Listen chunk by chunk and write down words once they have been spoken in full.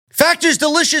Factor's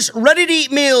delicious,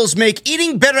 ready-to-eat meals make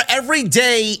eating better every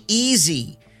day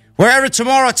easy. Wherever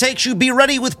tomorrow takes you, be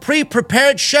ready with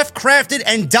pre-prepared, chef-crafted,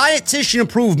 and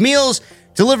dietitian-approved meals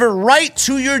delivered right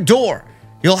to your door.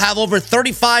 You'll have over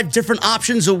 35 different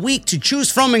options a week to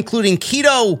choose from, including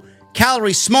keto,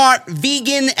 calorie smart,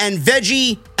 vegan, and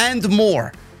veggie, and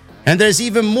more. And there's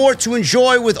even more to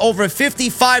enjoy with over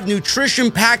 55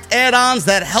 nutrition-packed add-ons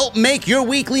that help make your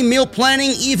weekly meal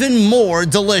planning even more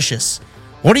delicious.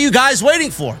 What are you guys waiting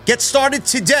for? Get started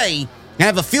today and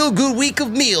have a feel-good week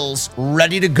of meals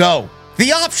ready to go.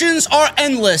 The options are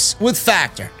endless with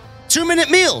Factor. 2-minute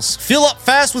meals. Fill up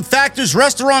fast with Factor's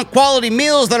restaurant-quality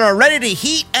meals that are ready to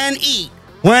heat and eat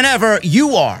whenever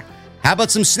you are. How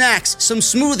about some snacks, some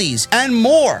smoothies, and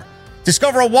more?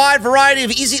 Discover a wide variety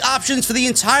of easy options for the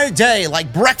entire day,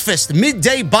 like breakfast,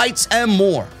 midday bites, and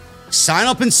more. Sign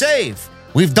up and save.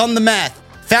 We've done the math.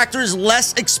 Factor is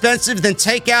less expensive than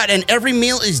takeout, and every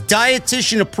meal is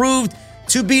dietitian approved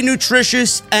to be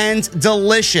nutritious and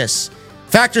delicious.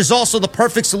 Factor is also the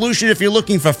perfect solution if you're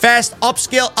looking for fast,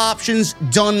 upscale options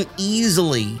done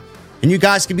easily. And you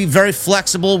guys can be very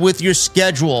flexible with your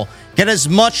schedule. Get as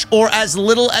much or as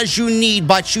little as you need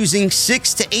by choosing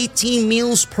 6 to 18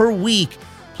 meals per week.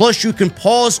 Plus, you can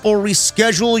pause or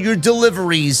reschedule your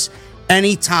deliveries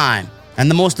anytime.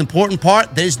 And the most important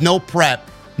part, there's no prep.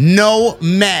 No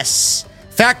mess.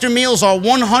 Factor meals are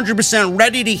 100%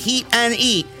 ready to heat and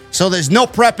eat, so there's no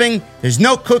prepping, there's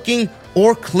no cooking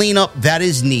or cleanup that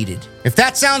is needed. If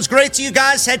that sounds great to you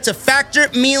guys, head to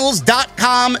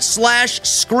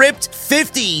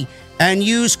factormeals.com/script50 and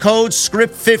use code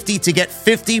script50 to get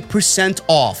 50%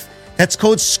 off. That's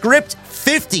code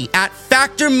script50 at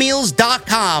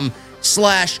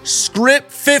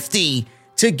factormeals.com/script50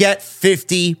 to get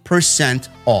 50%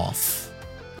 off.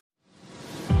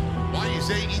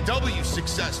 AEW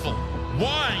successful?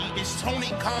 Why is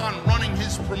Tony Khan running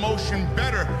his promotion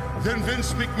better than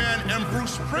Vince McMahon and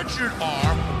Bruce Pritchard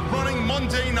are running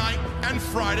Monday night and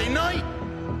Friday night?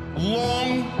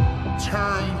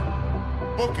 Long-term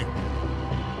booking.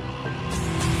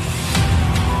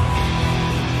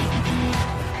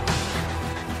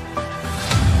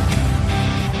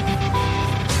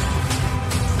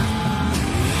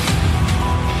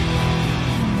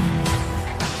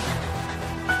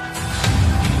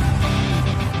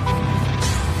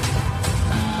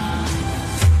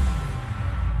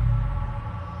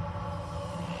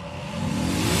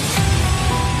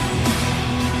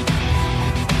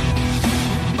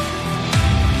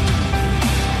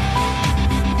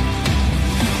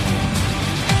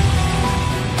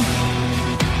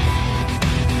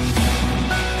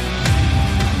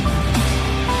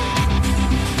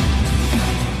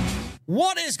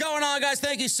 What is going on, guys?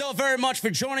 Thank you so very much for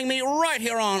joining me right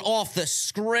here on Off the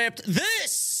Script.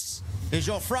 This is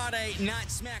your Friday Night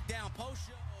SmackDown post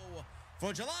show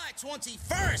for July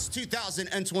 21st,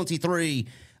 2023.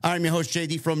 I'm your host,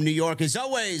 JD from New York. As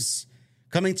always,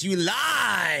 coming to you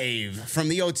live from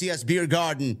the OTS Beer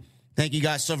Garden. Thank you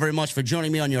guys so very much for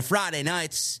joining me on your Friday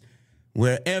nights,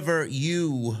 wherever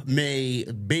you may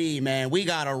be, man. We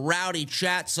got a rowdy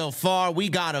chat so far. We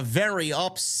got a very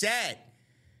upset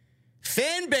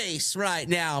fan base right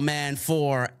now, man,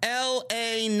 for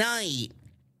LA Knight.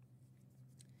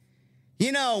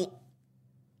 You know,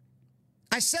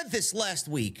 I said this last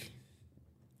week.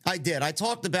 I did. I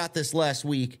talked about this last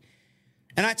week.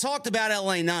 And I talked about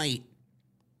LA Knight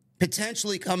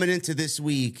potentially coming into this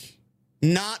week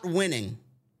not winning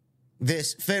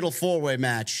this Fatal 4-Way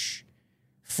match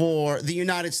for the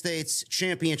United States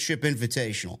Championship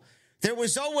Invitational. There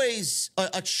was always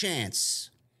a chance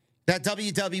that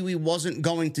WWE wasn't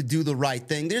going to do the right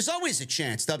thing. There's always a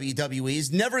chance WWE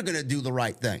is never going to do the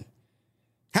right thing.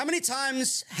 How many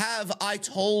times have I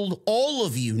told all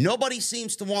of you? Nobody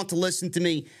seems to want to listen to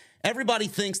me. Everybody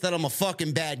thinks that I'm a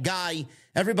fucking bad guy.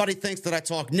 Everybody thinks that I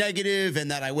talk negative and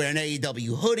that I wear an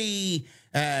AEW hoodie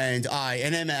and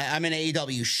I'm an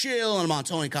AEW shill and I'm on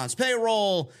Tony Khan's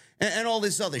payroll and all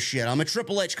this other shit. I'm a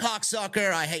Triple H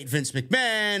cocksucker. I hate Vince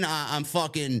McMahon. I'm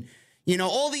fucking... You know,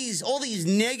 all these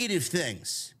negative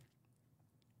things.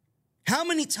 How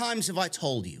many times have I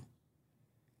told you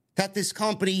that this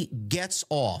company gets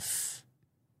off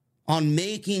on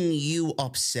making you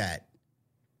upset?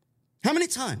 How many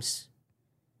times?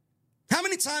 How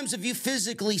many times have you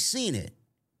physically seen it?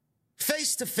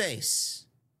 Face to face.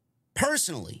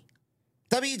 Personally.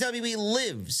 WWE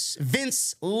lives.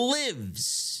 Vince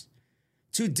lives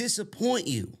to disappoint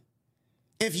you.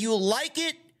 If you like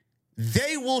it,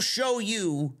 they will show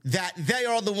you that they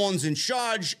are the ones in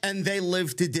charge and they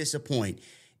live to disappoint.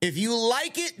 If you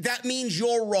like it, that means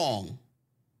you're wrong.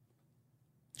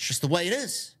 It's just the way it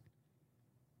is.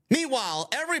 Meanwhile,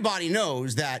 everybody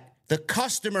knows that the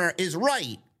customer is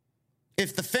right.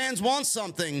 If the fans want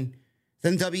something,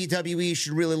 then WWE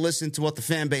should really listen to what the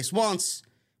fan base wants,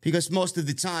 because most of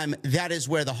the time, that is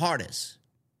where the heart is.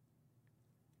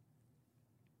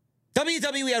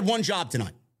 WWE had one job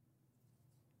tonight.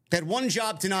 They had one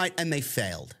job tonight, and they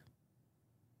failed.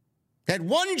 They had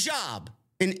one job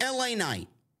in LA Knight.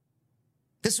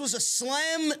 This was a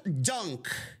slam dunk.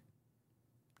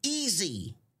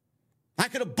 Easy. I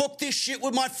could have booked this shit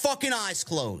with my fucking eyes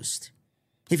closed.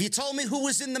 If you told me who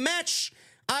was in the match,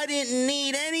 I didn't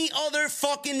need any other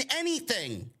fucking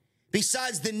anything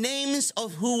besides the names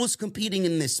of who was competing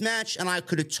in this match, and I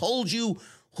could have told you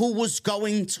who was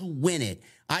going to win it.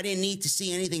 I didn't need to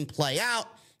see anything play out.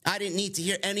 I didn't need to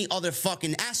hear any other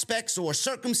fucking aspects or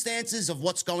circumstances of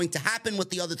what's going to happen with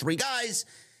the other three guys.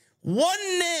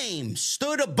 One name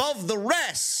stood above the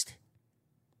rest,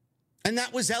 and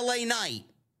that was LA Knight.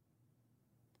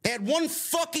 They had one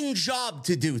fucking job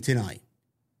to do tonight,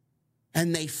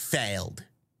 and they failed,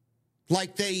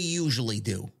 like they usually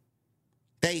do.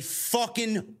 They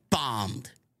fucking bombed.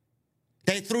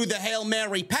 They threw the Hail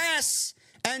Mary pass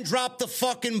and dropped the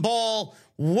fucking ball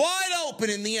wide open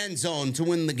in the end zone to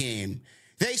win the game.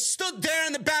 They stood there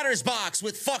in the batter's box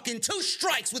with fucking 2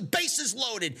 strikes with bases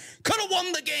loaded. Could have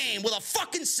won the game with a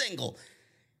fucking single.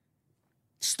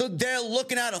 Stood there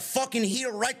looking at a fucking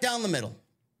heel right down the middle.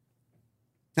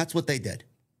 That's what they did.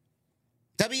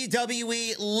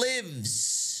 WWE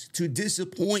lives to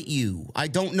disappoint you. I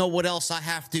don't know what else I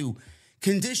have to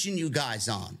condition you guys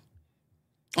on.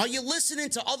 Are you listening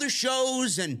to other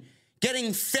shows and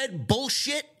getting fed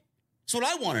bullshit? That's what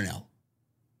I want to know.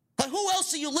 But who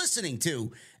else are you listening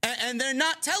to? And they're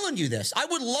not telling you this. I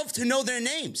would love to know their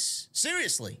names.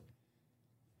 Seriously.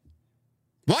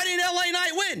 Why didn't LA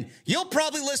Knight win? You'll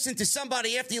probably listen to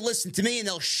somebody after you listen to me, and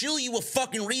they'll shill you a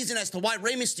fucking reason as to why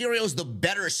Rey Mysterio is the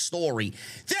better story.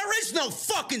 There is no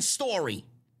fucking story.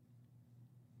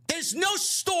 There's no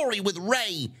story with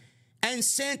Rey and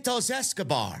Santos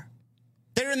Escobar.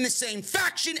 They're in the same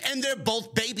faction, and they're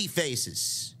both baby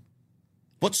faces.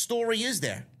 What story is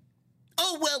there?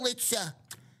 Oh, well, it's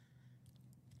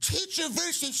teacher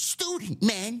versus student,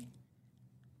 man.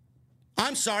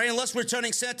 I'm sorry, unless we're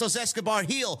turning Santos Escobar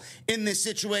heel in this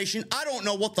situation, I don't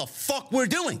know what the fuck we're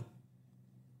doing.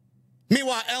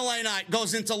 Meanwhile, LA Knight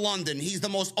goes into London. He's the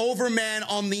most over man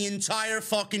on the entire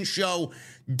fucking show.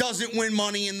 Doesn't win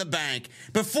Money in the Bank.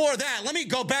 Before that, let me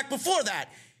go back before that.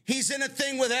 He's in a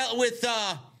thing with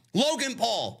Logan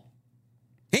Paul.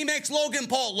 He makes Logan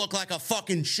Paul look like a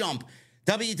fucking chump.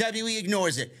 WWE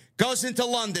ignores it. Goes into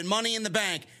London, Money in the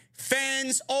Bank.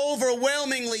 Fans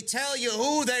overwhelmingly tell you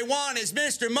who they want is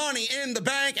Mr. Money in the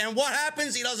Bank. And what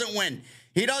happens? He doesn't win.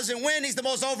 He doesn't win. He's the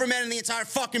most over man in the entire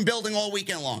fucking building all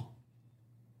weekend long.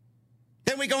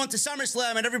 Then we go into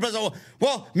SummerSlam and everybody's like,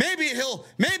 well, maybe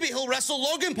he'll wrestle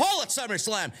Logan Paul at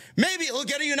SummerSlam. Maybe he'll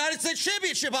get a United States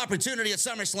Championship opportunity at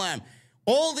SummerSlam.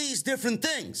 All these different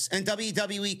things. And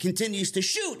WWE continues to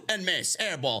shoot and miss,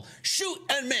 airball. Shoot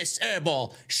and miss,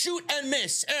 airball. Shoot and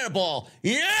miss, airball.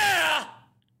 Yeah!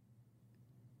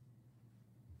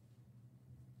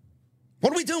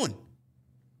 What are we doing?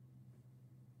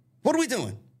 What are we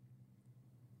doing?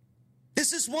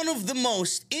 This is one of the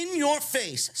most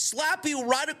in-your-face, slap you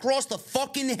right across the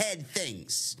fucking head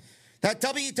things that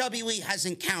WWE has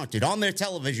encountered on their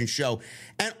television show.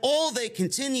 And all they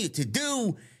continue to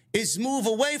do is move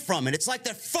away from it. It's like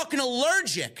they're fucking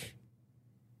allergic.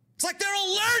 It's like they're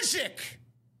allergic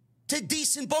to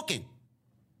decent booking.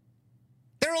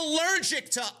 They're allergic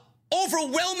to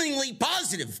overwhelmingly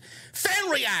positive fan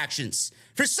reactions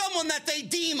for someone that they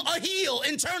deem a heel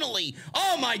internally.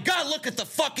 Oh my God, look at the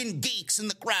fucking geeks in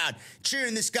the crowd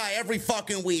cheering this guy every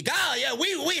fucking week. Oh yeah,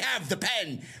 we have the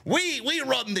pen. We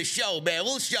run the show, man.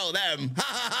 We'll show them. Ha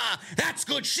ha ha. That's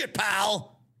good shit,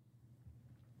 pal.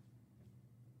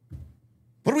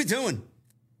 What are we doing?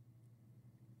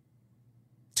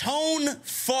 Tone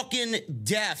fucking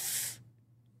deaf.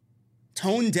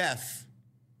 Tone deaf.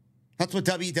 That's what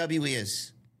WWE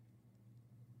is.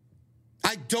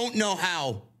 I don't know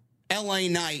how LA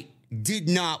Knight did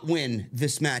not win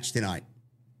this match tonight.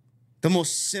 The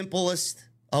most simplest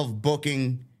of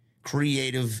booking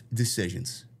creative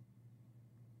decisions.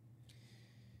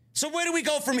 So where do we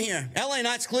go from here? LA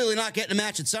Knight's clearly not getting a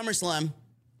match at SummerSlam.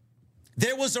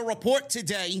 There was a report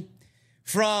today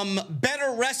from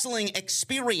Better Wrestling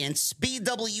Experience,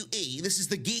 BWE. This is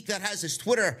the geek that has his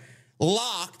Twitter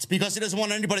locked because he doesn't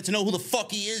want anybody to know who the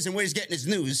fuck he is and where he's getting his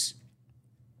news.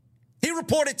 He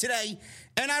reported today,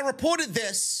 and I reported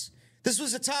this. This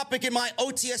was a topic in my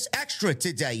OTS Extra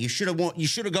today. You should have went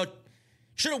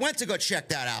to go check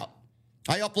that out.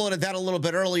 I uploaded that a little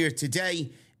bit earlier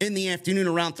today in the afternoon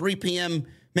around 3 p.m.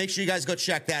 Make sure you guys go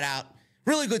check that out.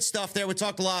 Really good stuff there. We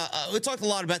talked a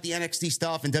lot about the NXT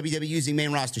stuff and WWE using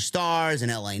main roster stars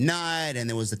and LA Knight, and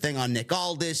there was the thing on Nick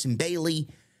Aldis and Bayley.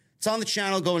 It's on the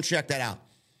channel. Go and check that out.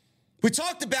 We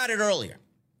talked about it earlier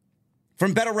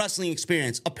from Better Wrestling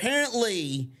Experience.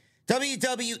 Apparently,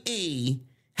 WWE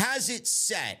has it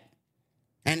set,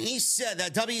 and he said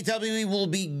that WWE will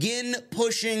begin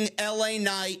pushing LA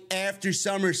Knight after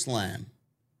SummerSlam.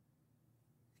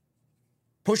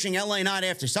 Pushing LA Knight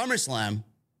after SummerSlam?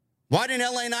 Why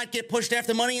didn't LA Knight get pushed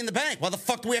after Money in the Bank? Why the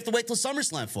fuck do we have to wait till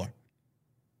SummerSlam for?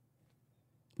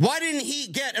 Why didn't he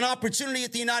get an opportunity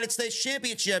at the United States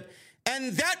Championship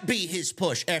and that be his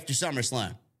push after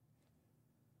SummerSlam?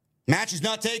 Match is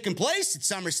not taking place at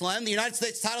SummerSlam. The United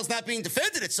States title's not being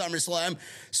defended at SummerSlam.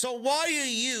 So why are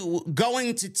you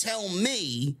going to tell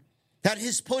me that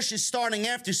his push is starting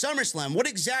after SummerSlam? What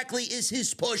exactly is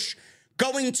his push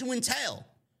going to entail?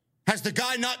 Has the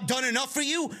guy not done enough for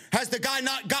you? Has the guy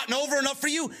not gotten over enough for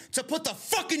you to put the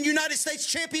fucking United States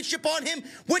Championship on him,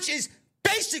 which is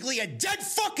basically a dead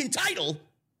fucking title?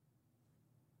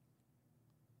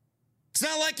 It's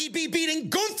not like he'd be beating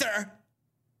Gunther,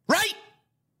 right?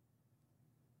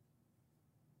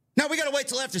 Now we got to wait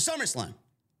till after SummerSlam.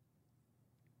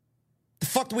 The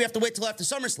fuck do we have to wait till after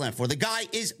SummerSlam for? The guy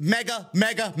is mega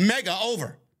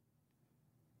over.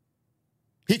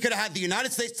 He could have had the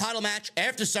United States title match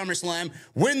after SummerSlam,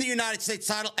 win the United States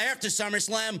title after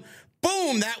SummerSlam.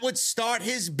 Boom, that would start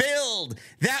his build.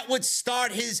 That would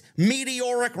start his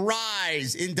meteoric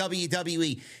rise in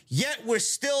WWE. Yet we're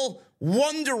still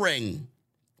wondering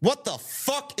what the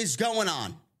fuck is going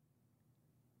on.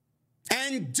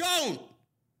 And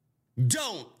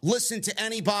don't listen to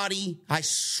anybody. I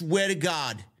swear to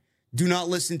God, do not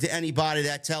listen to anybody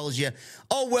that tells you,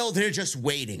 oh, well, they're just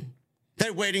waiting.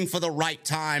 They're waiting for the right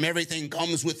time. Everything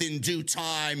comes within due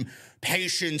time.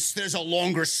 Patience. There's a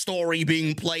longer story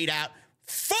being played out.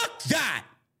 Fuck that.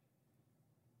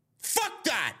 Fuck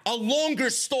that. A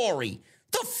longer story.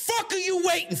 The fuck are you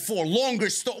waiting for? Longer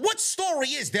story. What story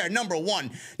is there, number one?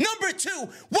 Number two,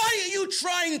 why are you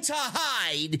trying to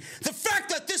hide the fact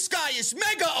that this guy is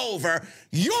mega over?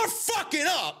 You're fucking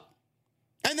up.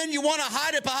 And then you want to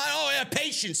hide it behind, oh, yeah,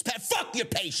 patience. Fuck your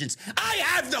patience. I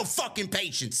have no fucking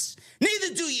patience.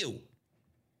 Neither do you.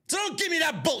 So don't give me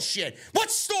that bullshit. What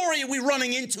story are we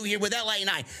running into here with LA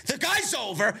Knight? The guy's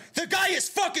over. The guy is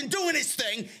fucking doing his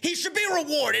thing. He should be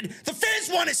rewarded. The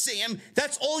fans want to see him.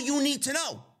 That's all you need to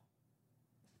know.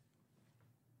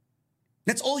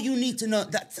 That's all you need to know.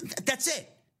 That's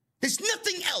it. There's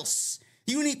nothing else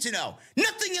you need to know.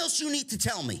 Nothing else you need to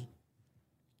tell me.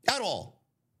 At all.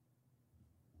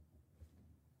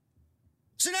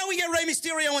 So now we get Rey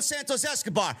Mysterio and Santos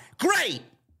Escobar. Great.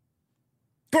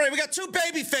 We got two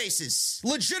baby faces.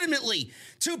 Legitimately,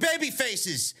 two baby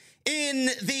faces in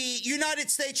the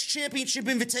United States Championship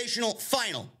Invitational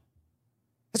Final.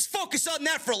 Let's focus on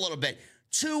that for a little bit.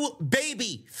 Two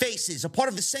baby faces, a part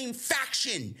of the same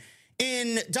faction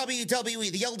in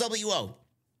WWE, the LWO.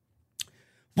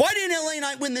 Why didn't LA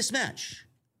Knight win this match?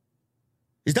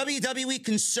 Is WWE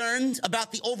concerned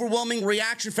about the overwhelming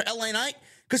reaction for LA Knight?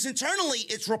 Because internally,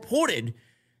 it's reported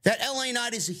that LA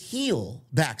Knight is a heel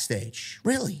backstage.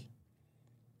 Really?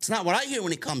 It's not what I hear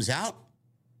when it comes out.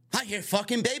 I hear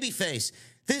fucking babyface.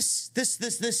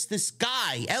 This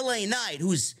guy, LA Knight,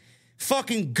 who's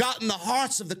fucking gotten the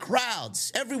hearts of the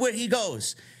crowds everywhere he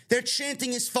goes. They're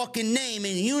chanting his fucking name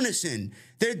in unison.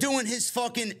 They're doing his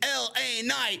fucking LA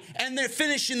Knight, and they're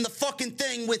finishing the fucking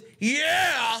thing with,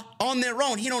 yeah, on their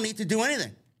own. He don't need to do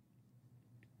anything.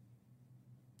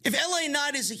 If LA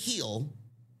Knight is a heel,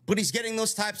 but he's getting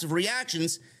those types of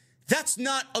reactions, that's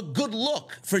not a good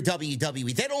look for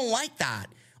WWE. They don't like that.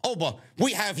 Oh, but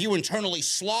we have you internally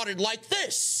slaughtered like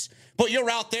this, but you're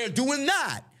out there doing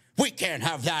that. We can't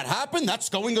have that happen. That's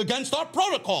going against our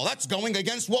protocol. That's going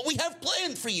against what we have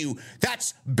planned for you.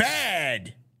 That's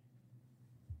bad.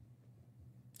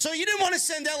 So you didn't want to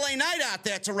send LA Knight out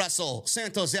there to wrestle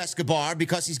Santos Escobar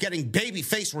because he's getting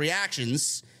babyface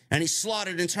reactions and he's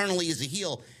slaughtered internally as a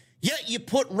heel. Yet you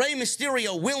put Rey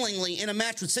Mysterio willingly in a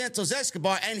match with Santos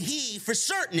Escobar, and he, for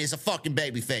certain, is a fucking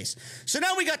babyface. So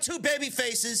now we got two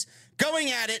babyfaces going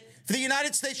at it for the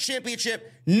United States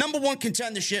Championship, number one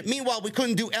contendership. Meanwhile, we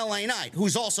couldn't do LA Knight,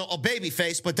 who's also a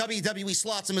babyface, but WWE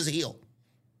slots him as a heel.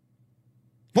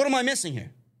 What am I missing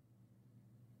here?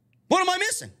 What am I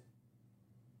missing?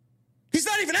 He's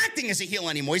not even acting as a heel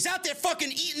anymore. He's out there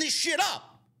fucking eating this shit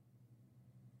up.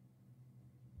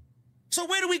 So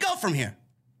where do we go from here?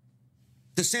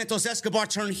 Does Santos Escobar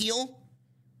turn heel?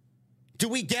 Do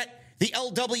we get the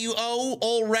LWO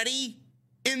already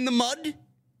In the mud?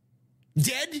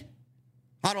 Dead?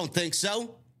 I don't think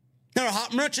so. They're a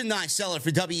hot merchandise seller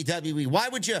for WWE. Why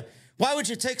would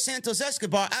you take Santos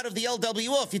Escobar out of the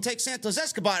LWO? If you take Santos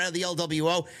Escobar out of the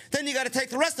LWO, then you got to take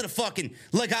the rest of the fucking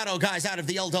Legado guys out of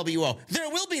the LWO. There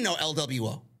will be no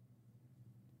LWO.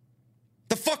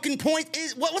 The fucking point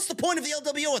is, what's the point of the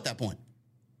LWO at that point?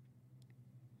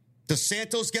 Does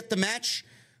Santos get the match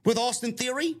with Austin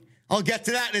Theory? I'll get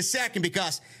to that in a second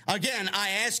because, again, I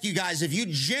ask you guys, if you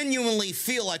genuinely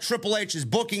feel like Triple H is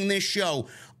booking this show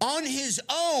on his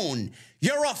own,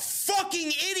 you're a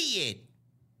fucking idiot.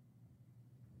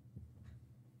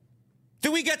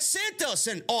 Do we get Santos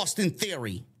and Austin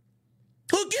Theory?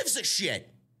 Who gives a shit?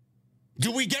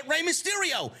 Do we get Rey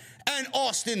Mysterio and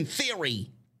Austin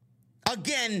Theory?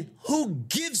 Again, who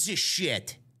gives a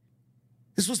shit?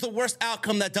 This was the worst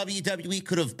outcome that WWE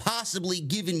could have possibly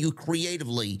given you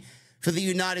creatively for the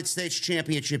United States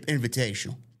Championship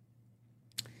Invitational.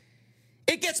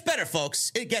 It gets better,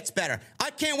 folks. It gets better.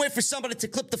 I can't wait for somebody to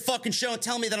clip the fucking show and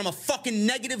tell me that I'm a fucking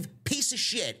negative piece of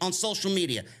shit on social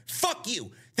media. Fuck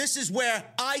you. This is where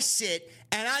I sit,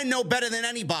 and I know better than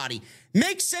anybody.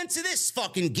 Make sense of this,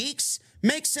 fucking geeks.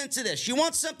 Make sense of this. You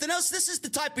want something else? This is the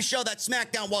type of show that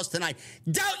SmackDown was tonight.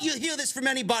 Doubt you hear this from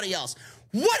anybody else.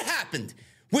 What happened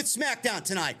with SmackDown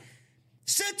tonight?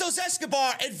 Santos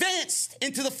Escobar advanced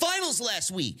into the finals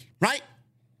last week, right?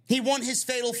 He won his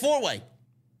fatal four-way.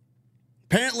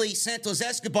 Apparently, Santos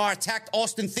Escobar attacked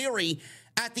Austin Theory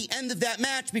at the end of that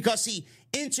match because he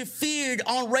interfered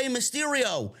on Rey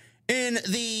Mysterio in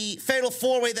the fatal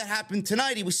four-way that happened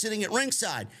tonight. He was sitting at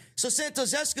ringside. So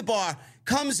Santos Escobar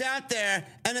comes out there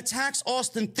and attacks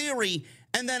Austin Theory,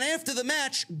 and then after the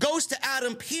match goes to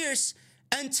Adam Pearce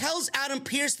and tells Adam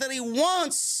Pearce that he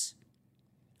wants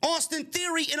Austin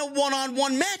Theory in a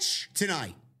one-on-one match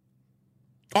tonight.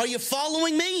 Are you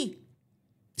following me?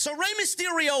 So Rey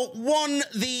Mysterio won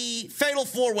the fatal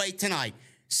four-way tonight.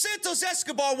 Santos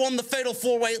Escobar won the fatal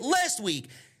four-way last week.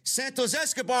 Santos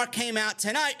Escobar came out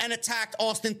tonight and attacked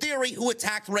Austin Theory, who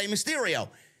attacked Rey Mysterio.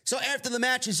 So after the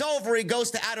match is over, he goes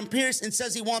to Adam Pearce and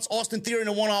says he wants Austin Theory in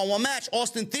a one-on-one match.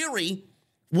 Austin Theory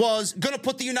was going to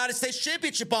put the United States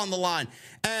Championship on the line.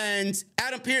 And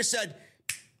Adam Pearce said,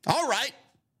 all right,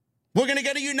 we're going to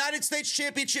get a United States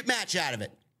Championship match out of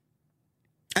it.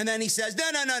 And then he says, no.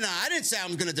 I didn't say I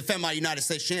was going to defend my United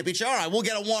States Championship. All right, we'll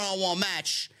get a one-on-one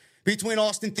match between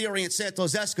Austin Theory and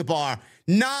Santos Escobar.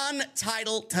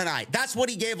 Non-title tonight. That's what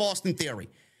he gave Austin Theory.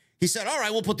 He said, all right,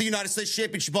 we'll put the United States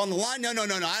Championship on the line. No.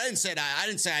 I didn't say that. I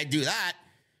didn't say I'd do that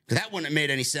because that wouldn't have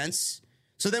made any sense.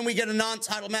 So then we get a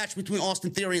non-title match between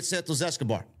Austin Theory and Santos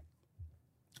Escobar.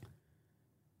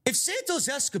 If Santos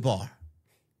Escobar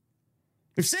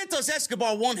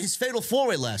won his fatal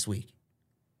four-way last week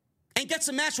and gets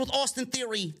a match with Austin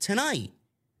Theory tonight,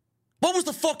 what was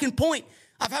the fucking point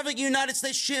of having a United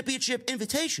States Championship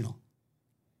Invitational?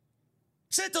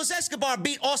 Santos Escobar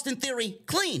beat Austin Theory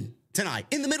clean tonight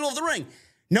in the middle of the ring.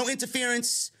 No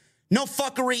interference, no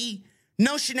fuckery,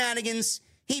 no shenanigans.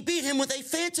 He beat him with a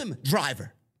phantom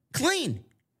driver. Clean.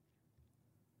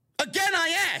 Again,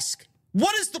 I ask,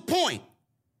 what is the point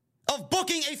of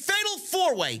booking a fatal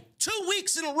four-way 2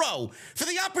 weeks in a row for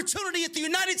the opportunity at the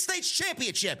United States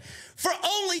Championship for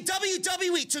only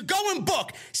WWE to go and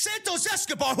book Santos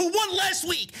Escobar, who won last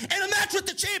week, in a match with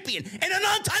the champion, in a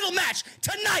non-title match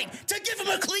tonight to give him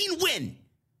a clean win?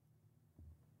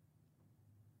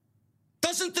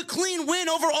 Doesn't the clean win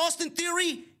over Austin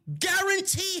Theory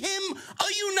guarantee him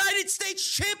a United States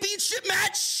Championship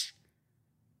match?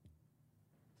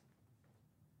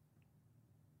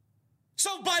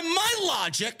 So by my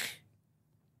logic,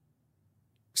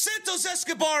 Santos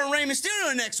Escobar and Rey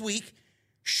Mysterio next week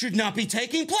should not be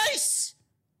taking place.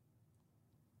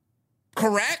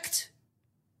 Correct?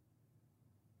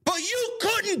 But you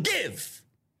couldn't give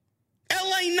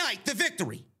LA Knight the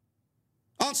victory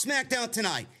on SmackDown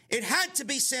tonight. It had to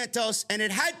be Santos and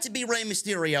it had to be Rey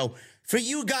Mysterio for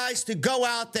you guys to go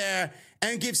out there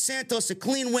and give Santos a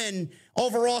clean win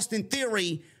over Austin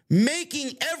Theory,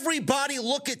 making everybody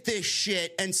look at this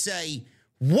shit and say,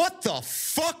 what the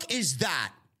fuck is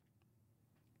that?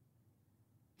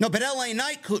 No, but LA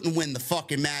Knight couldn't win the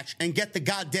fucking match and get the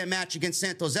goddamn match against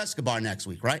Santos Escobar next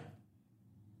week, right?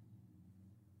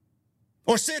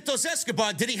 Or Santos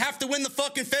Escobar, did he have to win the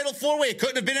fucking fatal four-way? It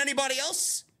couldn't have been anybody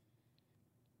else?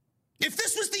 If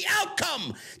this was the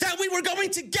outcome that we were going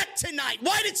to get tonight,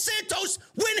 why did Santos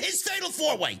win his fatal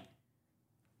four-way?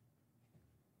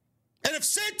 And if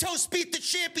Santos beat the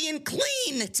champion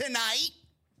clean tonight,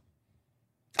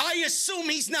 I assume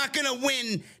he's not going to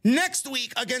win next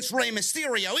week against Rey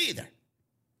Mysterio either.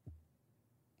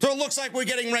 So it looks like we're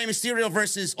getting Rey Mysterio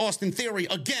versus Austin Theory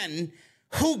again.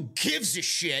 Who gives a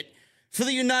shit for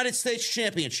the United States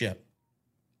Championship?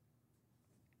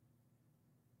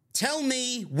 Tell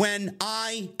me when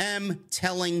I am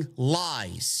telling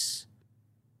lies.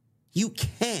 You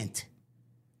can't.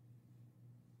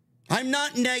 I'm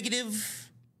not negative.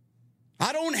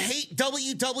 I don't hate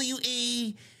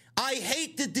WWE. I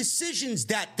hate the decisions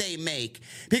that they make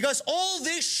because all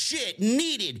this shit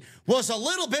needed was a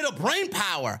little bit of brain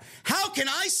power. How can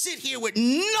I sit here with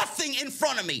nothing in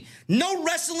front of me? No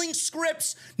wrestling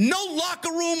scripts, no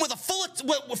locker room with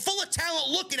full of talent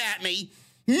looking at me.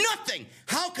 Nothing.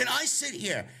 How can I sit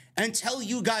here and tell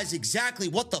you guys exactly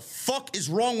what the fuck is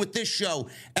wrong with this show?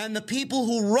 And the people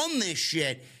who run this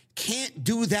shit can't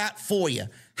do that for you.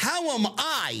 How am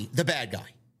I the bad guy?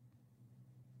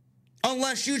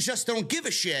 Unless you just don't give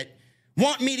a shit,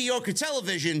 want mediocre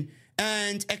television,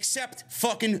 and accept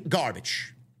fucking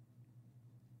garbage.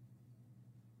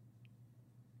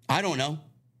 I don't know.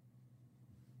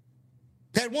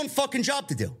 They had one fucking job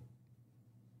to do.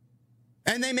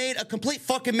 And they made a complete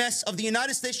fucking mess of the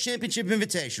United States Championship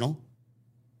Invitational,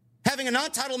 having a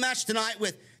non-title match tonight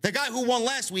with the guy who won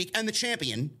last week and the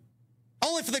champion,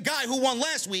 only for the guy who won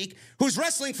last week, who's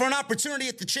wrestling for an opportunity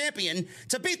at the champion,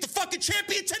 to beat the fucking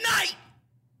champion tonight.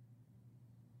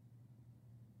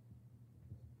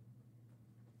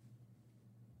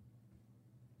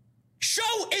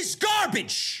 Show is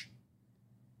garbage.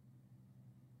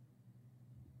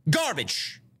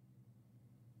 Garbage.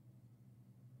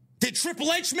 Did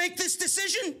Triple H make this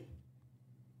decision?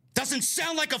 Doesn't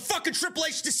sound like a fucking Triple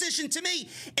H decision to me.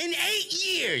 In 8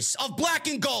 years of black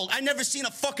and gold, I never seen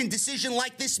a fucking decision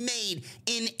like this made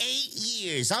in 8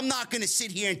 years. I'm not going to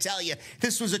sit here and tell you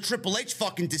this was a Triple H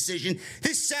fucking decision.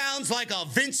 This sounds like a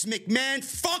Vince McMahon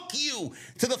fuck you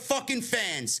to the fucking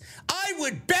fans. I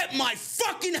would bet my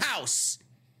fucking house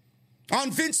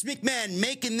on Vince McMahon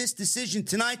making this decision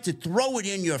tonight to throw it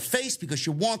in your face because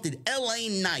you wanted LA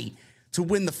Knight to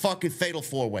win the fucking Fatal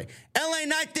 4-Way. LA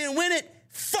Knight didn't win it.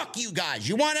 Fuck you guys.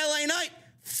 You want LA Knight?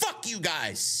 Fuck you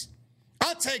guys.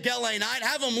 I'll take LA Knight,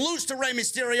 have him lose to Rey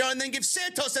Mysterio, and then give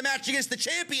Santos a match against the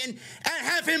champion and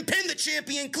have him pin the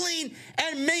champion clean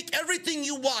and make everything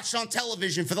you watched on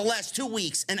television for the last 2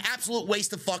 weeks an absolute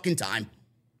waste of fucking time.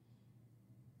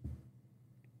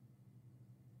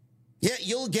 Yeah,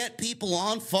 you'll get people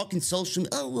on fucking social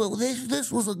media. Oh, well,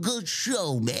 this was a good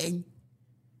show, man.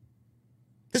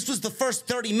 This was the first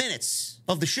 30 minutes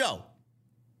of the show.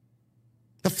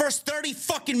 The first 30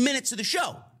 fucking minutes of the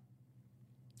show.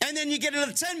 And then you get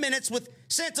another 10 minutes with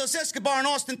Santos Escobar and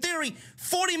Austin Theory.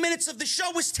 40 minutes of the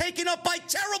show was taken up by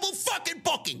terrible fucking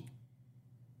booking.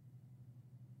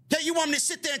 Yeah, you want me to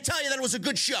sit there and tell you that it was a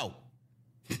good show?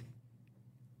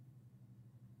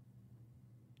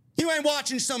 You ain't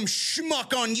watching some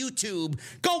schmuck on YouTube.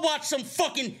 Go watch some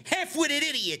fucking half-witted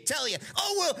idiot tell you,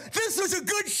 oh, well, this was a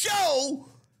good show.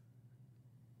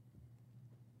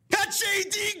 That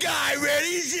JD guy, man,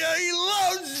 he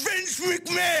loves Vince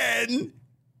McMahon.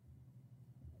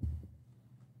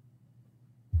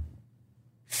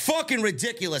 Fucking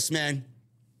ridiculous, man.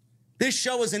 This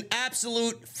show is an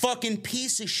absolute fucking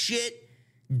piece of shit,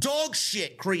 dog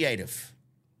shit creative.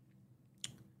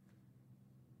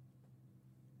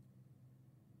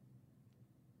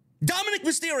 Dominic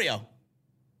Mysterio.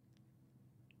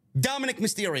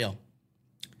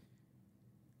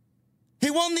 He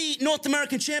won the North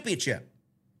American Championship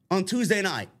on Tuesday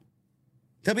night.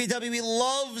 WWE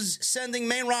loves sending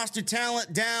main roster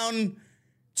talent down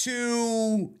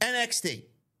to NXT.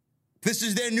 This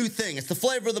is their new thing. It's the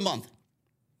flavor of the month.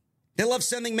 They love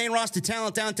sending main roster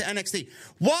talent down to NXT.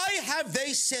 Why have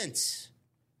they sent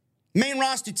main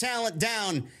roster talent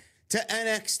down to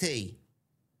NXT?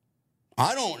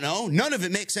 I don't know. None of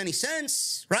it makes any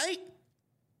sense, right?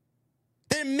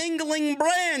 They're mingling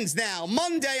brands now.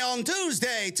 Monday on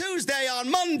Tuesday, Tuesday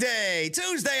on Monday,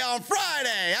 Tuesday on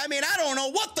Friday. I mean, I don't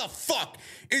know what the fuck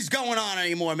is going on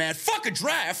anymore, man. Fuck a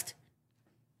draft.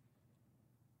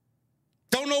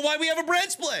 Don't know why we have a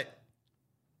brand split.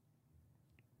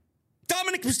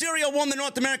 Dominic Mysterio won the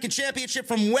North American Championship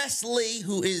from Wes Lee,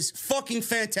 who is fucking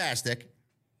fantastic.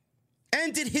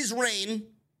 Ended his reign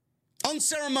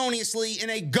unceremoniously in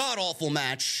a god-awful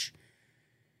match.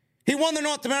 He won the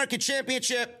North American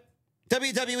Championship.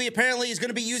 WWE apparently is going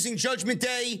to be using Judgment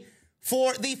Day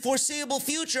for the foreseeable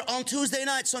future on Tuesday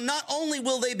night. So not only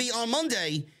will they be on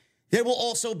Monday, they will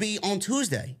also be on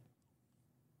Tuesday.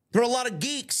 There are a lot of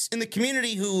geeks in the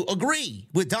community who agree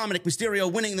with Dominic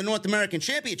Mysterio winning the North American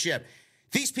Championship.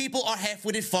 These people are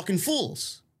half-witted fucking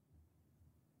fools.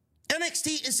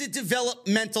 NXT is a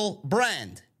developmental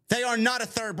brand. They are not a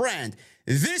third brand.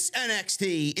 this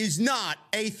NXT is not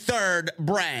a third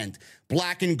brand.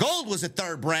 Black and Gold was a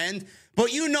third brand,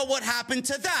 but you know what happened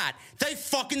to that. They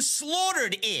fucking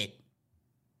slaughtered it.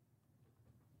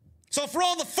 So for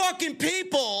all the fucking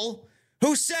people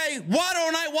who say, why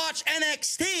don't I watch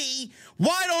NXT?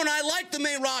 Why don't I like the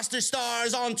main roster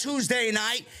stars on Tuesday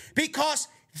night? Because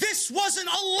this wasn't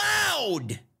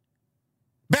allowed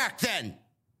back then.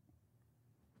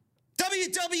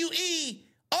 WWE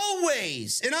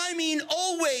always, and I mean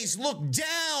always, looked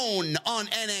down on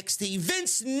NXT.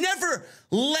 Vince never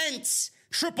lent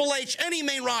Triple H any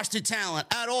main roster talent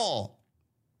at all.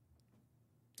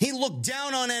 He looked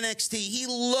down on NXT. He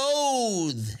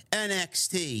loathed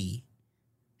NXT.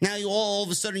 Now all of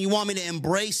a sudden you want me to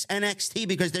embrace NXT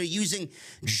because they're using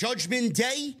Judgment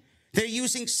Day? They're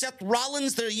using Seth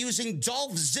Rollins. They're using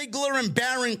Dolph Ziggler and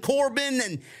Baron Corbin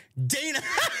and Dana.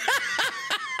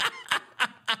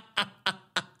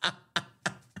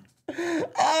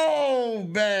 Oh,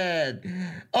 man.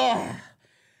 Oh.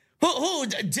 Who?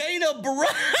 Dana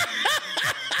Brooke?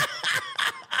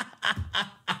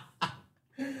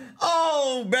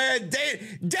 Oh, man.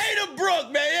 Dana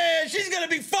Brooke, man. Yeah, she's going to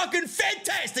be fucking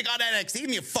fantastic on NXT. Give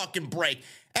me a fucking break.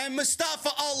 And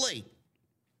Mustafa Ali.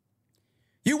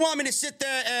 You want me to sit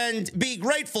there and be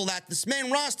grateful that this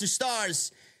main roster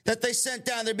stars that they sent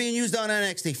down, they're being used on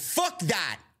NXT. Fuck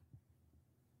that.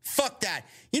 Fuck that.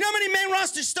 You know how many main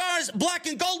roster stars Black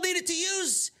and Gold needed to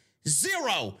use?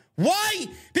 0. Why?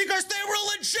 Because they were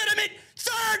a legitimate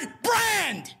third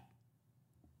brand.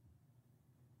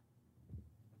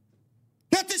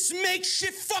 Not this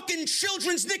makeshift fucking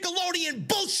children's Nickelodeon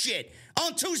bullshit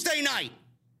on Tuesday night.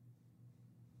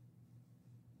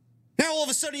 Now all of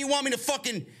a sudden you want me to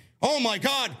fucking, oh my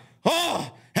God,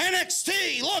 oh,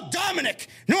 NXT, look, Dominic,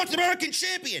 North American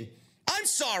champion. I'm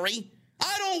sorry,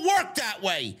 I don't work that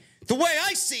way. The way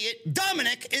I see it,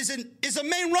 Dominic is a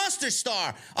main roster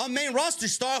star. A main roster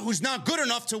star who's not good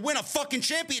enough to win a fucking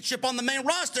championship on the main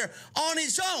roster on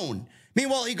his own.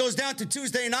 Meanwhile, he goes down to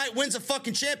Tuesday night, wins a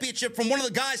fucking championship from one of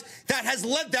the guys that has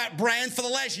led that brand for the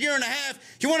last year and a half.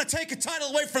 You want to take a title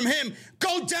away from him,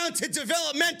 go down to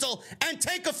developmental and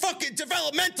take a fucking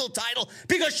developmental title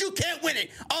because you can't win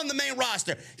it on the main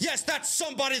roster. Yes, that's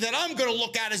somebody that I'm going to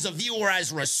look at as a viewer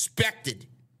as respected.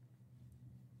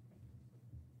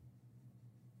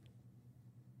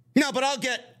 No, but I'll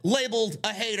get labeled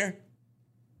a hater.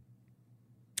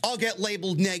 I'll get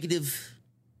labeled negative.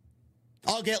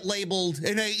 I'll get labeled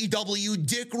an AEW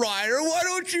dick rider. Why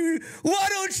don't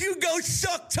you go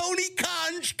suck Tony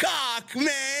Khan's cock,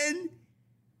 man?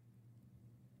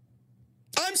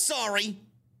 I'm sorry.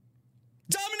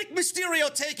 Dominic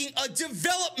Mysterio taking a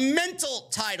developmental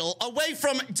title away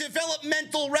from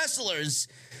developmental wrestlers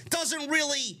doesn't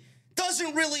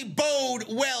really bode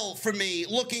well for me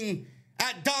looking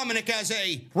at Dominic as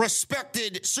a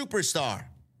respected superstar.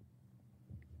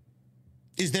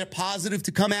 Is there positive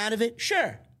to come out of it?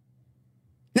 Sure.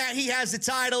 Now he has the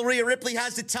title. Rhea Ripley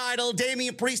has the title.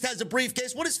 Damian Priest has a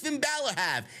briefcase. What does Finn Balor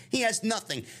have? He has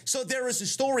nothing. So there is a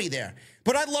story there.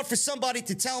 But I'd love for somebody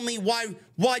to tell me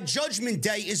why Judgment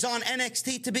Day is on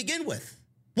NXT to begin with.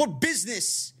 What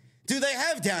business do they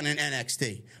have down in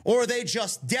NXT? Or are they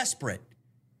just desperate?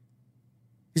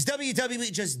 Is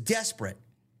WWE just desperate?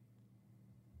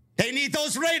 They need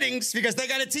those ratings because they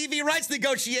got a TV rights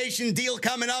negotiation deal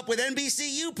coming up with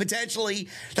NBCU potentially.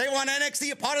 They want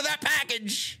NXT a part of that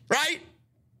package, right?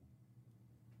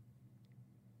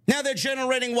 Now they're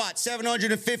generating what?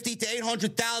 750 to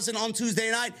 800,000 on Tuesday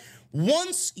night.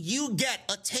 Once you get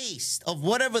a taste of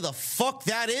whatever the fuck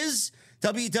that is,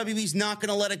 WWE's not going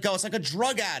to let it go. It's like a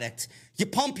drug addict. You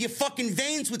pump your fucking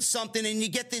veins with something and you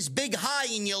get this big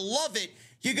high and you love it.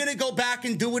 You're going to go back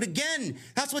and do it again.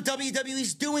 That's what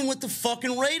WWE's doing with the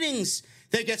fucking ratings.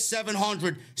 They get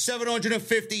 700,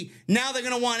 750. Now they're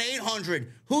going to want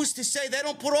 800. Who's to say they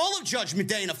don't put all of Judgment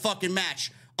Day in a fucking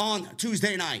match on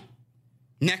Tuesday night?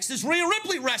 Next is Rhea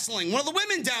Ripley wrestling, one of the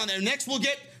women down there. Next we'll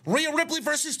get Rhea Ripley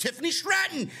versus Tiffany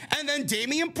Stratton. And then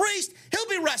Damian Priest, he'll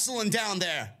be wrestling down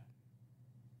there.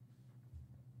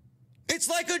 It's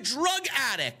like a drug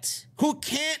addict who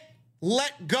can't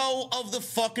let go of the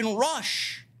fucking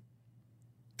rush.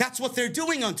 That's what they're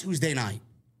doing on Tuesday night.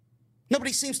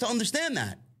 Nobody seems to understand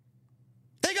that.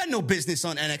 They got no business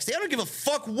on NXT. I don't give a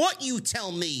fuck what you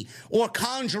tell me or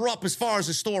conjure up as far as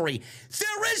a story.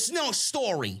 There is no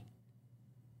story.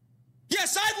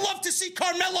 Yes, I'd love to see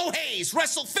Carmelo Hayes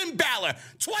wrestle Finn Balor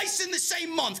twice in the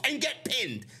same month and get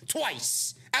pinned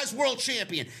twice as world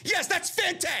champion. Yes, that's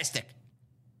fantastic.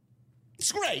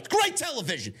 It's great. Great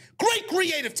television. Great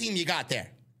creative team you got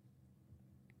there.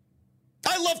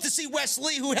 I love to see Wes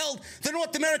Lee, who held the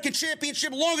North American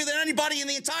Championship longer than anybody in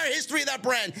the entire history of that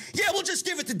brand. Yeah, we'll just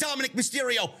give it to Dominic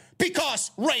Mysterio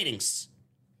because ratings.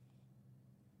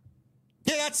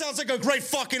 Yeah, that sounds like a great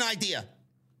fucking idea.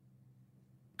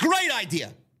 Great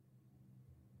idea.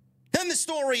 Then the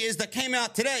story is that came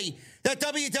out today that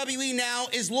WWE now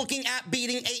is looking at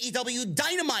beating AEW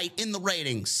Dynamite in the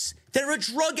ratings. They're a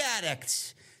drug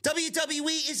addict.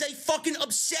 WWE is a fucking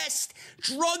obsessed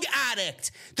drug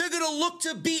addict. They're going to look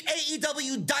to beat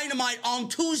AEW Dynamite on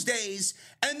Tuesdays,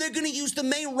 and they're going to use the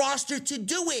main roster to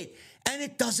do it. And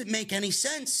it doesn't make any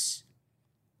sense.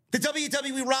 The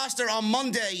WWE roster on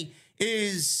Monday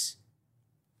is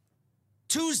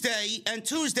Tuesday, and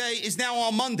Tuesday is now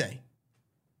on Monday.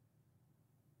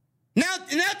 Now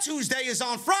Tuesday is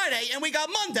on Friday, and we got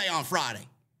Monday on Friday.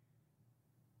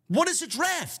 What is a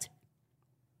draft?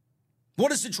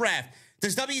 What is a draft?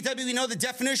 Does WWE know the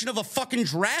definition of a fucking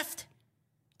draft?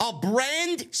 A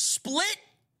brand split?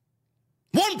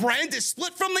 One brand is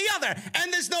split from the other,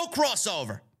 and there's no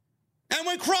crossover. And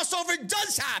when crossover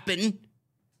does happen,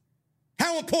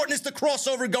 how important is the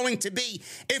crossover going to be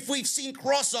if we've seen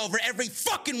crossover every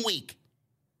fucking week?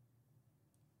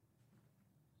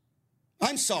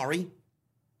 I'm sorry.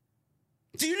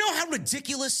 Do you know how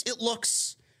ridiculous it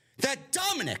looks that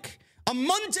Dominic, a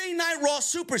Monday Night Raw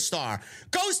superstar,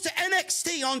 goes to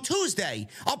NXT on Tuesday,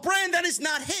 a brand that is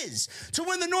not his, to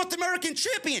win the North American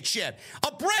Championship,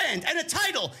 a brand and a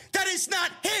title that is not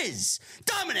his?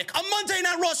 Dominic, a Monday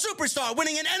Night Raw superstar,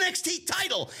 winning an NXT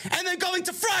title, and then going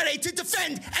to Friday to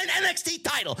defend an NXT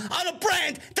title on a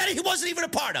brand that he wasn't even a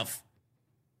part of.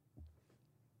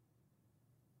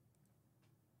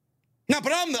 No,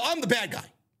 but I'm the bad guy.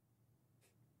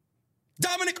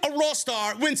 Dominic, a Raw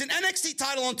star, wins an NXT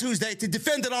title on Tuesday to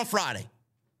defend it on Friday.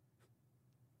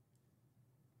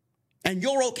 And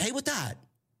you're okay with that?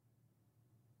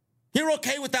 You're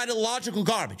okay with that illogical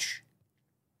garbage?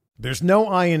 There's no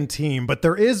I in team, but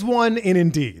there is one in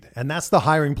Indeed, and that's the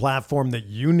hiring platform that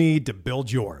you need to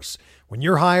build yours. When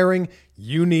you're hiring,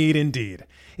 you need Indeed.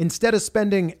 Instead of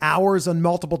spending hours on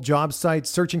multiple job sites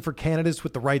searching for candidates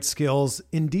with the right skills,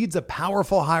 Indeed's a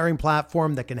powerful hiring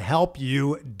platform that can help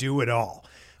you do it all.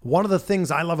 One of the things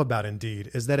I love about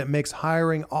Indeed is that it makes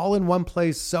hiring all in one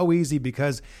place so easy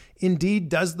because Indeed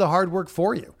does the hard work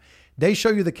for you. They show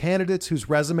you the candidates whose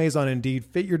resumes on Indeed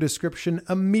fit your description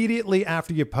immediately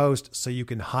after you post so you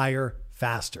can hire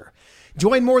faster.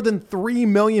 Join more than 3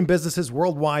 million businesses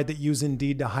worldwide that use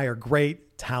Indeed to hire great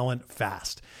talent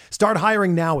fast. Start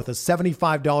hiring now with a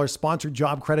 $75 sponsored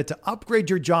job credit to upgrade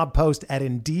your job post at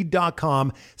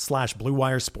Indeed.com/Blue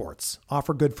Wire Sports.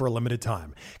 Offer good for a limited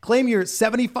time. Claim your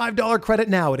 $75 credit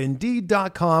now at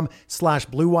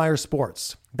Indeed.com/Blue Wire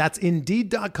Sports. That's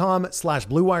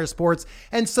Indeed.com/Blue Wire Sports,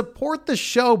 and support the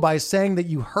show by saying that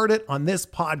you heard it on this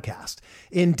podcast.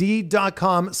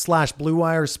 Indeed.com/Blue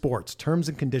Wire Sports. Terms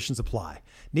and conditions apply.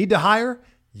 Need to hire?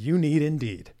 You need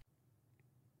Indeed.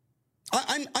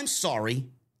 I'm sorry.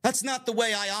 That's not the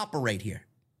way I operate here.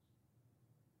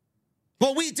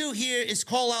 What we do here is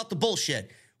call out the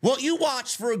bullshit. What you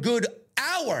watched for a good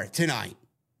hour tonight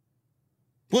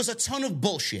was a ton of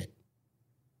bullshit.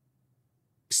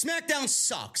 SmackDown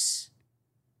sucks.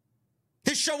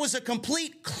 This show was a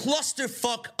complete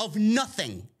clusterfuck of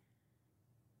nothing.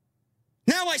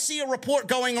 Now I see a report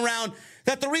going around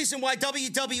that the reason why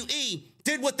WWE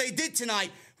did what they did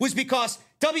tonight was because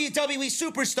WWE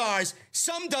superstars,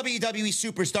 some WWE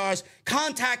superstars,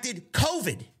 contacted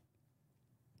COVID.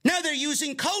 Now they're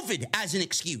using COVID as an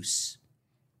excuse.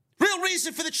 Real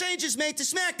reason for the changes made to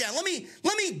SmackDown. Let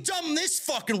me dumb this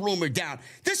fucking rumor down.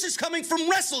 This is coming from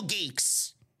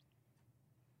WrestleGeeks.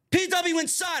 PW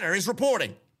Insider is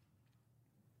reporting.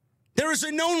 There is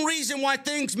a known reason why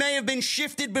things may have been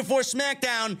shifted before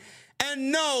SmackDown,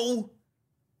 and no,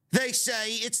 they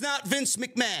say it's not Vince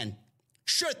McMahon.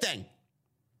 Sure thing.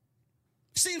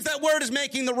 Seems that word is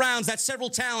making the rounds that several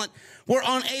talent were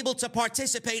unable to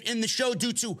participate in the show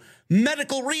due to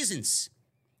medical reasons.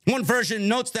 One version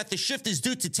notes that the shift is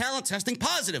due to talent testing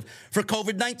positive for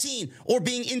COVID-19 or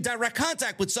being in direct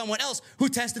contact with someone else who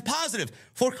tested positive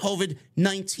for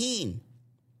COVID-19.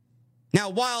 Now,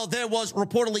 while there was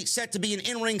reportedly set to be an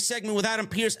in-ring segment with Adam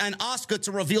Pearce and Asuka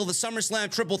to reveal the SummerSlam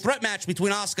triple threat match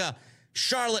between Asuka,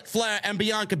 Charlotte Flair, and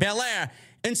Bianca Belair,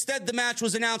 instead the match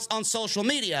was announced on social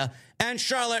media, and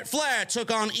Charlotte Flair took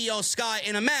on Io Sky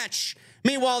in a match.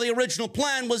 Meanwhile, the original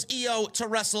plan was Io to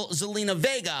wrestle Zelina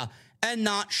Vega and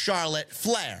not Charlotte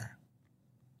Flair.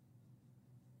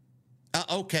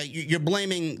 Okay, you're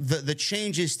blaming the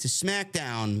changes to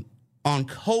SmackDown on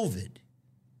COVID.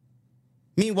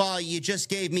 Meanwhile, you just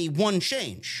gave me one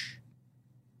change.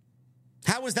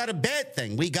 How is that a bad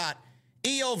thing? We got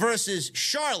Io versus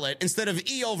Charlotte instead of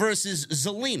Io versus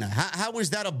Zelina. How is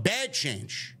that a bad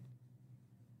change?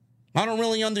 I don't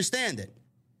really understand it.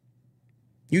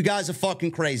 You guys are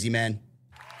fucking crazy, man.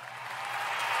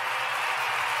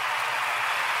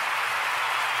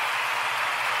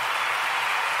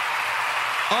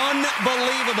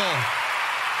 Unbelievable.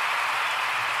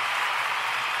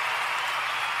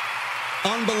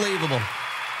 Unbelievable.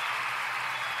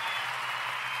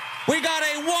 We got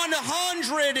a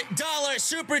 $100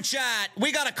 super chat.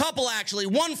 We got a couple, actually.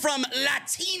 One from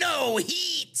Latino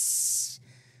Heats.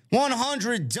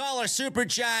 $100 super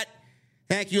chat.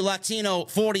 Thank you, Latino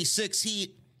 46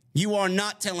 Heat. You are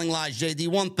not telling lies, JD.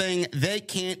 One thing they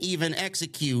can't even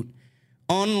execute.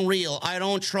 Unreal. I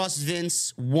don't trust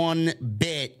Vince one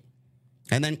bit.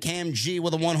 And then Cam G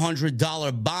with a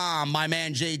 $100 bomb. My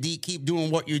man JD, keep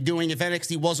doing what you're doing. If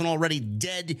NXT wasn't already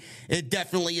dead, it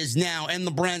definitely is now. And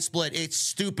the brand split, it's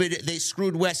stupid. They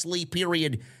screwed Wesley,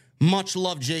 period. Much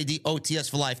love, JD. OTS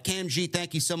for life. Cam G,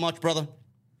 thank you so much, brother.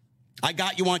 I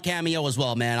got you on Cameo as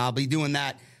well, man. I'll be doing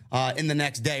that in the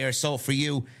next day or so for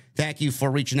you. Thank you for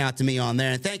reaching out to me on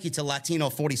there. And thank you to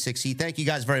Latino46C. Thank you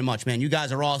guys very much, man. You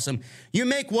guys are awesome. You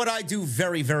make what I do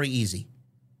very, very easy.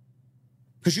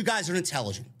 Because you guys are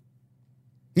intelligent.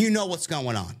 You know what's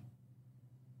going on.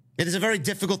 It is a very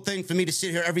difficult thing for me to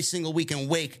sit here every single week and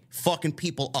wake fucking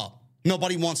people up.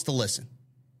 Nobody wants to listen.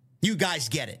 You guys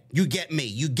get it. You get me.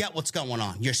 You get what's going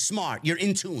on. You're smart. You're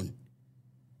in tune.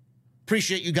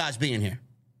 Appreciate you guys being here.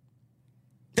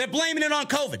 They're blaming it on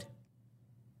COVID.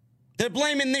 They're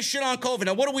blaming this shit on COVID.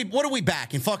 Now, what are we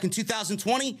back in fucking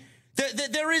 2020?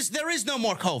 There is no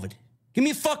more COVID. Give me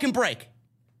a fucking break.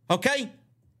 Okay?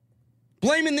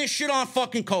 Blaming this shit on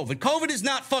fucking COVID. COVID is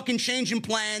not fucking changing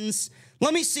plans.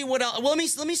 Let me see what else.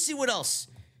 Let me see what else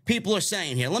people are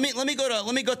saying here. Let me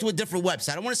go to a different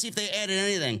website. I want to see if they added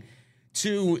anything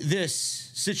to this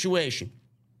situation.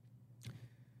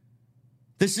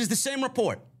 This is the same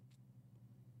report.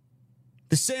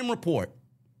 The same report.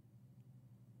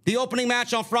 The opening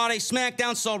match on Friday,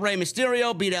 SmackDown saw Rey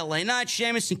Mysterio beat LA Knight,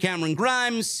 Sheamus, and Cameron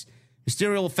Grimes.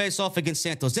 Mysterio will face off against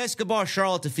Santos Escobar.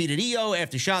 Charlotte defeated Io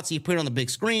after Shotzi appeared on the big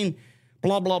screen.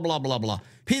 Blah, blah, blah, blah, blah.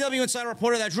 PW Insider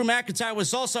reported that Drew McIntyre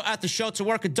was also at the show to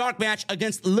work a dark match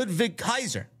against Ludwig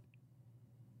Kaiser.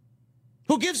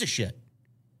 Who gives a shit?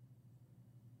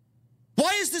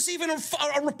 Why is this even a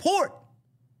report?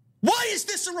 Why is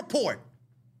this a report?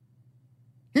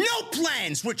 No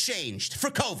plans were changed for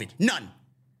COVID. None.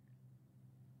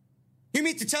 You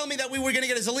mean to tell me that we were going to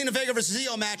get a Zelina Vega versus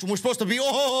Io match and we're supposed to be,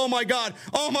 oh my God,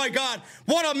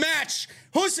 what a match.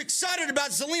 Who's excited about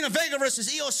Zelina Vega versus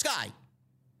Io Sky?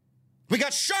 We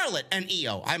got Charlotte and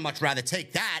Io. I'd much rather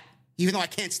take that, even though I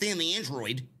can't stand the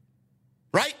android.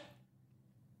 Right?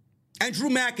 And Drew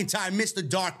McIntyre missed a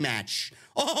dark match.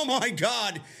 Oh my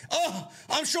God. Oh,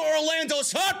 I'm sure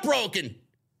Orlando's heartbroken.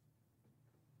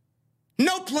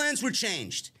 No plans were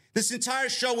changed. This entire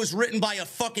show was written by a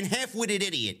fucking half-witted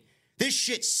idiot. This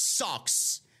shit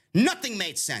sucks. Nothing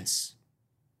made sense.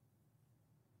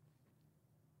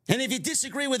 And if you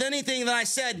disagree with anything that I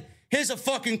said, here's a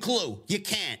fucking clue. You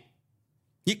can't.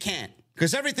 You can't.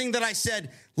 Because everything that I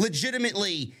said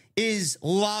legitimately is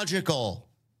logical.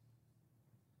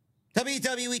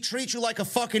 WWE treats you like a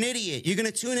fucking idiot. You're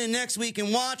going to tune in next week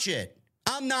and watch it.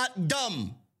 I'm not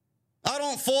dumb. I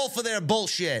don't fall for their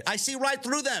bullshit. I see right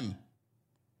through them.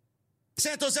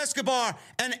 Santos Escobar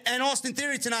and Austin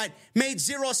Theory tonight made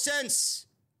zero sense.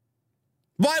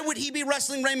 Why would he be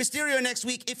wrestling Rey Mysterio next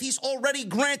week if he's already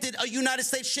granted a United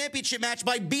States Championship match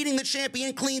by beating the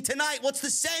champion clean tonight? What's the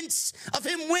sense of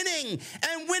him winning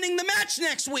and winning the match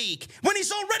next week when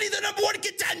he's already the number one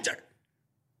contender?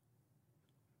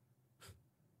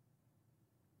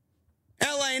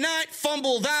 LA Knight,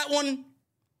 fumble that one.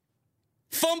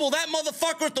 Fumble that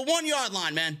motherfucker at the 1 yard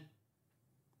line, man.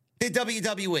 The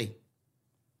WWE.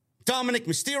 Dominic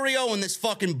Mysterio and this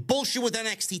fucking bullshit with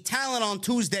NXT talent on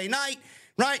Tuesday night,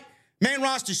 right? Main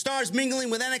roster stars mingling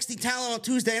with NXT talent on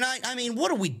Tuesday night. I mean,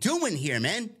 what are we doing here,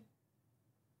 man?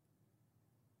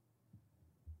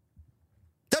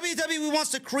 WWE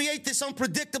wants to create this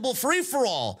unpredictable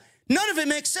free-for-all. None of it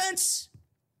makes sense.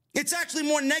 It's actually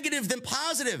more negative than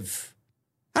positive.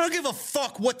 I don't give a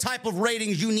fuck what type of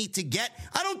ratings you need to get.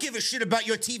 I don't give a shit about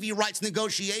your TV rights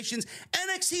negotiations.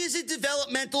 NXT is a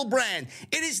developmental brand.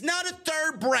 It is not a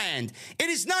third brand. It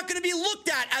is not going to be looked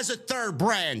at as a third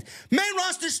brand. Main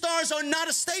roster stars are not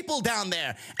a staple down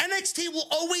there. NXT will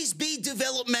always be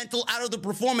developmental out of the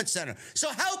Performance Center.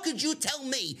 So how could you tell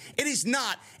me it is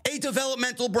not a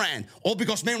developmental brand? All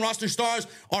because main roster stars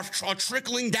are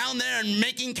trickling down there and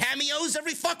making cameos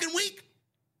every fucking week?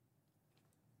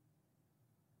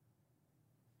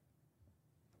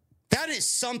 That is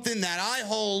something that I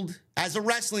hold as a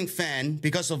wrestling fan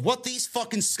because of what these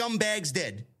fucking scumbags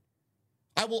did.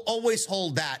 I will always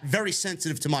hold that very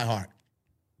sensitive to my heart.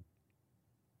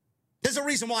 There's a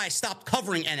reason why I stopped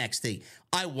covering NXT.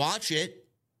 I watch it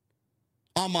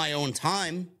on my own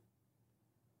time.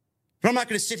 But I'm not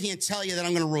going to sit here and tell you that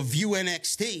I'm going to review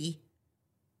NXT.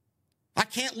 I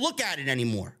can't look at it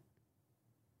anymore.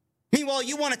 Meanwhile,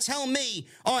 you want to tell me,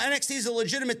 oh, NXT is a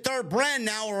legitimate third brand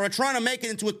now, or are trying to make it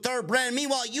into a third brand.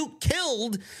 Meanwhile, you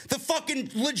killed the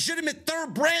fucking legitimate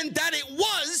third brand that it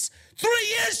was 3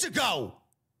 years ago.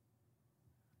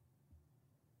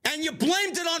 And you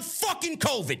blamed it on fucking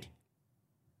COVID.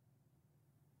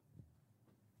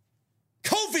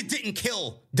 COVID didn't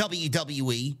kill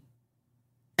WWE,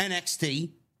 NXT.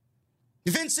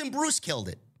 Vince and Bruce killed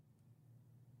it.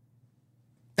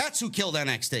 That's who killed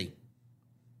NXT.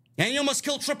 And you almost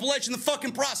killed Triple H in the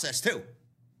fucking process, too.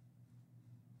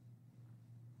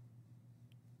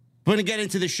 We're going to get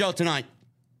into the show tonight.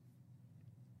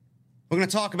 We're going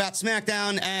to talk about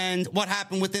SmackDown and what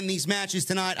happened within these matches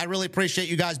tonight. I really appreciate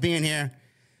you guys being here.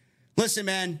 Listen,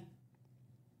 man.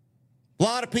 A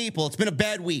lot of people. It's been a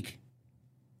bad week.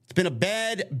 It's been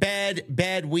a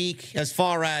bad week as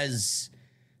far as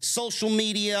social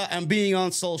media and being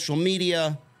on social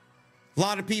media. A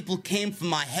lot of people came for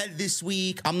my head this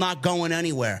week. I'm not going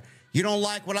anywhere. You don't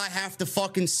like what I have to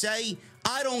fucking say?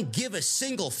 I don't give a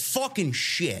single fucking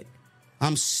shit.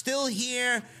 I'm still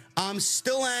here. I'm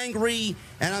still angry.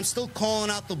 And I'm still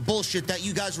calling out the bullshit that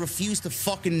you guys refuse to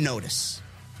fucking notice.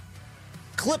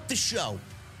 Clip the show.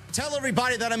 Tell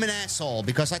everybody that I'm an asshole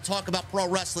because I talk about pro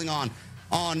wrestling on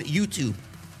YouTube.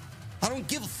 I don't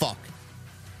give a fuck.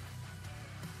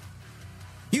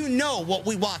 You know what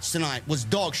we watched tonight was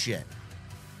dog shit.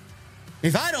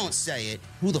 If I don't say it,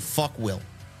 who the fuck will?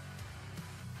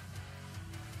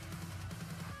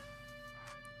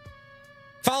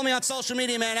 Follow me on social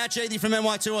media, man, at JD from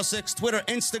NY206, Twitter,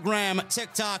 Instagram,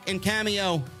 TikTok, and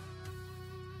Cameo.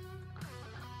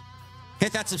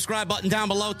 Hit that subscribe button down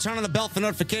below. Turn on the bell for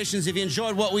notifications. If you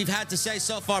enjoyed what we've had to say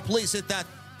so far, please hit that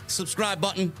subscribe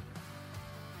button.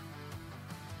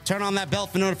 Turn on that bell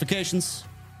for notifications.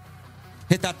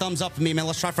 Hit that thumbs up for me, man.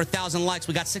 Let's try for 1,000 likes.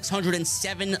 We got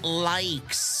 607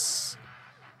 likes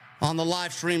on the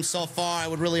live stream so far. I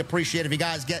would really appreciate if you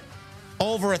guys get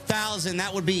over 1,000.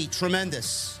 That would be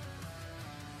tremendous.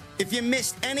 If you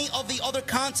missed any of the other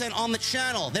content on the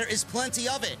channel, there is plenty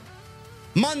of it.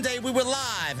 Monday, we were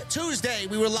live. Tuesday,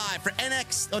 we were live for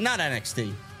NXT. Oh, not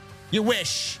NXT. You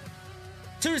wish.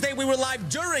 Tuesday, we were live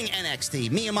during NXT.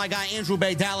 Me and my guy, Andrew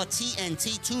Baydala,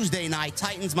 TNT Tuesday night.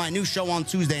 Titans, my new show on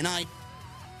Tuesday night.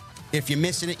 If you're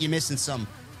missing it, you're missing some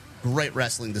great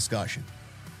wrestling discussion.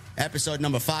 Episode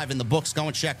number 5 in the books. Go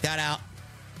and check that out.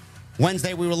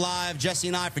 Wednesday, we were live, Jesse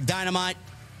and I, for Dynamite.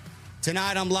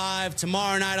 Tonight, I'm live.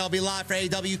 Tomorrow night, I'll be live for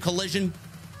AEW Collision.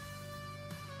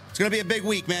 It's going to be a big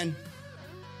week, man.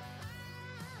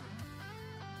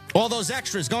 All those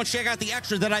extras. Go and check out the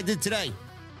extra that I did today.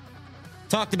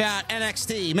 Talked about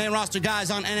NXT, main roster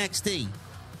guys on NXT.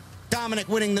 Dominic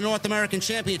winning the North American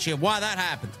Championship. Why that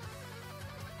happened.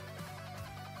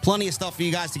 Plenty of stuff for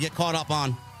you guys to get caught up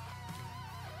on.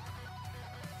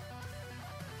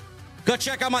 Go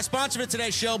check out my sponsor for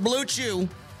today's show, Blue Chew.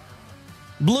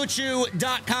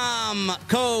 BlueChew.com.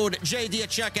 Code JD at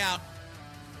checkout.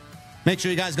 Make sure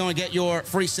you guys go and get your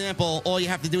free sample. All you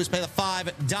have to do is pay the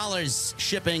 $5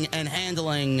 shipping and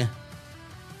handling.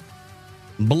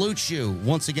 Blue Chew.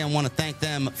 Once again, want to thank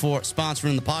them for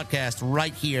sponsoring the podcast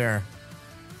right here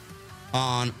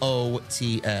on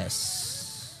OTS.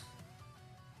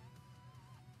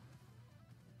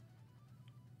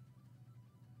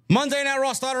 Monday Night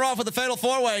Raw started off with a fatal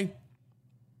four-way.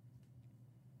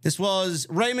 This was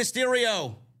Rey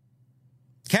Mysterio,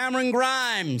 Cameron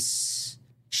Grimes,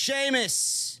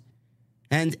 Sheamus,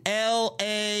 and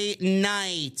LA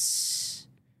Knight.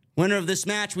 Winner of this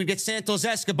match, we get Santos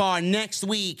Escobar next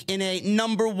week in a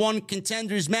number 1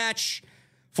 contenders match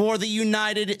for the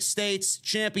United States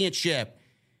Championship.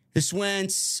 This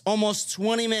went almost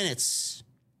 20 minutes.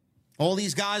 All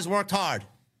these guys worked hard.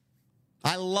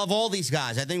 I love all these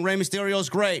guys. I think Rey Mysterio's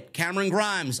great. Cameron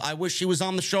Grimes, I wish he was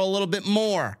on the show a little bit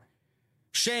more.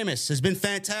 Sheamus has been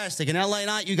fantastic. And LA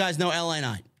Knight, you guys know LA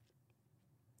Knight.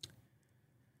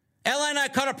 LA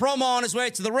Knight cut a promo on his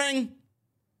way to the ring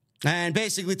and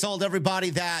basically told everybody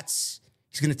that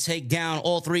he's going to take down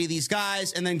all 3 of these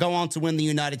guys and then go on to win the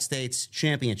United States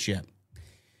Championship.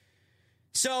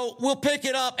 So we'll pick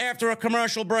it up after a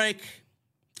commercial break.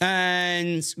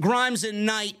 And Grimes and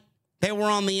Knight, they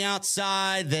were on the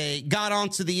outside. They got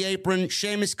onto the apron.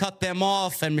 Sheamus cut them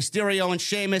off, and Mysterio and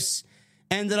Sheamus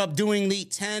ended up doing the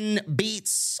 10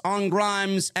 beats on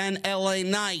Grimes and LA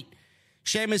Knight.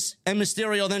 Sheamus and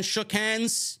Mysterio then shook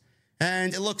hands,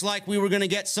 and it looked like we were going to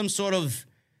get some sort of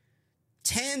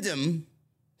tandem,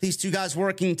 these two guys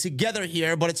working together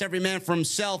here, but it's every man for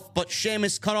himself. But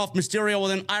Sheamus cut off Mysterio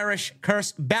with an Irish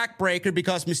curse backbreaker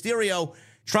because Mysterio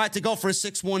tried to go for a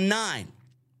 619.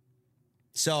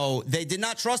 So they did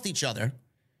not trust each other.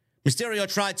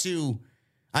 Mysterio tried to,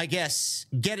 I guess,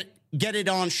 get it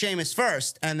on Sheamus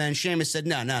first, and then Sheamus said,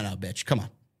 no, bitch, come on.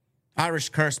 Irish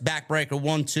curse backbreaker,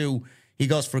 1-2. He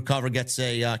goes for cover, gets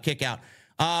a kick out.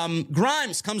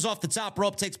 Grimes comes off the top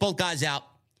rope, takes both guys out.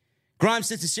 Grimes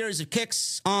hits a series of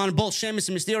kicks on both Sheamus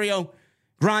and Mysterio.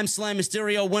 Grimes slammed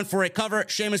Mysterio, went for a cover.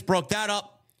 Sheamus broke that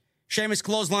up. Sheamus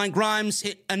clothesline Grimes,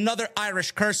 hit another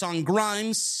Irish curse on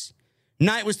Grimes.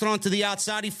 Knight was thrown to the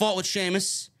outside. He fought with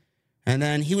Sheamus, and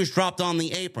then he was dropped on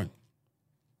the apron.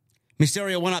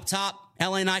 Mysterio went up top.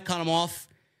 LA Knight cut him off.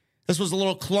 This was a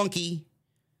little clunky.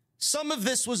 Some of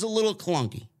this was a little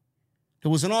clunky.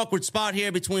 There was an awkward spot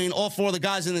here between all four of the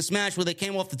guys in this match where they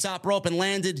came off the top rope and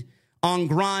landed on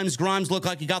Grimes. Grimes looked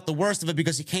like he got the worst of it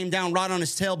because he came down right on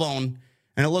his tailbone,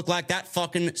 and it looked like that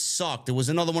fucking sucked. It was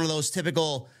another one of those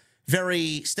typical,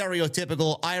 very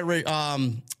stereotypical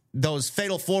those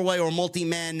fatal four-way or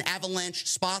multi-man avalanche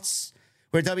spots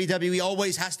where WWE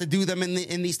always has to do them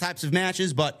in these types of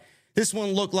matches, but this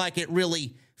one looked like it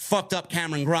really fucked up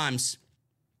Cameron Grimes.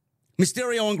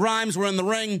 Mysterio and Grimes were in the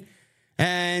ring,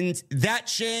 and that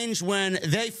changed when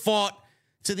they fought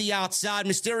to the outside.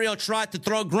 Mysterio tried to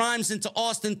throw Grimes into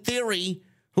Austin Theory,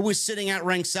 who was sitting at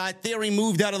ringside. Theory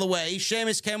moved out of the way.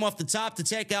 Sheamus came off the top to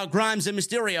take out Grimes and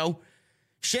Mysterio.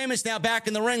 Sheamus now back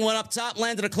in the ring, went up top,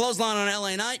 landed a clothesline on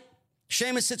LA Knight.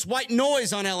 Sheamus hits white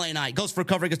noise on LA Knight, goes for a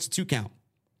cover, gets a 2 count.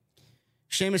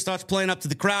 Sheamus starts playing up to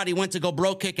the crowd. He went to go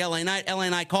bro kick LA Knight. LA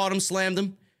Knight caught him, slammed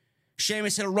him.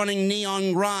 Sheamus hit a running knee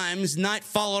on Grimes. Knight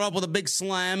followed up with a big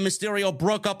slam. Mysterio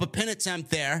broke up a pin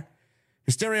attempt there.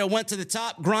 Mysterio went to the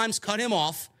top. Grimes cut him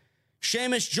off.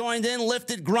 Sheamus joined in,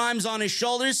 lifted Grimes on his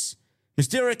shoulders.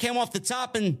 Mysterio came off the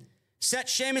top and set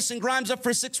Sheamus and Grimes up for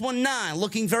a 619,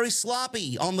 looking very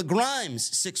sloppy on the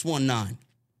Grimes 619.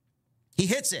 He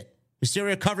hits it.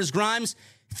 Mysterio covers Grimes.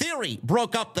 Theory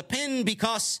broke up the pin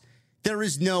because there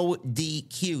is no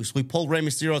DQ. So we pulled Rey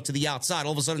Mysterio to the outside.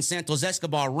 All of a sudden, Santos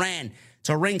Escobar ran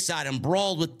to ringside and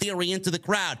brawled with Theory into the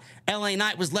crowd. LA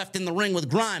Knight was left in the ring with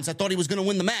Grimes. I thought he was going to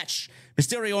win the match.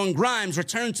 Mysterio and Grimes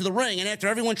returned to the ring, and after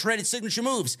everyone traded signature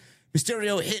moves,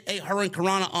 Mysterio hit a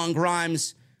Hurricanrana on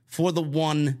Grimes for the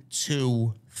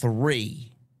 1-2-3.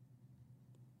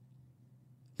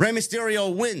 Rey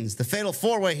Mysterio wins. The Fatal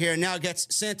 4-Way here now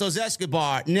gets Santos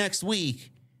Escobar next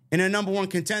week in a number one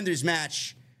contenders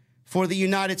match for the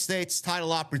United States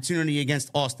title opportunity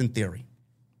against Austin Theory.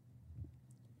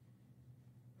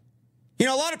 You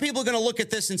know, a lot of people are going to look at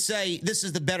this and say this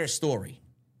is the better story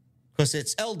because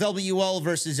it's LWO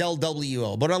versus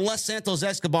LWO. But unless Santos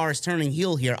Escobar is turning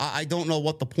heel here, I don't know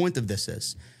what the point of this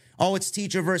is. Oh, it's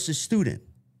teacher versus student.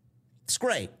 It's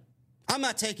great. I'm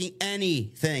not taking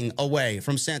anything away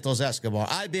from Santos Escobar.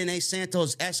 I've been a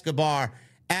Santos Escobar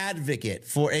advocate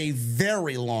for a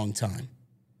very long time,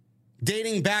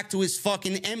 dating back to his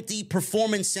fucking empty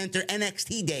Performance Center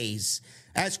NXT days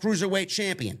as Cruiserweight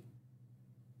champion.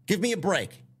 Give me a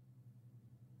break.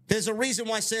 There's a reason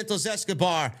why Santos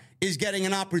Escobar is getting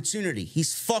an opportunity.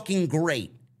 He's fucking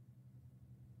great.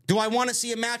 Do I want to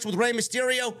see a match with Rey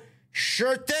Mysterio?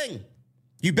 Sure thing.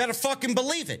 You better fucking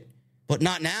believe it. But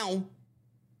not now.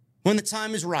 When the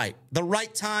time is right. The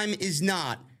right time is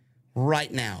not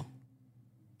right now.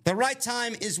 The right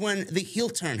time is when the heel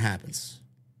turn happens.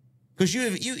 Because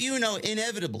you know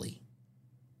inevitably,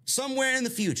 somewhere in the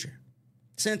future,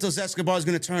 Santos Escobar is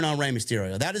going to turn on Rey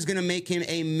Mysterio. That is going to make him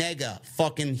a mega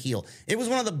fucking heel. It was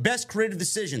one of the best creative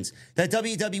decisions that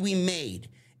WWE made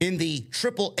in the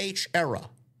Triple H era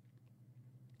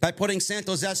by putting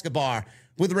Santos Escobar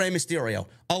with Rey Mysterio,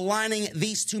 aligning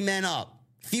these two men up,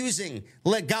 fusing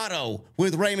Legado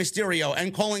with Rey Mysterio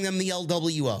and calling them the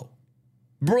LWO.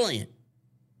 Brilliant.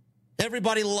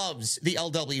 Everybody loves the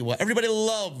LWO. Everybody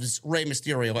loves Rey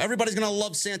Mysterio. Everybody's going to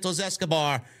love Santos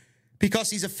Escobar because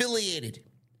he's affiliated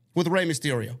with Rey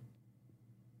Mysterio.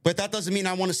 But that doesn't mean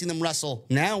I want to see them wrestle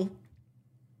now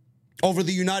over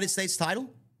the United States title.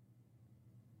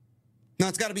 No,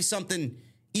 it's got to be something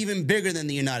even bigger than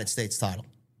the United States title.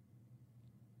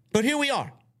 But here we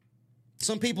are.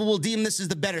 Some people will deem this as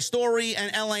the better story,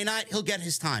 and LA Knight, he'll get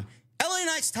his time. LA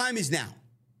Knight's time is now.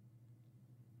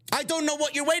 I don't know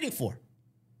what you're waiting for.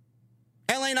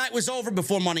 LA Knight was over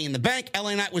before Money in the Bank.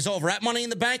 LA Knight was over at Money in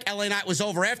the Bank. LA Knight was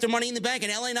over after Money in the Bank.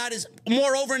 And LA Knight is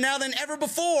more over now than ever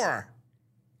before.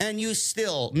 and you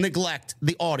still neglect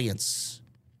the audience.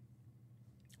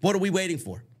 What are we waiting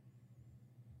for?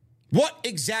 What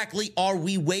exactly are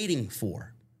we waiting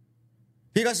for?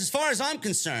 Because as far as I'm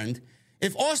concerned,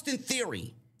 if Austin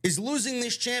Theory is losing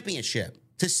this championship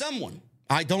to someone,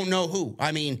 I don't know who.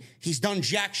 I mean, he's done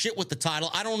jack shit with the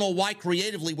title. I don't know why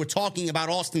creatively we're talking about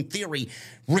Austin Theory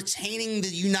retaining the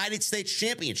United States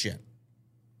Championship.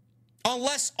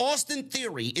 Unless Austin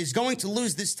Theory is going to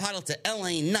lose this title to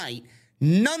LA Knight,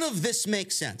 none of this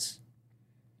makes sense.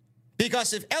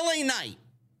 Because if LA Knight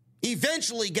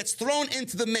eventually gets thrown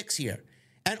into the mix here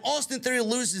and Austin Theory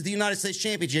loses the United States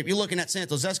Championship, you're looking at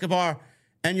Santos Escobar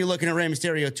and you're looking at Rey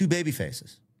Mysterio, two baby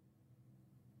faces,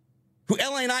 who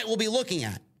LA Knight will be looking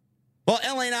at. Well,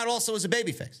 LA Knight also is a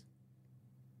babyface.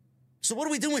 So what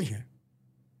are we doing here?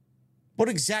 What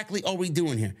exactly are we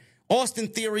doing here? Austin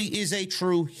Theory is a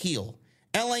true heel.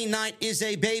 LA Knight is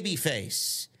a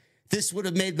babyface. This would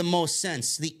have made the most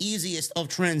sense, the easiest of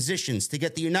transitions, to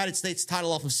get the United States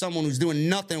title off of someone who's doing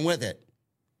nothing with it,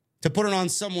 to put it on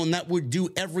someone that would do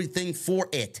everything for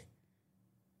it.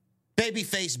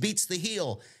 Babyface beats the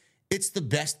heel. It's the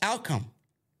best outcome.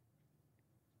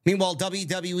 Meanwhile,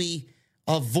 WWE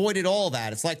avoided all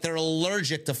that. It's like they're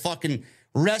allergic to fucking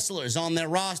wrestlers on their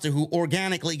roster who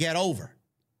organically get over.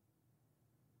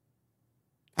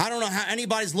 I don't know how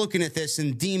anybody's looking at this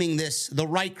and deeming this the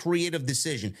right creative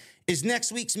decision. Is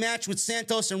next week's match with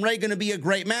Santos and Rey going to be a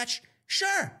great match?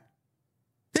 Sure.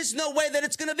 There's no way that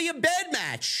it's going to be a bad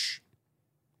match.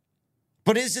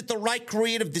 But is it the right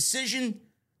creative decision?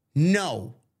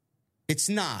 No, it's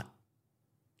not.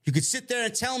 You could sit there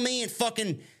and tell me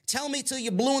till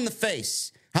you're blue in the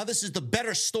face how this is the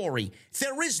better story.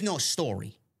 There is no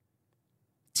story.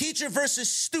 Teacher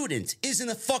versus student isn't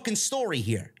a fucking story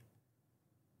here.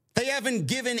 They haven't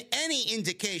given any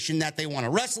indication that they want to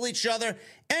wrestle each other,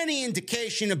 any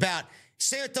indication about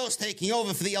Santos taking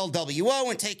over for the LWO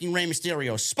and taking Rey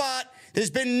Mysterio's spot. There's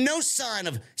been no sign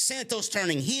of Santos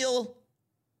turning heel.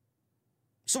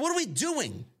 So what are we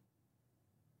doing?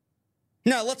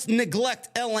 Now, let's neglect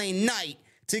LA Knight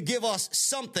to give us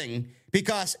something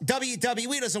because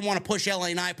WWE doesn't want to push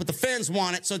LA Knight, but the fans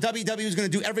want it, so WWE is going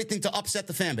to do everything to upset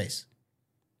the fan base.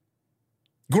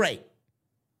 Great.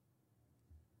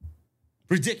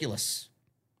 Ridiculous.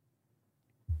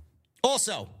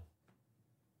 Also,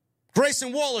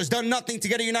 Grayson Waller's done nothing to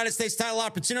get a United States title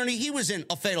opportunity. He was in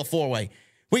a fatal four-way.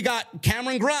 We got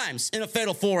Cameron Grimes in a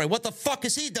fatal four-way. What the fuck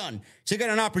has he done to get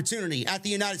an opportunity at the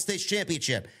United States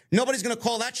Championship? Nobody's going to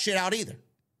call that shit out either.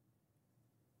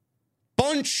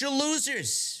 Bunch of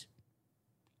losers.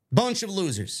 Bunch of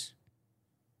losers.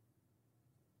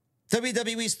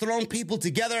 WWE's thrown people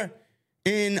together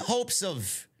in hopes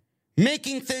of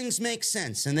making things make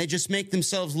sense, and they just make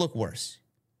themselves look worse.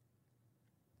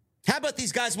 How about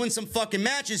these guys win some fucking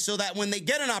matches so that when they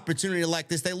get an opportunity like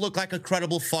this, they look like a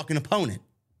credible fucking opponent?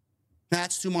 Now,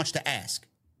 that's too much to ask.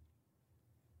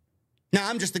 Now,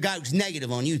 I'm just the guy who's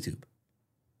negative on YouTube.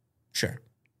 Sure.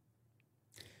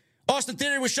 Austin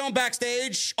Theory was shown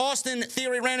backstage. Austin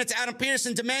Theory ran into Adam Pearce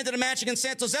and demanded a match against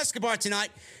Santos Escobar tonight.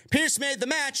 Pearce made the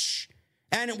match,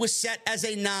 and it was set as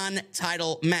a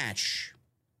non-title match.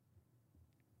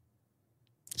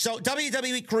 So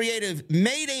WWE Creative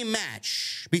made a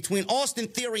match between Austin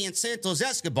Theory and Santos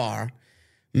Escobar.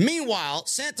 Meanwhile,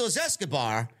 Santos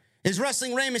Escobar is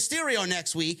wrestling Rey Mysterio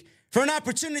next week for an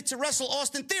opportunity to wrestle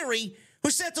Austin Theory,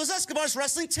 who Santos Escobar is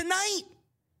wrestling tonight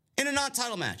in a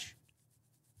non-title match.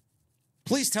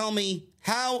 Please tell me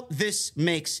how this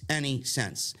makes any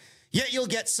sense. Yet you'll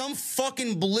get some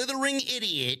fucking blithering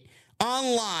idiot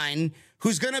online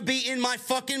who's going to be in my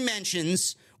fucking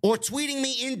mentions or tweeting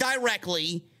me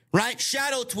indirectly, right?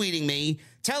 Shadow tweeting me,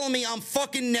 telling me I'm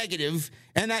fucking negative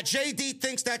and that JD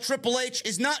thinks that Triple H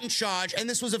is not in charge and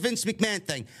this was a Vince McMahon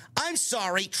thing. I'm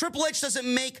sorry, Triple H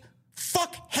doesn't make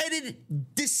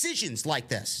fuck-headed decisions like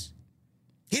this.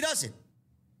 He doesn't.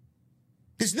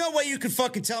 There's no way you can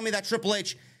fucking tell me that Triple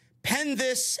H penned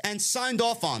this and signed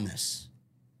off on this.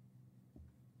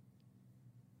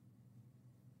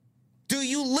 Do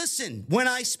you listen when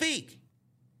I speak?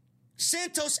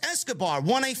 Santos Escobar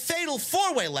won a fatal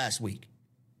four-way last week.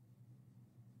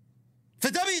 For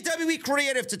WWE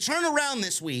Creative to turn around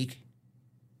this week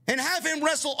and have him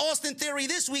wrestle Austin Theory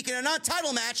this week in a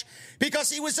non-title match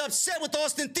because he was upset with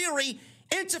Austin Theory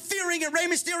interfering in Rey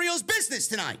Mysterio's business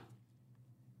tonight.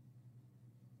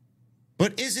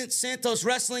 But isn't Santos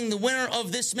wrestling the winner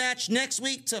of this match next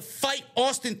week to fight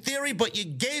Austin Theory, but you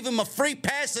gave him a free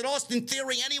pass at Austin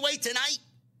Theory anyway tonight?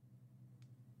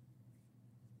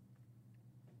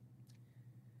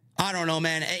 I don't know,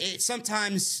 man.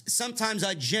 Sometimes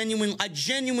I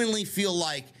genuinely feel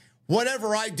like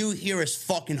whatever I do here is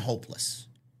fucking hopeless.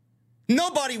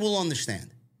 Nobody will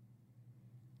understand.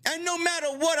 And no matter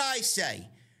what I say,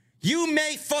 you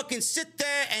may fucking sit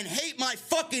there and hate my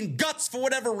fucking guts for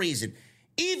whatever reason.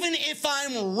 Even if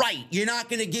I'm right, you're not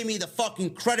going to give me the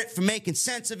fucking credit for making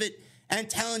sense of it and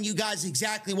telling you guys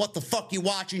exactly what the fuck you're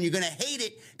watching. You're going to hate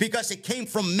it because it came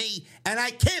from me, and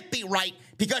I can't be right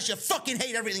because you fucking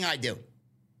hate everything I do.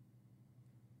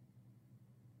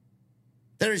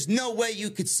 There is no way you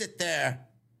could sit there,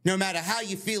 no matter how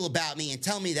you feel about me, and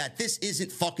tell me that this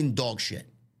isn't fucking dog shit.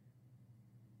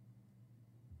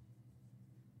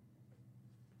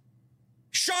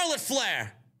 Charlotte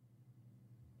Flair.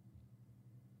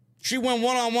 She went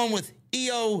one-on-one with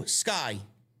Io Sky.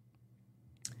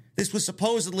 This was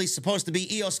supposed to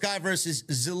be Io Sky versus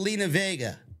Zelina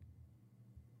Vega.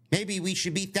 Maybe we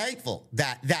should be thankful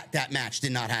that match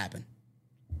did not happen.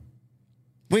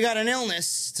 We got an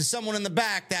illness to someone in the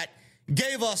back that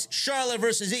gave us Charlotte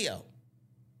versus Io.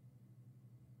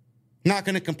 Not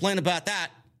going to complain about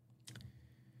that.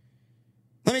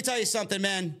 Let me tell you something,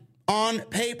 man. On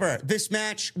paper, this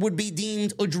match would be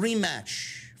deemed a dream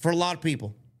match for a lot of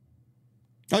people.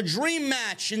 A dream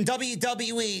match in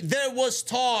WWE. There was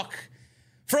talk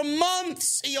for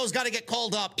months. Io's got to get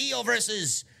called up. Io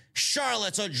versus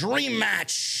Charlotte's a dream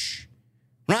match.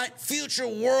 Right? Future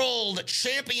World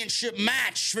Championship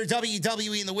match for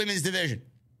WWE in the women's division.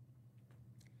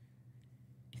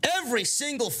 Every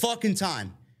single fucking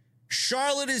time,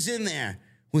 Charlotte is in there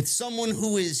with someone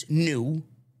who is new.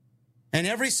 And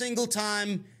every single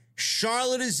time,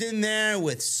 Charlotte is in there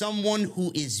with someone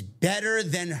who is better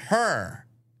than her.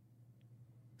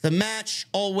 The match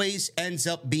always ends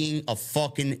up being a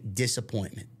fucking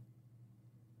disappointment.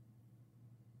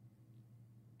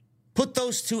 Put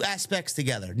those two aspects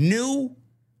together, new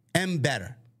and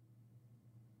better.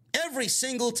 Every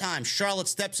single time Charlotte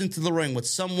steps into the ring with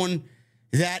someone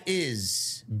that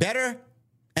is better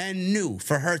and new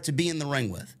for her to be in the ring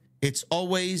with, it's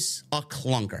always a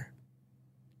clunker.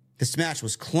 This match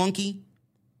was clunky.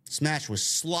 This match was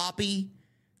sloppy.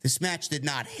 This match did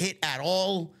not hit at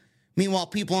all. Meanwhile,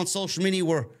 people on social media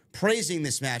were praising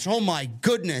this match. Oh my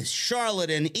goodness, Charlotte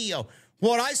and Io.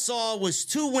 What I saw was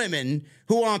two women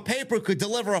who on paper could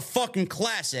deliver a fucking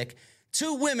classic.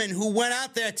 Two women who went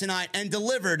out there tonight and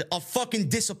delivered a fucking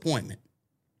disappointment.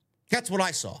 That's what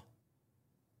I saw.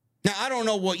 Now, I don't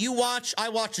know what you watch. I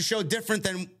watch the show different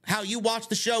than how you watch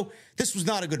the show. This was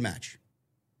not a good match.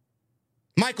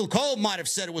 Michael Cole might have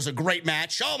said it was a great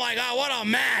match. Oh my God, what a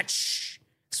match.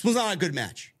 This was not a good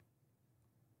match.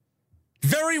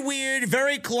 Very weird,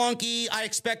 very clunky. I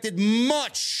expected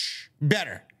much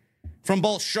better from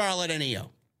both Charlotte and Io.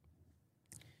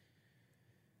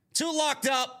 Two locked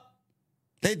up.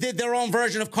 They did their own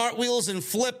version of cartwheels and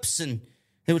flips, and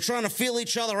they were trying to feel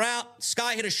each other out.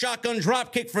 Sky hit a shotgun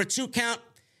drop kick for a 2 count.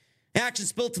 Action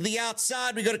spilled to the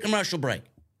outside. We go to commercial break.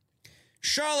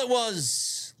 Charlotte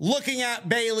was looking at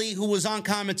Bayley, who was on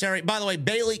commentary. By the way,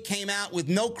 Bayley came out with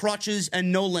no crutches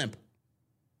and no limp.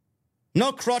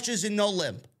 No crutches and no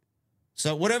limp.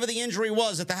 So whatever the injury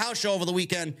was at the house show over the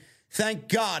weekend, thank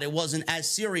God it wasn't as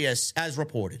serious as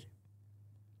reported.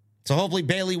 So hopefully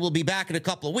Bayley will be back in a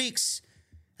couple of weeks,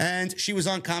 and she was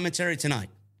on commentary tonight.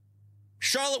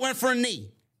 Charlotte went for a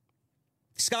knee.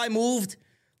 Sky moved,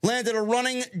 landed a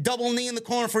running double knee in the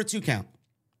corner for a 2 count.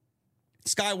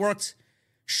 Sky worked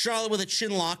Charlotte with a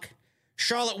chin lock.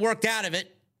 Charlotte worked out of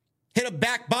it, hit a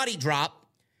back body drop.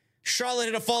 Charlotte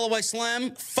hit a fall-away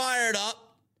slam, fired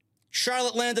up.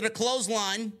 Charlotte landed a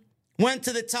clothesline, went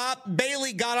to the top.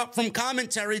 Bayley got up from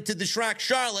commentary to distract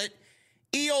Charlotte.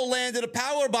 Io landed a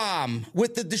powerbomb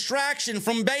with the distraction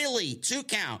from Bayley, 2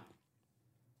 count.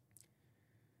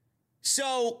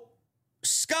 So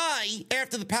Sky,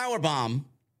 after the powerbomb,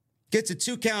 gets a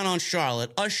 2 count on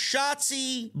Charlotte. A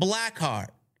Shotzi Blackheart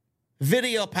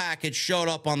video package showed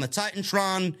up on the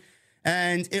Titantron,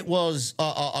 and it was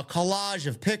a collage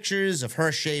of pictures of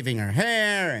her shaving her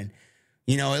hair, and,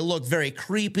 you know, it looked very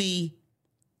creepy,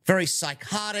 very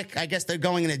psychotic. I guess they're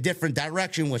going in a different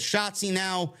direction with Shotzi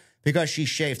now because she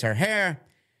shaved her hair.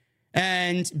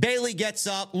 And Bayley gets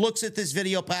up, looks at this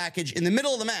video package in the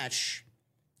middle of the match,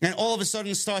 and all of a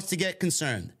sudden starts to get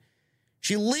concerned.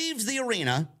 She leaves the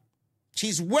arena.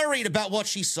 She's worried about what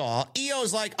she saw.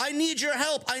 Io's like, I need your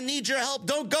help. I need your help.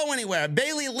 Don't go anywhere.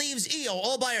 Bayley leaves Io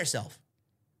all by herself.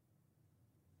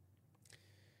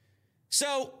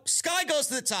 So Sky goes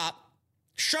to the top.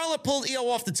 Charlotte pulled Io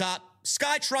off the top.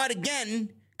 Sky tried again,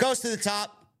 goes to the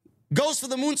top, goes for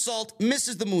the moonsault,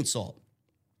 misses the moonsault.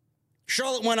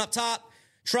 Charlotte went up top,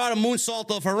 tried a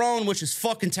moonsault of her own, which is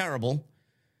fucking terrible.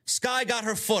 Sky got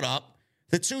her foot up.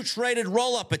 The two traded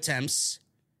roll-up attempts.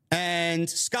 And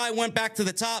Sky went back to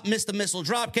the top, missed the missile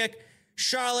dropkick.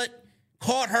 Charlotte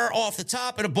caught her off the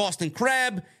top at a Boston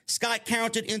Crab. Sky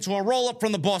countered into a roll-up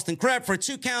from the Boston Crab for a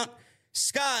 2 count.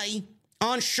 Sky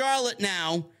on Charlotte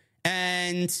now,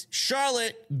 and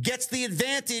Charlotte gets the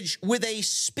advantage with a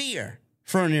spear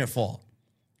for a near fall.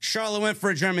 Charlotte went for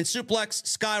a German suplex.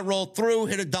 Sky rolled through,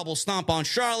 hit a double stomp on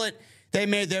Charlotte. They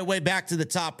made their way back to the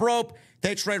top rope.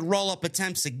 They tried roll-up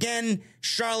attempts again.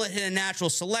 Charlotte hit a natural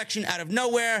selection out of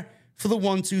nowhere for the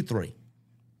 1-2-3.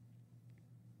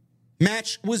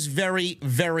 Match was very,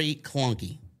 very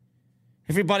clunky.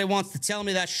 Everybody wants to tell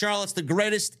me that Charlotte's the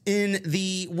greatest in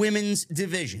the women's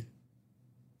division.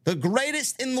 The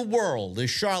greatest in the world is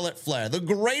Charlotte Flair. The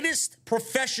greatest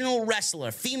professional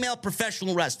wrestler, female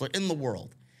professional wrestler in the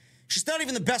world. She's not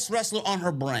even the best wrestler on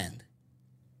her brand.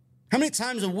 How many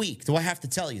times a week do I have to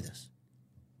tell you this?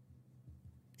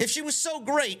 If she was so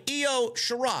great, Io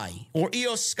Shirai or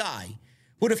Io Sky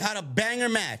would have had a banger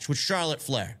match with Charlotte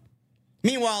Flair.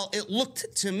 Meanwhile, it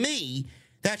looked to me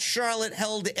that Charlotte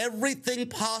held everything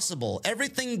possible,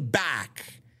 everything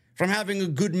back from having a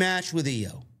good match with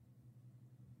Io.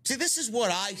 See, this is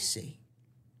what I see.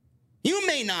 You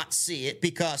may not see it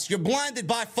because you're blinded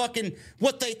by fucking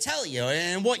what they tell you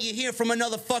and what you hear from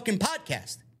another fucking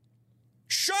podcast.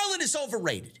 Charlotte is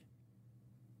overrated.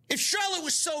 If Charlotte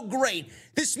was so great,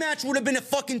 this match would have been a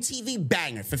fucking TV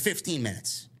banger for 15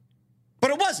 minutes.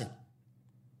 But it wasn't.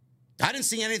 I didn't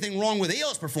see anything wrong with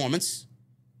Io's performance.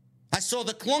 I saw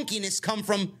the clunkiness come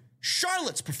from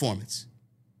Charlotte's performance.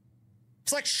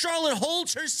 It's like Charlotte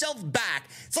holds herself back.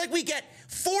 It's like we get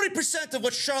 40% of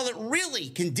what Charlotte really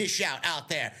can dish out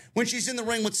there when she's in the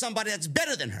ring with somebody that's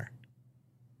better than her.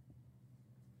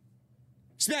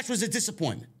 This match was a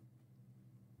disappointment.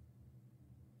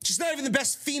 She's not even the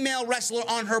best female wrestler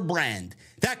on her brand.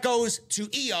 That goes to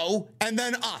Io and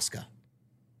then Asuka.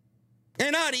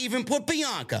 And I'd even put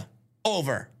Bianca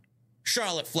over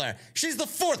Charlotte Flair. She's the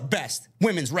 4th best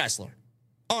women's wrestler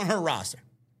on her roster.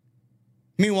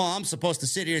 Meanwhile, I'm supposed to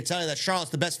sit here and tell you that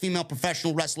Charlotte's the best female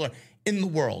professional wrestler in the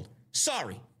world.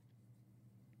 Sorry.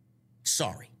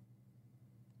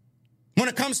 When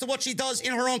it comes to what she does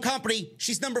in her own company,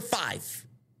 she's number 5.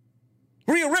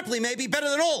 Rhea Ripley may be better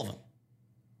than all of them.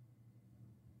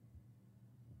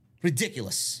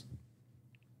 Ridiculous.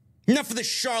 Enough of this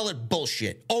Charlotte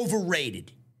bullshit.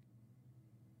 Overrated.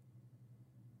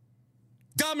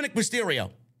 Dominic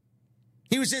Mysterio.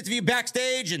 He was interviewed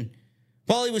backstage, and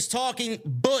while he was talking,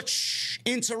 Butch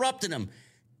interrupted him.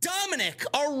 Dominic,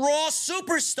 a Raw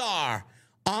superstar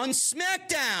on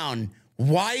SmackDown.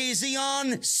 Why is he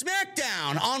on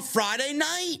SmackDown on Friday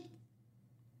night?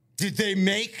 Did they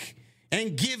make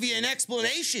and give you an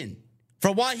explanation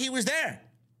for why he was there?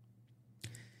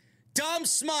 Dom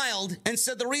smiled and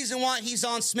said the reason why he's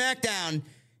on SmackDown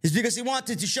is because he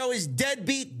wanted to show his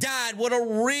deadbeat dad what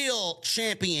a real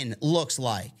champion looks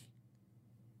like.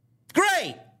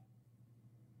 Great.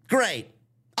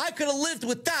 I could have lived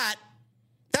with that.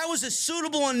 That was a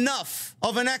suitable enough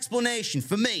of an explanation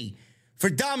for me for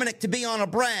Dominic to be on a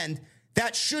brand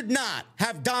that should not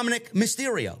have Dominic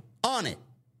Mysterio on it.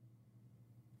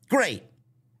 Great.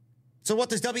 So what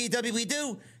does WWE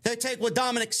do? They take what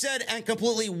Dominic said and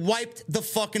completely wiped the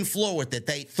fucking floor with it.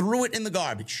 They threw it in the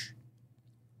garbage.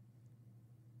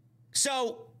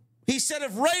 So he said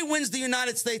if Ray wins the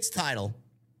United States title,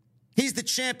 he's the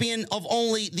champion of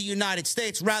only the United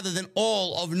States rather than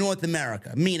all of North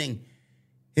America. Meaning,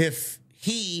 if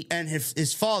he and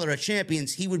his father are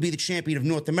champions, he would be the champion of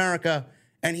North America,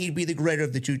 and he'd be the greater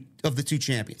of the two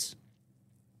champions.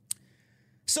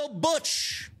 So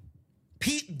Butch,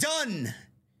 Pete Dunne,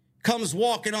 comes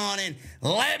walking on in.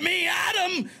 Let me at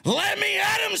him,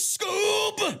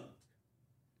 Scoob.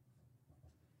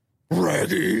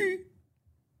 Ready?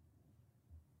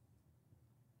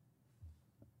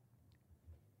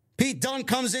 Pete Dunne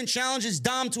comes in, challenges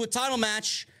Dom to a title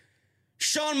match.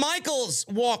 Shawn Michaels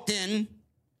walked in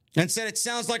and said it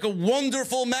sounds like a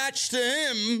wonderful match to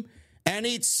him, and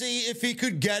he'd see if he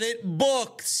could get it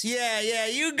booked. Yeah,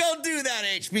 you go do that,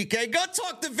 HBK. Go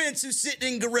talk to Vince, who's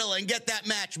sitting in Gorilla, and get that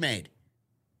match made.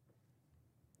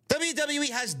 WWE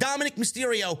has Dominic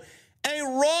Mysterio, a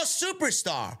Raw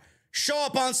superstar, show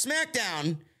up on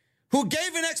SmackDown, who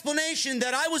gave an explanation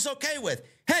that I was okay with.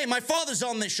 Hey, my father's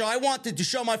on this show. I wanted to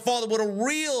show my father what a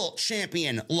real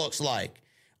champion looks like.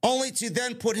 Only to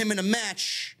then put him in a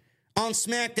match on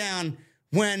SmackDown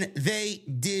when they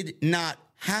did not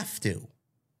have to.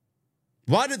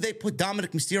 Why did they put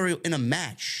Dominic Mysterio in a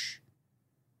match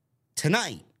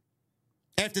tonight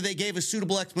after they gave a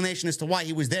suitable explanation as to why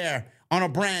he was there on a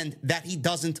brand that he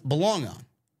doesn't belong on?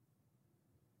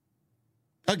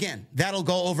 Again, that'll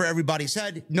go over everybody's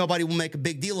head. Nobody will make a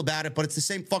big deal about it, but it's the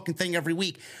same fucking thing every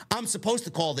week. I'm supposed to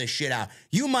call this shit out.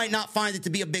 You might not find it to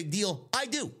be a big deal. I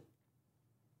do.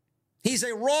 He's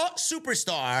a Raw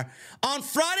superstar on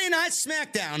Friday Night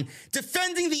SmackDown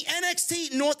defending the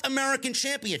NXT North American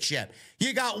Championship.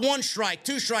 You got 1 strike,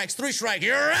 2 strikes, 3 strikes.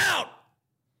 You're out.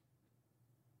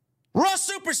 Raw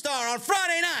superstar on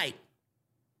Friday night.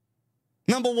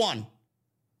 Number 1.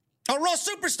 A Raw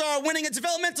superstar winning a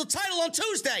developmental title on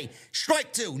Tuesday.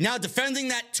 Strike 2. Now defending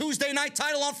that Tuesday night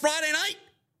title on Friday night?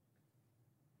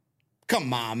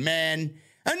 Come on, man.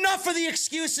 Enough of the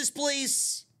excuses,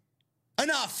 please.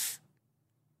 Enough.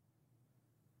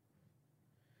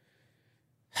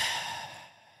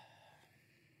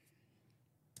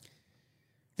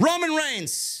 Roman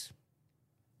Reigns.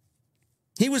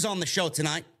 He was on the show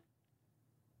tonight.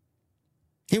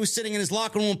 He was sitting in his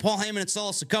locker room with Paul Heyman and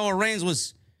Solo Sikoa. Reigns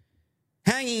was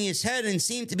hanging his head and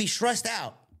seemed to be stressed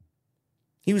out.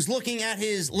 He was looking at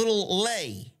his little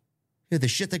lei. The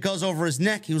shit that goes over his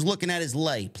neck. He was looking at his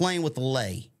lei, playing with the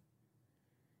lei.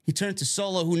 He turned to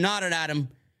Solo, who nodded at him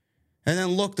and then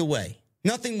looked away.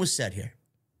 Nothing was said here.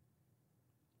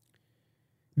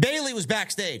 Bayley was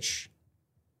backstage.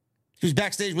 She was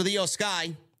backstage with Io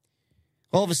Sky.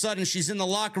 All of a sudden, she's in the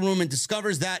locker room and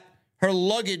discovers that her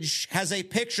luggage has a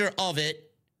picture of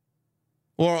it,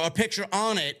 or a picture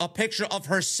on it, a picture of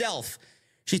herself.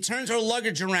 She turns her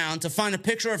luggage around to find a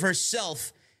picture of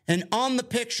herself, and on the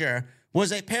picture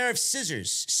was a pair of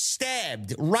scissors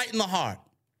stabbed right in the heart.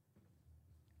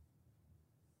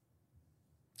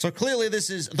 So clearly this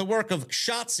is the work of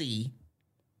Shotzi.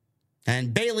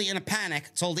 And Bayley, in a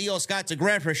panic, told Io Sky to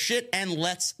grab her shit and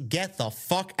let's get the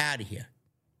fuck out of here.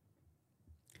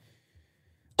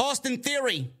 Austin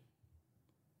Theory.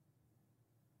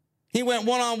 He went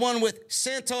one-on-one with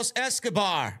Santos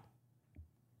Escobar.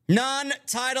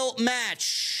 Non-title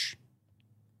match.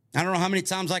 I don't know how many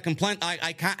times I can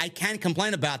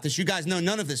complain about this. You guys know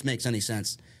none of this makes any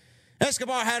sense.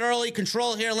 Escobar had early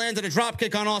control here, landed a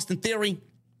dropkick on Austin Theory.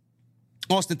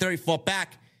 Austin Theory fought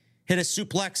back. Hit a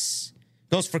suplex,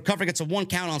 goes for cover, gets a 1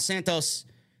 count on Santos.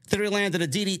 Theory landed a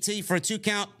DDT for a 2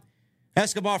 count.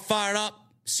 Escobar fired up,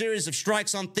 series of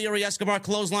strikes on Theory. Escobar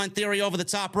clothesline Theory over the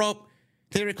top rope.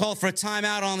 Theory called for a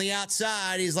timeout on the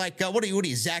outside. He's like, what are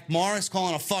you, Zach Morris,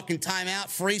 calling a fucking timeout,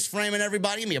 freeze framing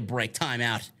everybody? Give me a break,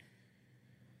 timeout.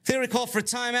 Theory called for a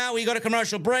timeout. We go to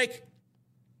commercial break.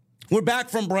 We're back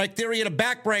from break. Theory hit a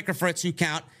backbreaker for a 2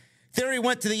 count. Theory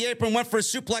went to the apron, went for a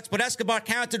suplex, but Escobar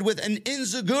countered with an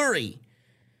enziguri.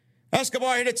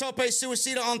 Escobar hit a tope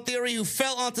suicida on Theory, who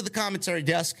fell onto the commentary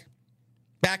desk.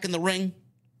 Back in the ring,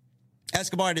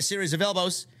 Escobar had a series of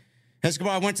elbows.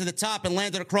 Escobar went to the top and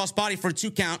landed a crossbody for a 2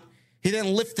 count. He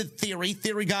then lifted Theory.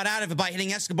 Theory got out of it by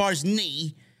hitting Escobar's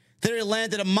knee. Theory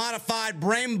landed a modified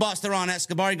brainbuster on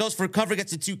Escobar. He goes for a cover,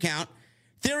 gets a 2 count.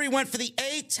 Theory went for the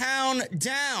A-Town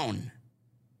down.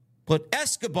 But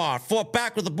Escobar fought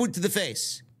back with a boot to the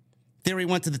face. Theory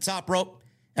went to the top rope.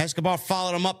 Escobar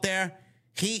followed him up there.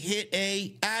 He hit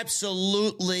a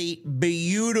absolutely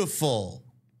beautiful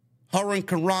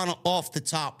Hurricanrana off the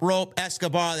top rope.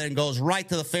 Escobar then goes right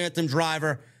to the Phantom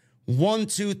Driver. 1,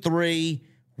 2, 3.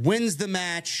 Wins the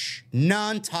match.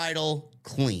 Non-title.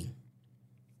 Clean.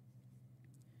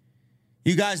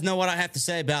 You guys know what I have to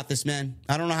say about this, man.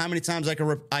 I don't know how many times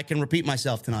I can repeat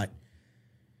myself tonight.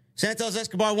 Santos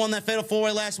Escobar won that Fatal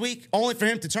 4-Way last week, only for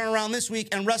him to turn around this week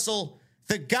and wrestle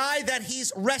the guy that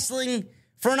he's wrestling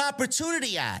for an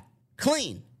opportunity at.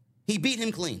 Clean. He beat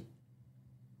him clean.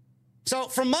 So,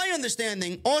 from my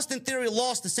understanding, Austin Theory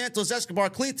lost to Santos Escobar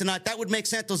clean tonight. That would make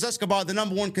Santos Escobar the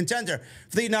number 1 contender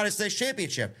for the United States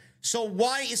Championship. So,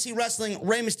 why is he wrestling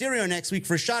Rey Mysterio next week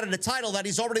for a shot at a title that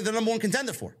he's already the number 1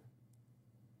 contender for?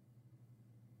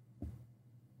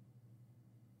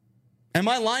 Am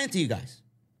I lying to you guys?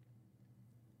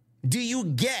 Do you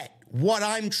get what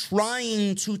I'm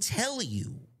trying to tell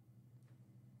you?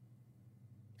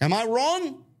 Am I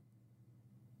wrong?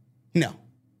 No.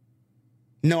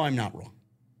 No, I'm not wrong.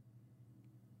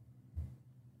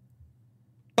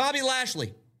 Bobby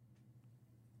Lashley.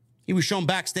 He was shown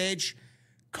backstage.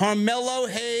 Carmelo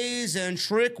Hayes and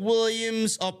Trick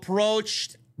Williams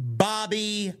approached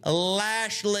Bobby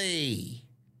Lashley.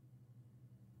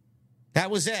 That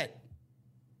was it.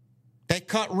 They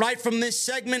cut right from this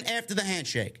segment after the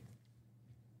handshake.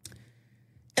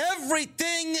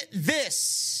 Everything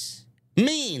this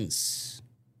means,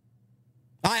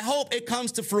 I hope it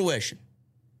comes to fruition.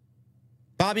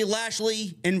 Bobby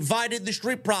Lashley invited the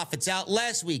Street Profits out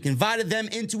last week, invited them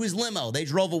into his limo. They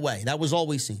drove away. That was all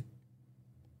we seen.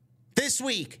 This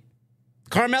week,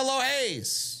 Carmelo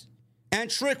Hayes and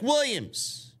Trick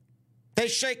Williams They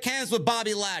shake hands with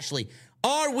Bobby Lashley.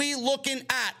 Are we looking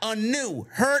at a new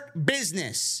Hurt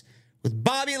Business with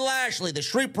Bobby Lashley, the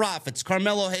Street Profits,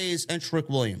 Carmelo Hayes, and Trick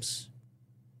Williams?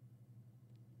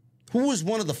 Who was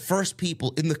one of the first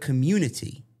people in the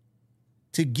community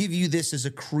to give you this as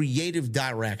a creative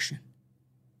direction?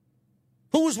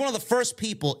 Who was one of the first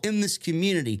people in this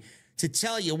community to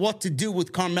tell you what to do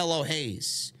with Carmelo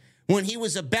Hayes when he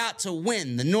was about to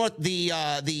win the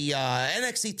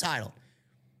NXT title?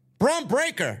 Braun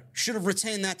Breaker should have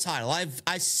retained that title.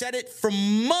 I said it for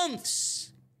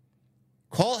months.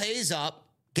 Call Hayes up,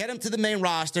 get him to the main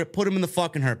roster, put him in the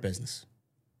fucking Hurt Business.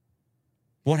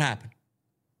 What happened?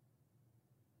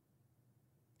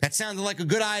 That sounded like a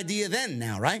good idea then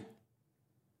now, right?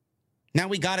 Now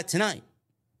we got it tonight.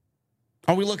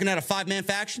 Are we looking at a 5-man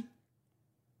faction?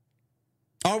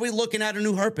 Are we looking at a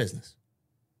new Hurt Business?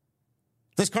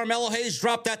 Does Carmelo Hayes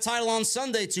drop that title on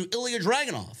Sunday to Ilya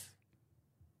Dragunov?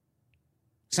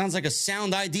 Sounds like a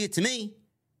sound idea to me.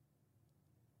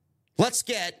 Let's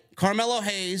get Carmelo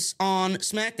Hayes on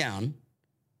SmackDown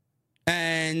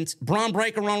and Braun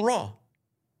Breaker on Raw.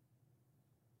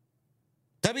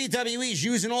 WWE is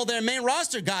using all their main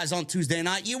roster guys on Tuesday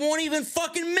night. You won't even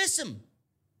fucking miss them.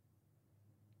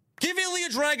 Give Ilya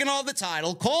Dragunov the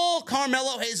title, call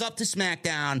Carmelo Hayes up to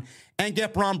SmackDown, and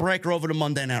get Braun Breaker over to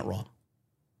Monday Night Raw.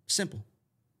 Simple.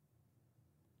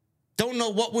 Don't know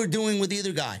what we're doing with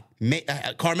either guy.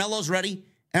 Carmelo's ready,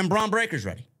 and Braun Breaker's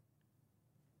ready.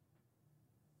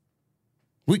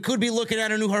 We could be looking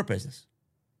at a new Hurt Business.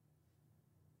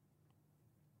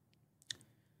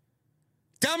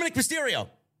 Dominic Mysterio,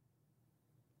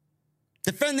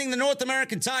 defending the North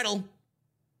American title,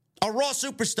 a Raw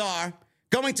superstar,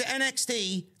 going to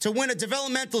NXT to win a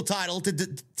developmental title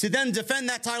to then defend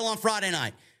that title on Friday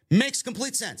night. Makes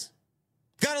complete sense.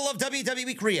 Gotta love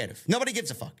WWE creative. Nobody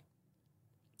gives a fuck.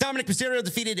 Dominic Mysterio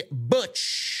defeated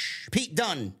Pete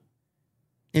Dunne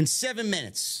in 7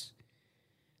 minutes.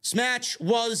 This match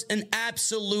was an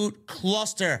absolute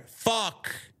cluster.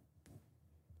 Fuck.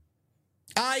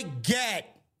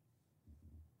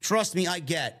 Trust me, I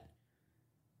get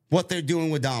what they're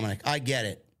doing with Dominic. I get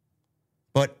it.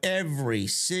 But every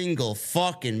single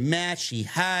fucking match he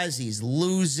has, he's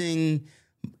losing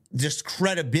just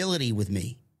credibility with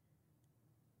me.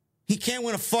 He can't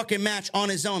win a fucking match on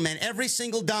his own, man. Every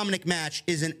single Dominic match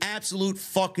is an absolute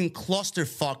fucking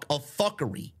clusterfuck of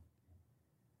fuckery.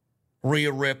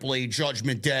 Rhea Ripley,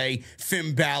 Judgment Day.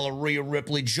 Finn Balor, Rhea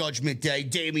Ripley, Judgment Day.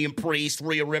 Damian Priest,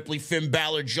 Rhea Ripley, Finn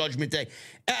Balor, Judgment Day.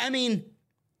 I mean,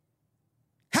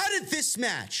 how did this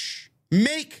match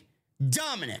make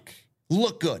Dominic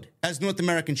look good as North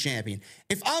American champion?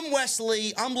 If I'm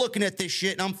Wesley, I'm looking at this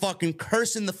shit and I'm fucking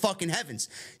cursing the fucking heavens.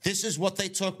 This is what they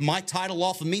took my title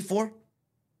off of me for?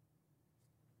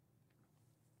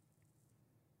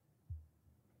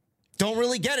 Don't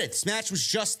really get it. This match was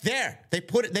just there.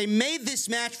 They made this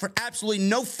match for absolutely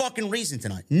no fucking reason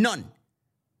tonight. None.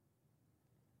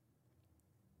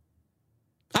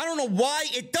 I don't know why.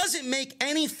 It doesn't make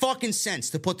any fucking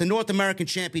sense to put the North American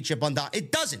Championship on Dominic.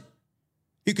 It doesn't.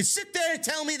 You can sit there and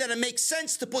tell me that it makes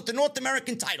sense to put the North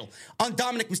American title on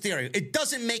Dominic Mysterio. It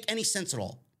doesn't make any sense at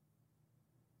all.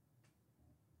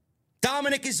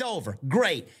 Dominic is over.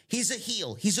 Great. He's a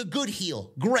heel. He's a good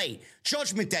heel. Great.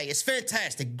 Judgment Day is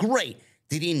fantastic. Great.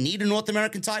 Did he need a North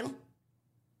American title?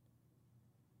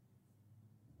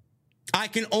 I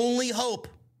can only hope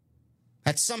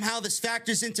that somehow this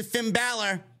factors into Finn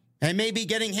Balor and maybe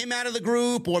getting him out of the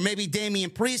group, or maybe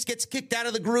Damian Priest gets kicked out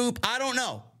of the group. I don't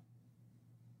know.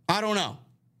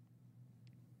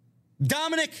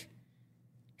 Dominic,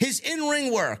 his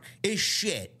in-ring work is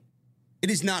shit.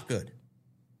 It is not good.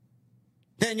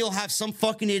 Then you'll have some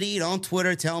fucking idiot on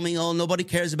Twitter tell me, oh, nobody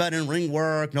cares about in-ring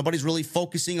work. Nobody's really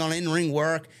focusing on in-ring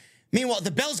work. Meanwhile, the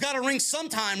bell's got to ring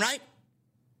sometime, right?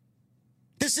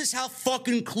 This is how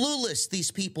fucking clueless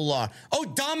these people are. Oh,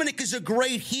 Dominic is a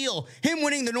great heel. Him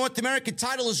winning the North American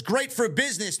title is great for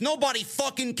business. Nobody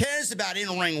fucking cares about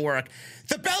in-ring work.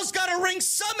 The bell's got to ring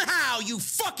somehow, you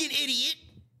fucking idiot.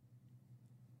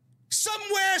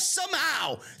 Somewhere,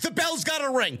 somehow, the bell's got to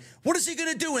ring. What is he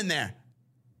going to do in there?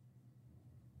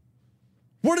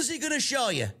 What is he going to show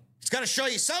you? He's got to show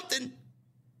you something.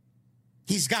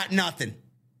 He's got nothing.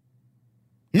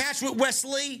 Match with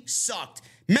Wesley sucked.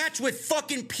 Match with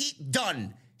fucking Pete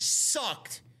Dunne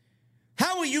sucked.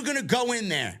 How are you going to go in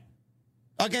there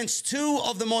against two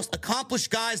of the most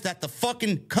accomplished guys that the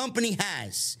fucking company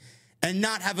has and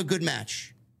not have a good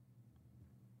match?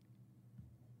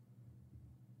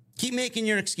 Keep making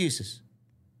your excuses.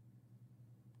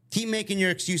 Keep making your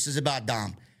excuses about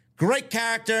Dom. Great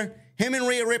character. Him and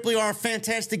Rhea Ripley are a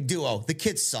fantastic duo. The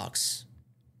kid sucks.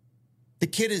 The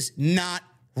kid is not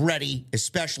ready,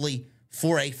 especially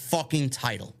for a fucking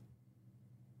title.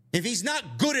 If he's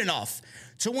not good enough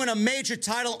to win a major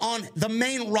title on the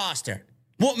main roster,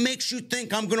 what makes you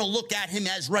think I'm going to look at him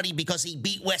as ready because he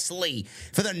beat Wesley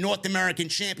for the North American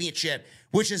Championship,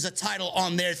 which is a title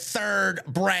on their third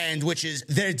brand, which is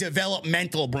their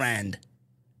developmental brand?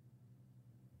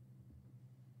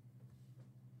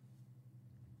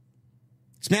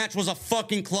 This match was a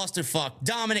fucking clusterfuck.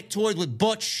 Dominic toyed with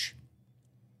Butch.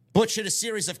 Butch hit a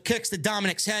series of kicks to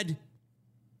Dominic's head.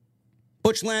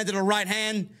 Butch landed a right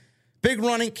hand. Big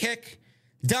running kick.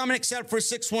 Dominic set up for a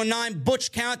 619.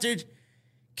 Butch countered.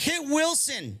 Kit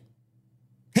Wilson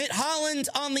hit Holland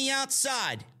on the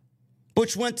outside.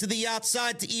 Butch went to the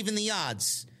outside to even the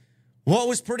odds. What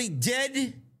was pretty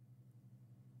dead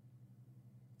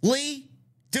Lee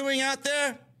doing out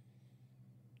there?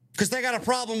 Because they got a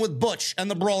problem with Butch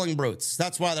and the Brawling Brutes.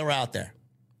 That's why they're out there.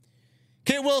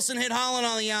 Kit Wilson hit Holland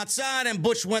on the outside, and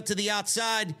Butch went to the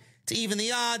outside to even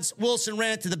the odds. Wilson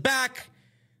ran to the back,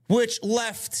 which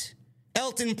left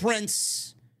Elton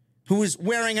Prince, who was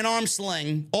wearing an arm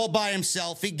sling, all by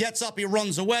himself. He gets up, he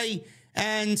runs away,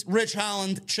 and Ridge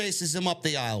Holland chases him up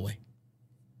the aisleway.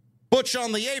 Butch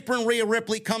on the apron. Rhea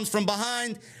Ripley comes from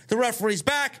behind the referee's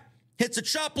back, hits a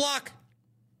chop block,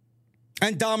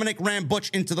 and Dominic ran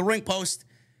Butch into the ring post.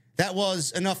 That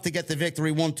was enough to get the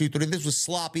victory. 1, 2, 3. This was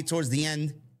sloppy towards the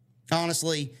end.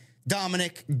 Honestly,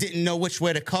 Dominic didn't know which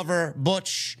way to cover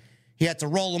Butch. He had to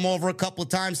roll him over a couple of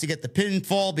times to get the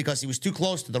pinfall because he was too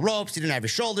close to the ropes. He didn't have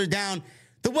his shoulder down.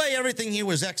 The way everything here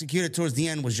was executed towards the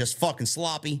end was just fucking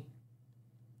sloppy.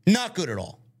 Not good at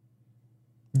all.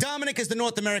 Dominic as the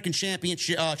North American champion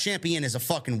is a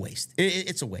fucking waste.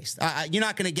 It's a waste. You're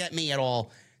not going to get me at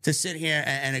all to sit here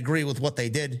and agree with what they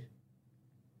did.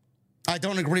 I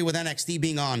don't agree with NXT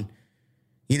being on,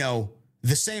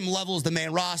 the same level as the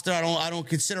main roster. I don't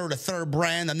consider it a third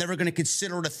brand. I'm never going to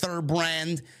consider it a third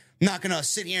brand. I'm not going to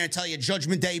sit here and tell you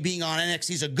Judgment Day being on NXT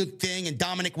is a good thing and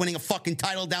Dominic winning a fucking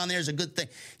title down there is a good thing.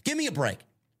 Give me a break.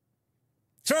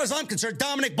 As far as I'm concerned,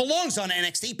 Dominic belongs on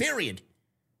NXT, period.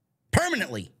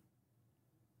 Permanently.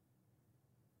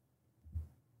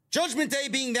 Judgment Day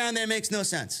being down there makes no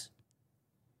sense.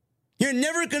 You're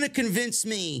never going to convince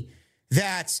me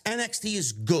that NXT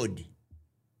is good,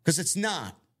 because it's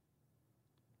not.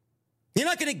 You're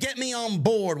not going to get me on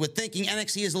board with thinking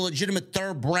NXT is a legitimate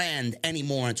third brand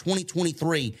anymore in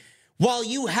 2023, while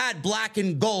you had Black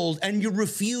and Gold and you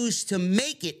refused to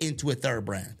make it into a third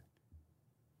brand.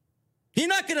 You're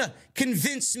not going to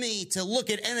convince me to look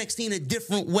at NXT in a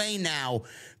different way now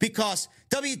because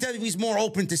WWE is more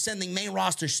open to sending main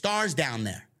roster stars down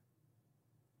there.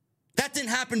 That didn't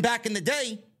happen back in the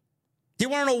day. Do you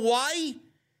want to know why?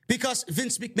 Because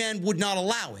Vince McMahon would not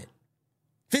allow it.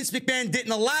 Vince McMahon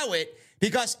didn't allow it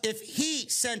because if he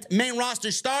sent main roster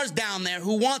stars down there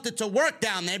who wanted to work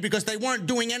down there because they weren't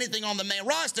doing anything on the main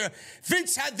roster,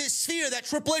 Vince had this fear that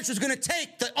Triple H was going to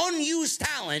take the unused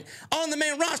talent on the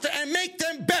main roster and make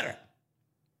them better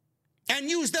and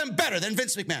use them better than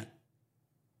Vince McMahon.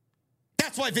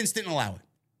 That's why Vince didn't allow it.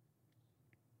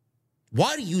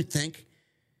 Why do you think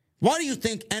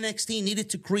NXT needed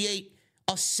to create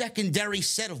a secondary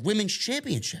set of women's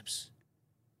championships?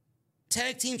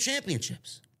 Tag team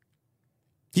championships.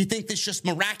 Do you think this just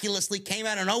miraculously came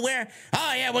out of nowhere?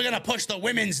 Oh, yeah, we're going to push the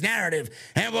women's narrative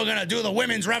and we're going to do the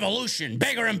women's revolution.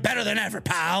 Bigger and better than ever,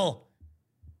 pal.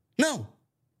 No.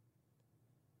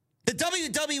 The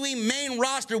WWE main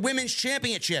roster women's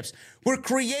championships were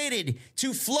created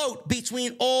to float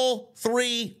between all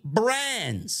three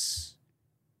brands.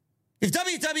 If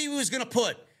WWE was going to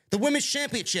put the women's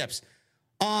championships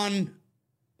on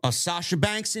a Sasha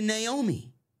Banks and Naomi,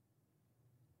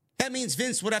 that means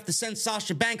Vince would have to send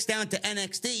Sasha Banks down to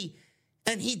NXT,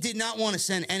 and he did not want to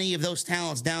send any of those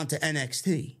talents down to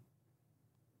NXT.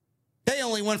 They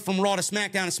only went from Raw to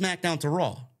SmackDown and SmackDown to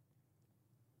Raw.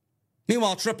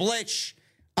 Meanwhile, Triple H,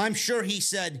 I'm sure he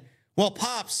said, well,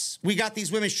 Pops, we got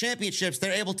these women's championships.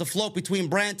 They're able to float between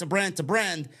brand to brand to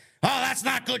brand. Oh, that's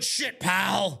not good shit,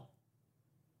 pal.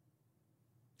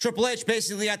 Triple H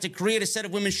basically had to create a set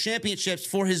of women's championships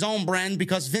for his own brand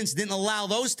because Vince didn't allow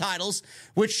those titles,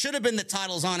 which should have been the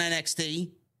titles on NXT.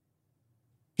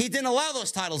 He didn't allow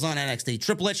those titles on NXT.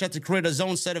 Triple H had to create his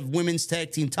own set of women's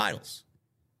tag team titles.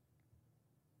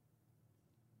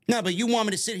 No, but you want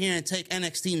me to sit here and take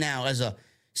NXT now as a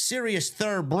serious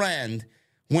third brand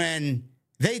when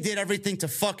they did everything to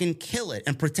fucking kill it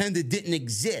and pretend it didn't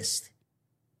exist.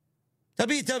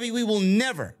 WWE will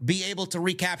never be able to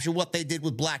recapture what they did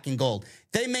with Black and Gold.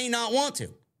 They may not want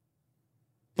to.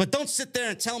 But don't sit there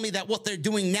and tell me that what they're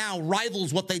doing now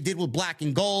rivals what they did with Black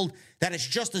and Gold, that it's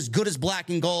just as good as Black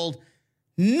and Gold.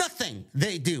 Nothing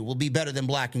they do will be better than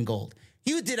Black and Gold.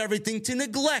 You did everything to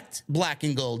neglect Black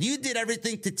and Gold. You did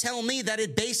everything to tell me that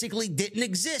it basically didn't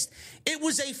exist. It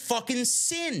was a fucking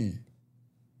sin.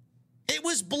 It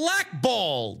was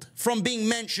blackballed from being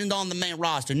mentioned on the main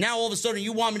roster. Now, all of a sudden,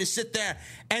 you want me to sit there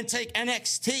and take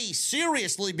NXT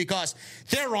seriously because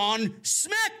they're on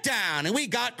SmackDown. And we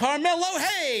got Carmelo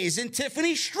Hayes and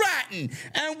Tiffany Stratton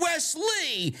and Wes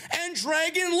Lee and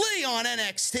Dragon Lee on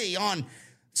NXT, on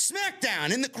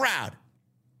SmackDown in the crowd.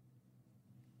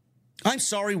 I'm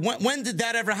sorry, when did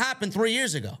that ever happen 3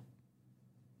 years ago?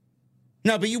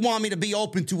 No, but you want me to be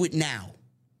open to it now.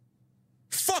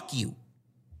 Fuck you.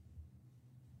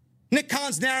 Nick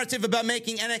Khan's narrative about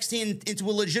making NXT into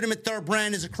a legitimate third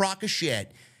brand is a crock of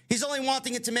shit. He's only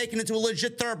wanting it to make it into a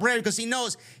legit third brand because he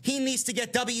knows he needs to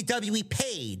get WWE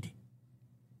paid.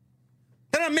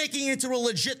 They're not making it into a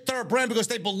legit third brand because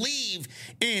they believe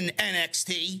in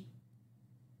NXT.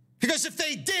 Because if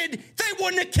they did, they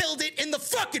wouldn't have killed it in the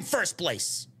fucking first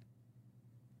place.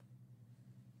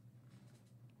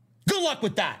 Good luck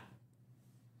with that.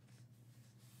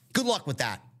 Good luck with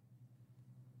that.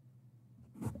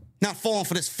 Not falling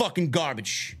for this fucking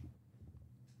garbage.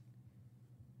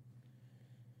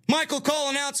 Michael Cole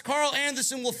announced Carl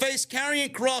Anderson will face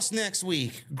Karrion Kross next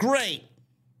week. Great.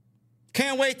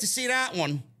 Can't wait to see that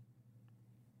one.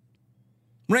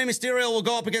 Rey Mysterio will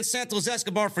go up against Santos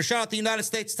Escobar for a shot at the United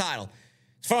States title.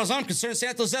 As far as I'm concerned,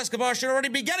 Santos Escobar should already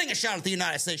be getting a shot at the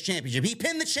United States Championship. He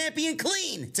pinned the champion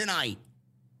clean tonight.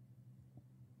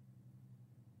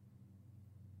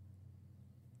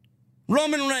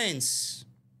 Roman Reigns.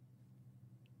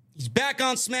 He's back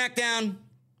on SmackDown.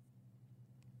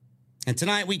 And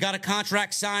tonight we got a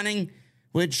contract signing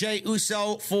with Jey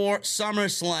Uso for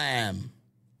SummerSlam.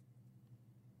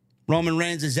 Roman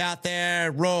Reigns is out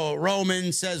there.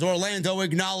 Roman says, Orlando,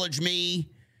 acknowledge me.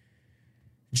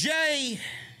 Jey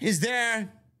is there.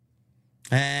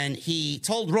 And he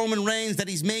told Roman Reigns that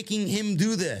he's making him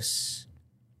do this.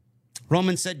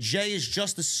 Roman said Jey is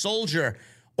just a soldier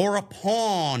or a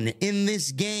pawn in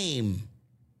this game.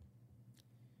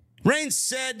 Reigns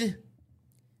said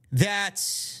that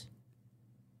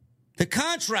the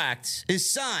contract is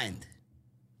signed,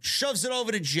 shoves it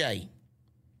over to Jey.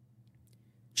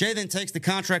 Jey then takes the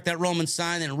contract that Roman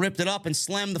signed and ripped it up and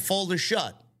slammed the folder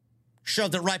shut.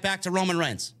 Shoved it right back to Roman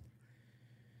Reigns.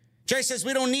 Jey says,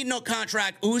 we don't need no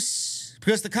contract, Oos,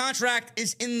 because the contract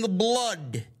is in the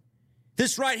blood.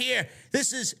 This right here,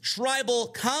 this is tribal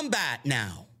combat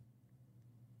now.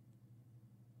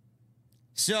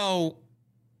 So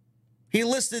he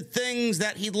listed things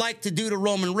that he'd like to do to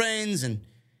Roman Reigns, and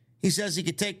he says he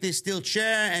could take this steel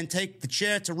chair and take the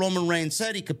chair to Roman Reigns'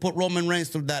 head. He could put Roman Reigns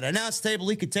through that announce table.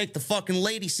 He could take the fucking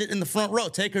lady sitting in the front row,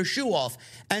 take her shoe off,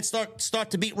 and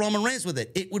start to beat Roman Reigns with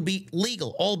it. It would be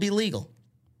legal, all be legal.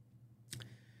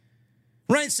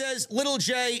 Reigns says, Little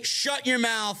Jey, shut your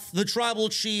mouth. The tribal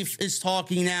chief is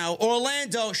talking now.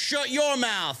 Orlando, shut your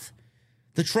mouth.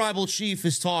 The tribal chief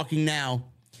is talking now.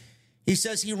 He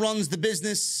says he runs the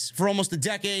business for almost a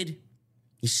decade.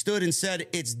 He stood and said,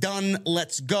 it's done,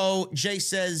 let's go. Jey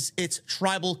says it's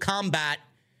tribal combat.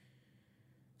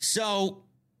 So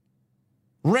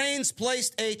Reigns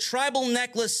placed a tribal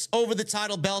necklace over the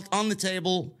title belt on the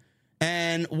table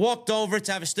and walked over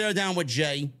to have a stare down with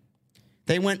Jey.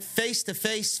 They went face to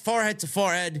face, forehead to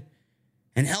forehead,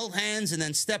 and held hands and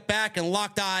then stepped back and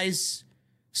locked eyes.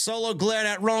 Solo glared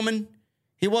at Roman.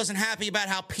 He wasn't happy about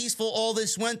how peaceful all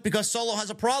this went because Solo has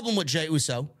a problem with Jey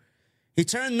Uso. He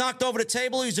turned, knocked over the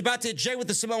table. He was about to hit Jey with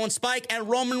the Samoan spike, and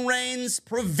Roman Reigns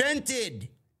prevented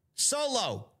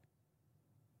Solo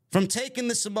from taking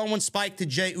the Samoan spike to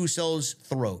Jey Uso's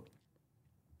throat.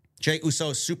 Jey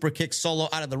Uso super kicked Solo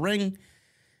out of the ring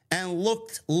and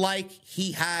looked like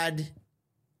he had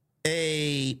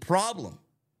a problem.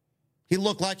 He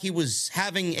looked like he was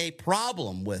having a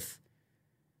problem with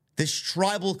this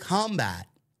tribal combat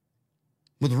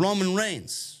with Roman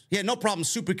Reigns. He had no problem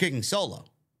super kicking Solo.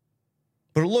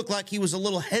 But it looked like he was a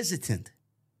little hesitant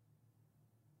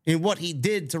in what he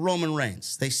did to Roman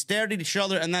Reigns. They stared at each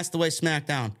other, and that's the way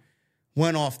SmackDown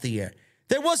went off the air.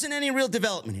 There wasn't any real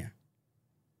development here.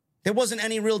 There wasn't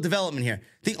any real development here.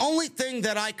 The only thing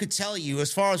that I could tell you,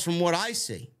 as far as from what I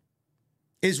see,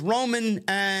 is Roman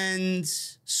and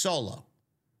Solo.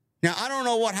 Now, I don't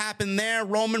know what happened there.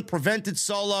 Roman prevented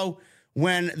Solo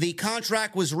when the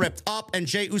contract was ripped up, and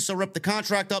Jey Uso ripped the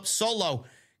contract up. Solo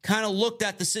kind of looked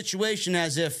at the situation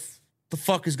as if, the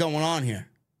fuck is going on here?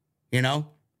 You know?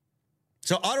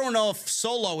 So I don't know if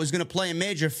Solo is going to play a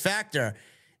major factor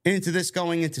into this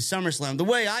going into SummerSlam. The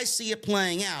way I see it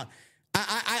playing out,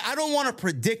 I don't want to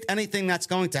predict anything that's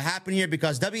going to happen here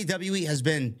because WWE has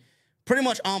been pretty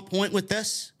much on point with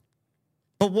this.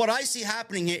 But what I see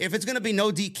happening here, if it's going to be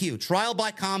no DQ, trial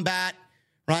by combat,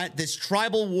 right? This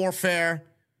tribal warfare,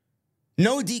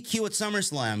 no DQ at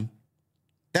SummerSlam,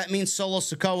 that means Solo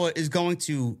Sikoa is going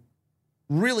to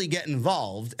really get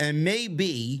involved and may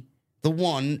be the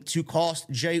one to cost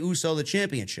Jey Uso the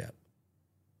championship.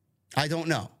 I don't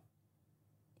know.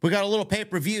 We got a little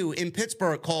pay-per-view in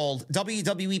Pittsburgh called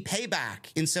WWE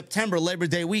Payback in September, Labor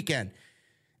Day weekend.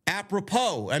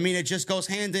 Apropos, I mean, it just goes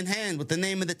hand in hand with the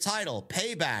name of the title.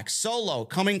 Payback, Solo,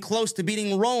 coming close to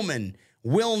beating Roman,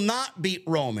 will not beat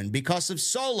Roman because of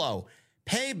Solo.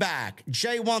 Payback,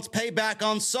 Jey wants payback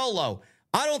on Solo.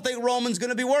 I don't think Roman's going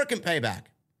to be working Payback.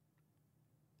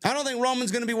 I don't think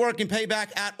Roman's going to be working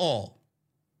Payback at all.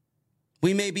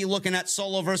 We may be looking at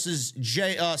Solo versus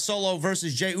Jey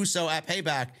Uso at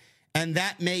Payback, and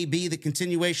that may be the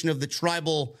continuation of the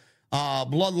tribal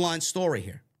bloodline story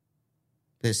here.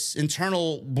 This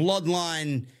internal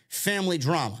bloodline family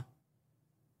drama.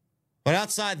 But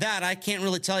outside that, I can't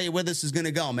really tell you where this is going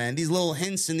to go, man. These little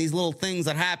hints and these little things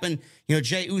that happen,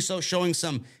 Jey Uso showing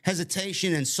some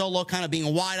hesitation and Solo kind of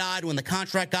being wide-eyed when the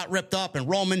contract got ripped up and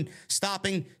Roman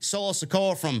stopping Solo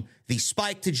Sikoa from the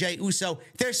spike to Jey Uso.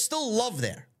 There's still love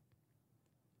there.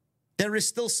 There is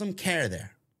still some care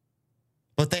there.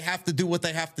 But they have to do what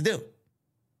they have to do.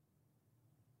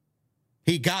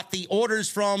 He got the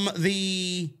orders from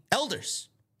the elders.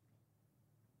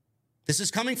 This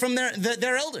is coming from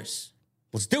their elders.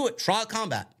 Let's do it. Trial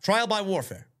combat. Trial by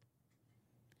warfare.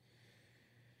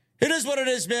 It is what it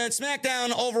is, man.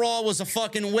 SmackDown overall was a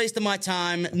fucking waste of my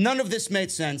time. None of this made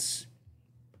sense.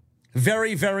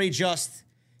 Very, very just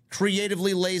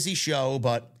creatively lazy show,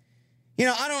 but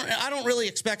I don't really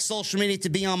expect social media to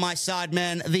be on my side,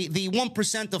 man. The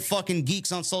 1% of fucking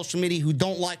geeks on social media who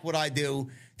don't like what I do,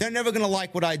 they're never going to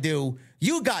like what I do.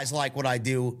 You guys like what I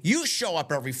do. You show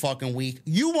up every fucking week.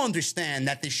 You understand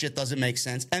that this shit doesn't make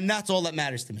sense, and that's all that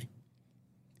matters to me.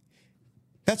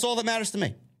 That's all that matters to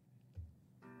me.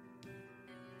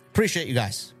 Appreciate you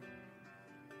guys.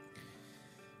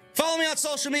 Follow me on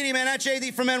social media, man, at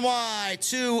JD from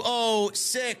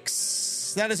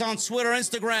NY206. That is on Twitter,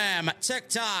 Instagram,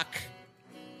 TikTok,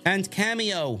 and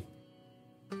Cameo.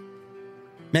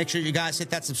 Make sure you guys hit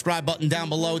that subscribe button down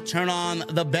below. Turn on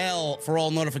the bell for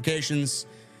all notifications.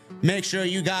 Make sure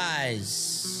you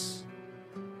guys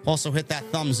also hit that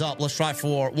thumbs up. Let's try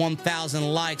for 1,000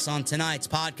 likes on tonight's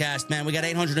podcast, man. We got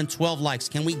 812 likes.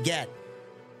 Can we get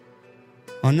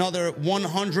another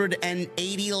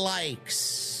 180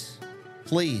 likes?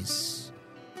 Please.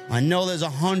 I know there's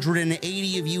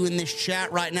 180 of you in this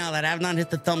chat right now that have not hit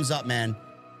the thumbs up, man.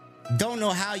 Don't know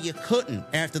how you couldn't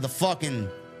after the fucking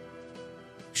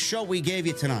show we gave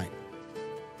you tonight.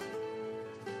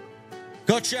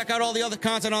 Go check out all the other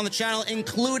content on the channel,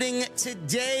 including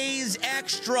today's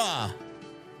extra.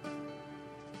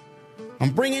 I'm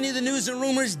bringing you the news and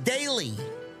rumors daily.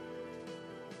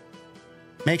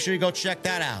 Make sure you go check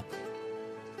that out.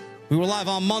 We were live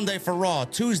on Monday for Raw,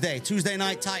 Tuesday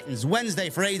Night Titans, Wednesday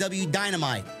for AEW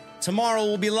Dynamite. Tomorrow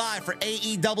we'll be live for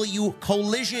AEW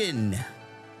Collision.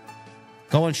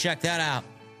 Go and check that out.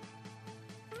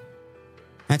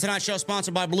 And tonight's show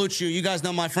sponsored by Blue Chew. You guys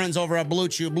know my friends over at Blue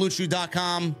Chew,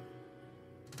 BlueChew.com.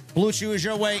 Blue Chew is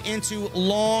your way into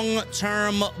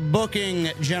long-term booking,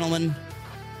 gentlemen.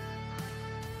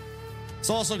 It's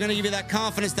also going to give you that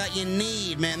confidence that you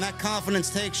need, man. That confidence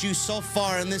takes you so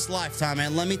far in this lifetime,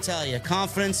 man. Let me tell you,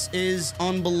 confidence is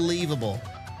unbelievable.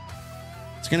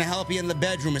 It's going to help you in the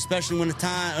bedroom, especially when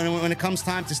it comes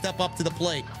time to step up to the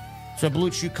plate. That's where Blue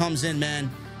Chew comes in,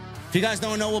 man. If you guys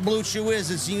don't know what Blue Chew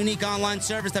is, it's a unique online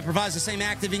service that provides the same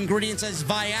active ingredients as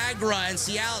Viagra and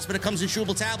Cialis, but it comes in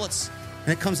chewable tablets,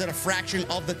 and it comes at a fraction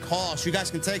of the cost. You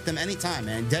guys can take them anytime,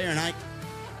 man, day or night.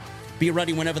 Be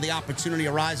ready whenever the opportunity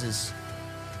arises.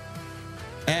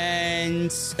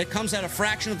 And it comes at a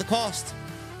fraction of the cost.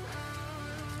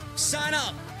 Sign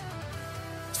up.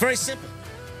 It's very simple.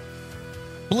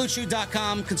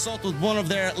 BlueChew.com. Consult with one of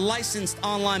their licensed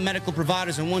online medical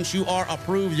providers, and once you are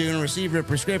approved, you're going to receive your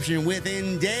prescription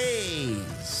within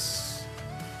days.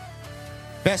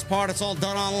 Best part, it's all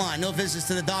done online. No visits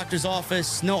to the doctor's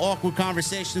office, no awkward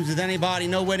conversations with anybody,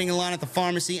 no waiting in line at the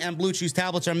pharmacy, and Blue Chew's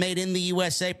tablets are made in the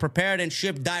USA, prepared and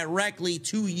shipped directly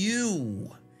to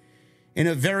you in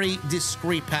a very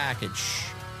discreet package.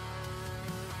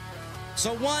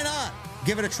 So why not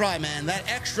give it a try, man? That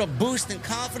extra boost in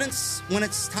confidence when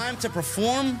it's time to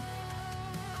perform,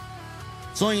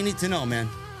 that's all you need to know, man.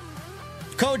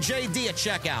 Code JD at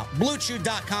checkout.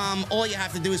 BlueChew.com. All you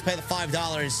have to do is pay the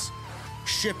 $5.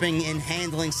 Shipping and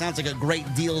handling sounds like a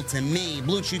great deal to me.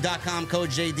 BlueChew.com, code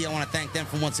JD. I want to thank them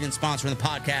for once again sponsoring the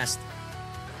podcast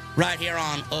right here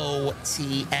on OTS.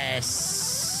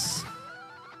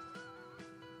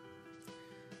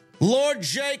 Lord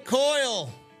J.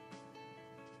 Coyle.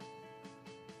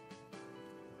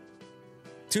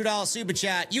 $2 super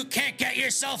chat. You can't get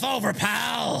yourself over,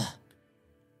 pal.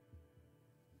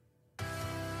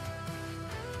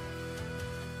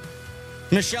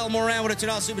 Michelle Moran with a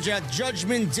 $2 super chat.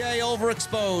 Judgment Day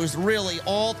overexposed. Really,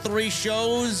 all 3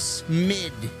 shows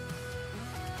mid.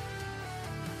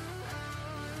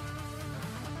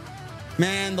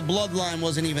 Man, the bloodline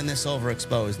wasn't even this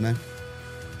overexposed, man.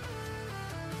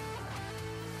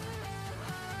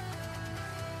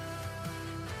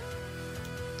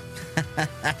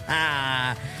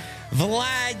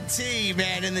 Vlad T,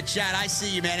 man, in the chat. I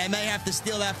see you, man. I may have to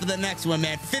steal that for the next one,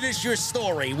 man. Finish your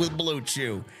story with Blue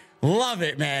Chew. Love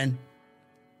it, man.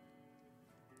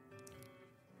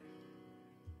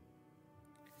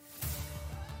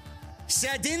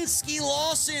 Sadinsky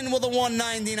Lawson with a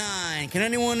 $1.99. Can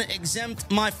anyone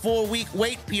exempt my 4-week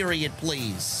wait period,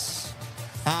 please?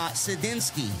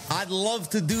 Sadinsky, I'd love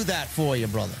to do that for you,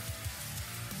 brother.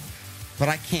 But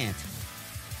I can't.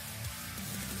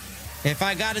 If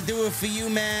I got to do it for you,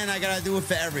 man, I got to do it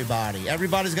for everybody.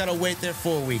 Everybody's got to wait their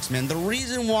 4 weeks, man. The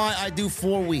reason why I do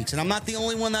 4 weeks, and I'm not the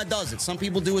only one that does it. Some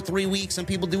people do it 3 weeks. Some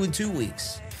people do it 2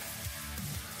 weeks.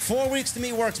 4 weeks to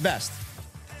me works best.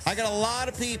 I got a lot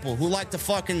of people who like to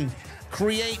fucking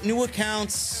create new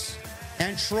accounts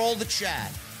and troll the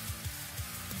chat.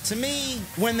 To me,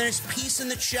 when there's peace in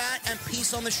the chat and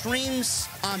peace on the streams,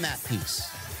 I'm at peace.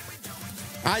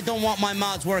 I don't want my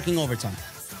mods working overtime.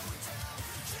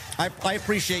 I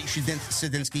appreciate you,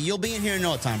 Sadinsky. You'll be in here in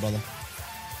no time, brother.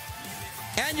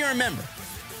 And you're a member.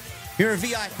 You're a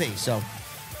VIP, so.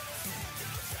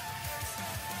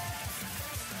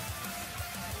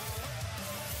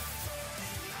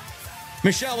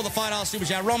 Michelle with a $5 super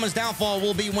chat. Roman's downfall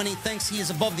will be when he thinks he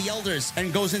is above the elders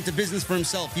and goes into business for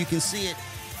himself. You can see it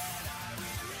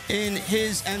in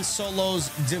his and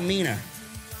Solo's demeanor.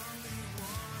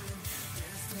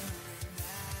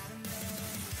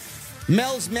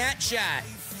 Mel's Matt Chat,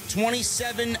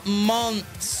 27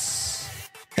 months.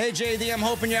 Hey, JD, I'm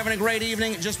hoping you're having a great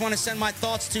evening. Just want to send my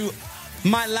thoughts to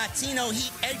my Latino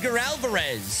heat, Edgar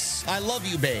Alvarez. I love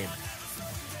you, babe.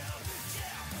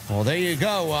 Well, there you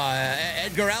go,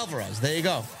 Edgar Alvarez. There you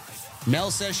go.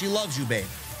 Mel says she loves you, babe.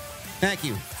 Thank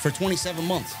you for 27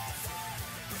 months.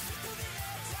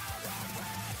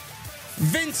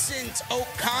 Vincent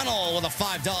O'Connell with a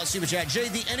 $5 super chat.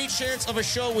 JD, any chance of a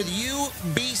show with you,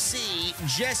 BC,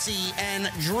 Jesse,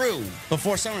 and Drew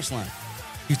before SummerSlam?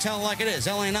 You tell it like it is.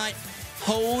 LA Knight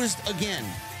hosed again.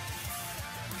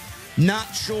 Not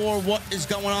sure what is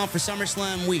going on for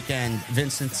SummerSlam weekend,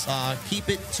 Vincent. Keep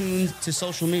it tuned to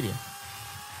social media.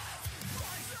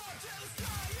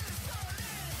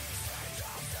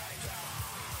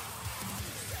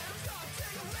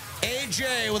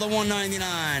 AJ with a $1.99.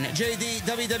 JD,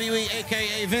 WWE,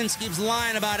 a.k.a. Vince, keeps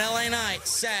lying about LA Knight.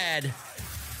 Sad.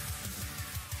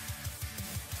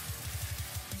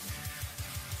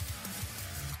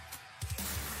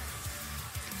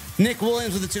 Nick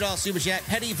Williams with a $2 super chat.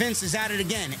 Petty Vince is at it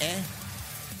again, eh?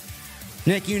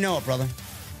 Nick, you know it, brother.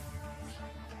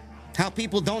 How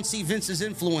people don't see Vince's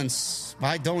influence,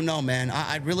 I don't know, man.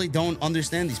 I really don't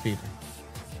understand these people.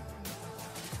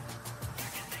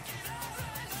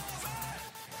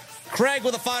 Craig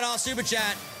with a $5 super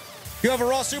chat. You have a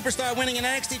Raw superstar winning an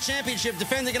NXT championship,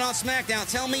 defending it on SmackDown.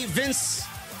 Tell me Vince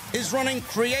is running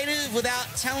creative without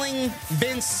telling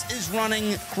Vince is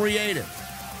running creative.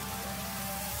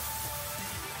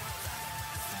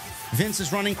 Vince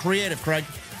is running creative, Craig.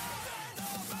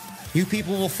 You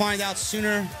people will find out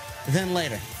sooner than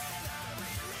later.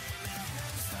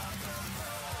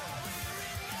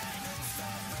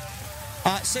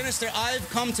 Sinister, I've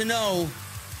come to know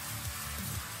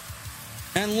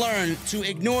and learn to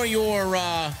ignore your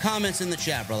comments in the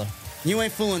chat, brother. You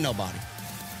ain't fooling nobody.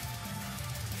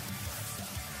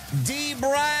 D.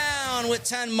 Brown with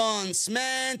 10 months.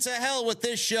 Man, to hell with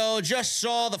this show. Just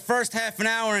saw the first half an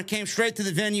hour and came straight to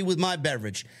the venue with my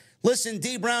beverage. Listen,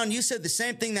 D. Brown, you said the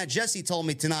same thing that Jesse told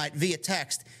me tonight via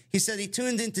text. He said he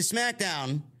tuned into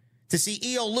SmackDown to see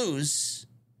EO lose,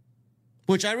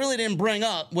 which I really didn't bring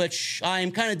up, which I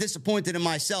am kind of disappointed in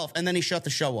myself, and then he shut the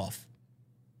show off.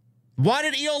 Why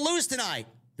did EO lose tonight?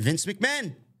 Vince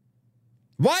McMahon.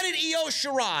 Why did Io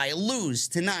Shirai lose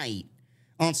tonight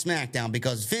on SmackDown?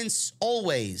 Because Vince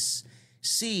always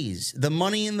sees the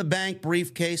Money in the Bank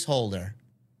briefcase holder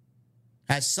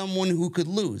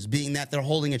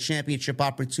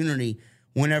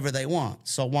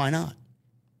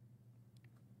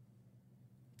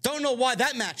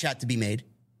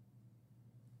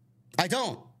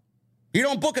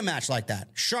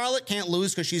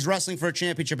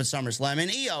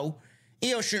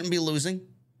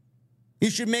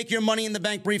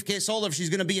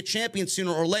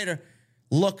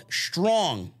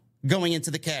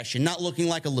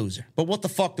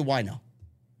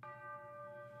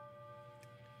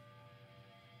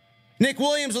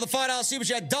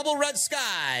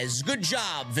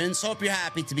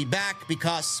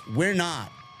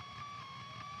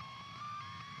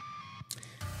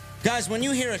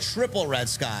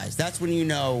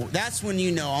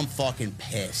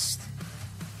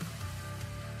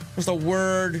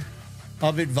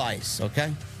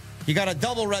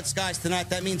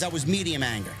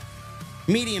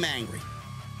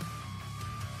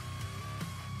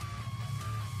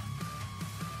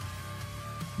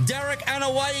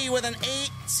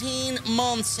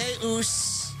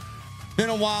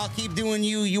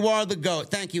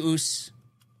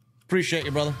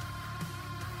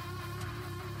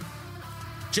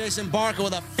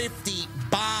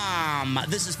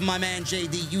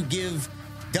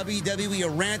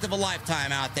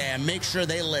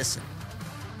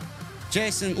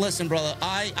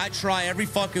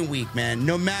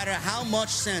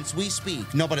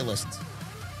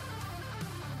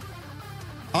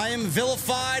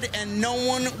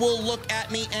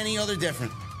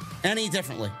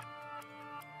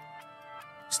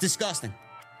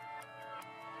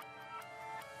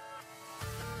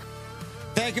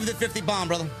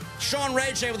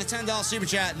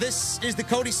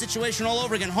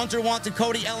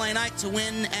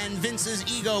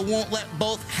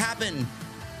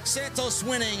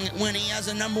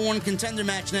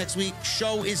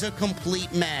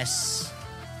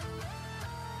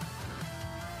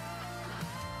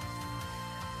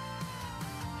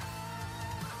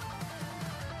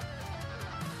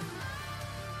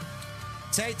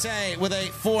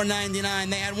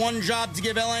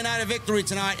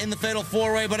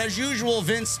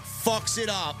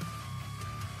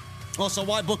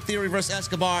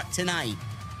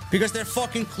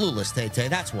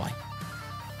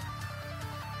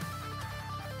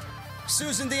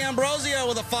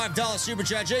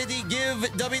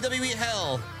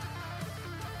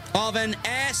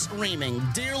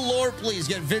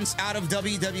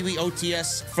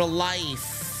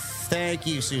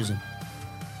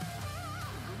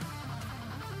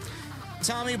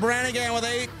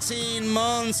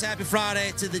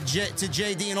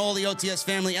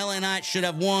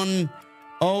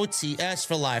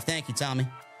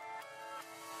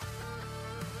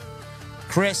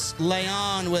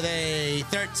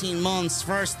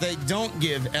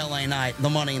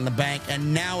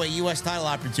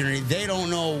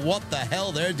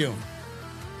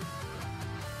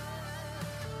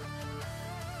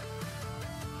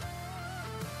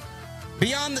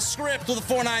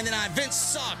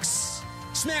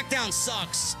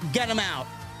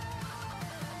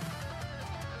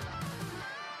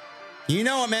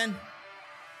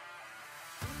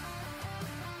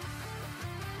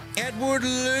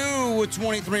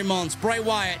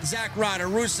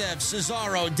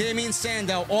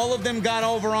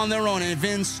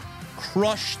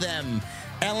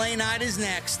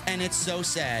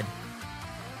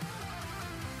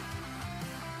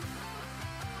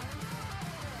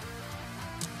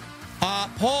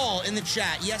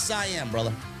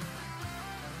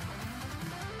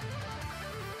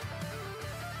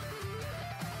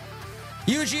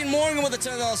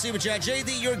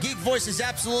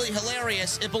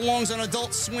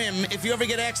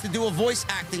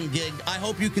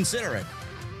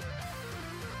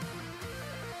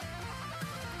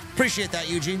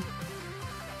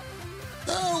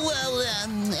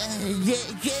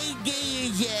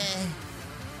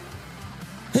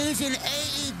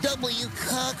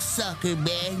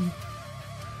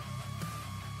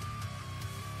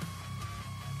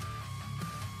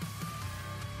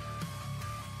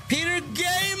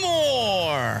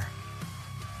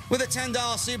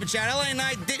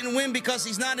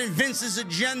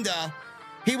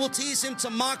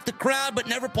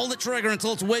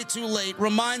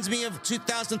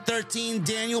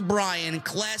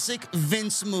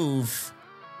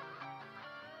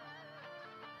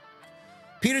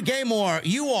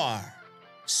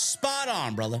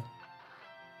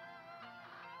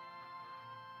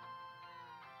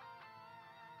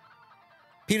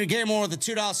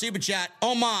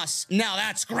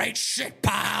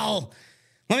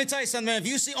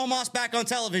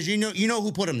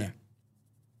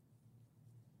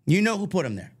You know who put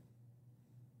him there.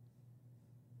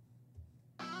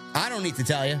 I don't need to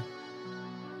tell you.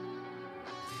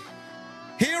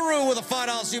 Hero with a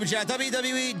 $5 super chat.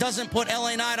 WWE doesn't put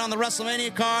LA Knight on the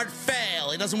WrestleMania card.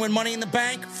 Fail. He doesn't win Money in the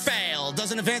Bank. Fail.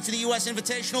 Doesn't advance to the U.S.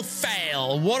 Invitational.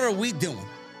 Fail. What are we doing?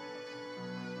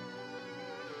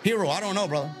 Hero, I don't know,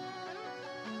 brother.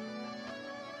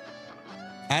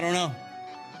 I don't know.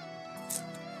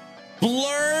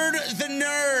 Blurred the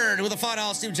Nerd with a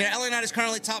 $5 super chat. LA Knight is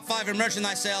currently top 5 in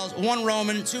merchandise sales. 1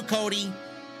 Roman, 2 Cody,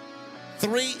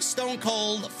 3 Stone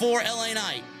Cold, 4 LA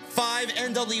Knight, 5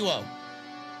 NWO.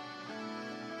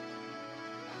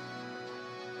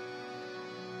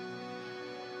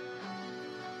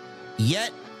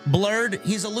 Yet, Blurred,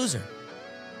 he's a loser.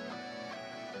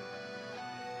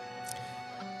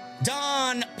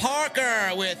 Don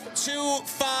Parker with 2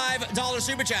 $5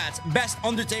 super chats. Best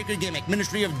Undertaker gimmick,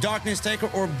 Ministry of Darkness Taker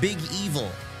or Big Evil?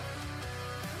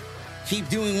 Keep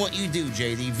doing what you do,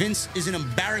 JD. Vince is an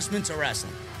embarrassment to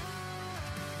wrestling.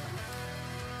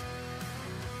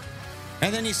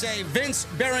 And then you say, Vince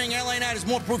burying LA Knight is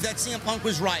more proof that CM Punk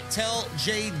was right. Tell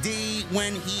JD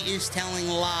when he is telling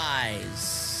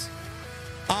lies.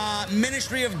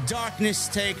 Ministry of Darkness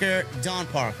Taker, Don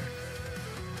Parker.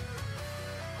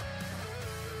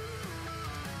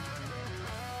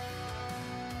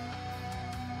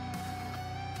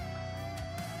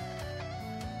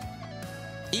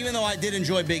 Even though I did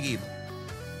enjoy Big Evil.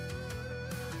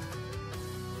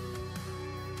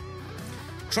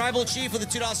 Tribal Chief with a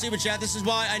 $2 super chat. This is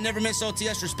why I never miss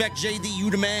OTS. Respect JD, you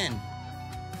the man.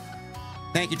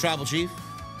 Thank you, Tribal Chief.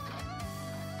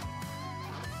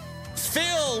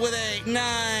 Phil with a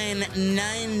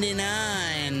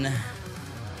 $9.99.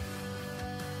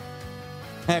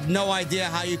 I have no idea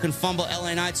how you can fumble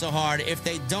LA Knight so hard if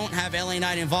they don't have LA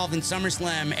Knight involved in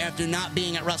SummerSlam after not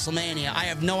being at WrestleMania. I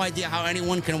have no idea how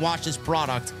anyone can watch this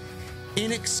product.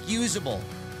 Inexcusable.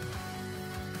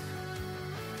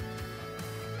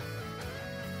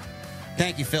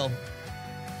 Thank you, Phil.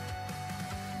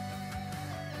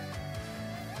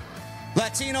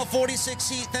 Latino 46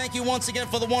 Heat, thank you once again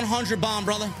for the 100 bomb,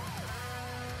 brother.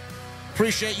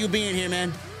 Appreciate you being here,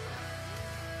 man.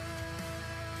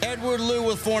 Edward Liu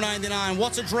with $4.99.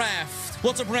 What's a draft?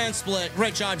 What's a brand split?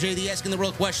 Great job, JD, asking the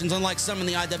real questions, unlike some in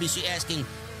the IWC asking.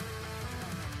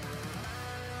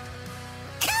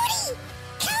 Cody,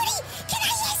 can I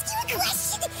ask you a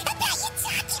question about your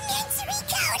documentary,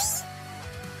 Cody?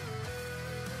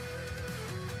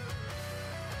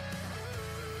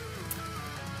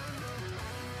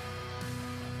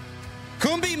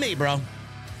 Couldn't be me, bro.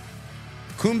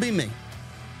 Couldn't be me.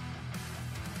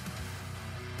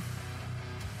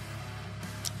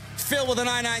 Phil with a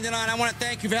 $9.99. I want to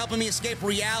thank you for helping me escape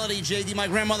reality, JD. My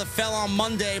grandmother fell on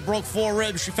Monday, broke 4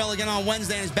 ribs. She fell again on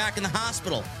Wednesday and is back in the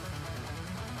hospital.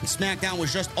 And SmackDown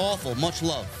was just awful. Much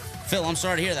love. Phil, I'm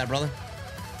sorry to hear that, brother.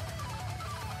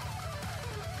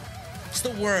 It's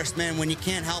the worst, man, when you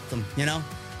can't help them, you know?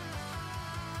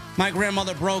 My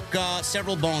grandmother broke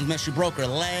several bones, man. She broke her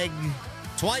leg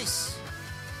twice.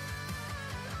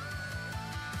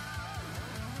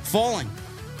 Falling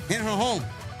in her home.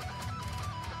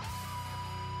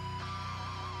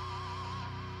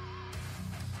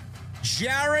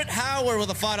 Jarrett Howard with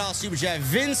a $5 super chat.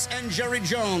 Vince and Jerry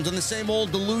Jones on the same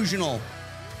old delusional.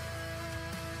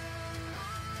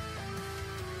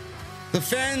 The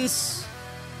fans,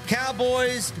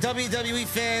 Cowboys, WWE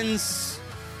fans,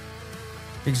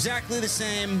 exactly the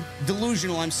same.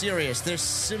 Delusional, I'm serious. There's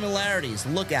similarities.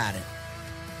 Look at it.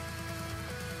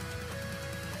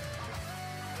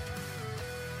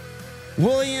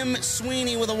 William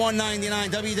Sweeney with a $1.99.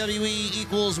 WWE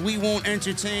equals we won't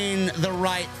entertain the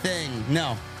right thing.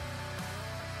 No.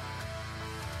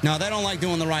 No, they don't like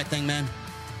doing the right thing, man.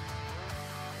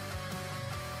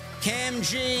 Cam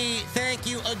G, thank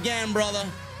you again, brother,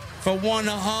 for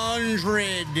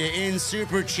 100 in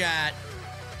Super Chat.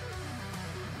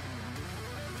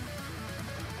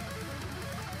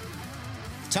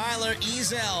 Tyler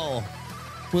Ezel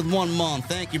with 1 month.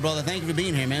 Thank you, brother. Thank you for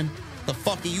being here, man. The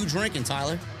fuck are you drinking,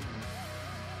 Tyler?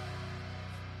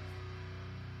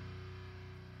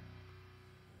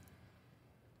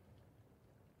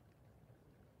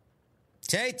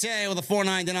 Tay-Tay with a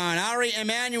 $4.99. Ari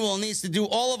Emanuel needs to do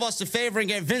all of us a favor and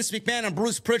get Vince McMahon and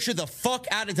Bruce Pritchard the fuck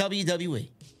out of WWE.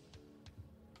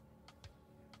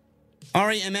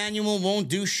 Ari Emanuel won't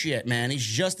do shit, man. He's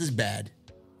just as bad.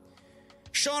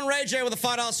 Sean Ray J with a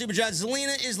 $5 super chat.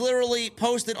 Zelina is literally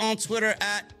posted on Twitter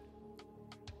at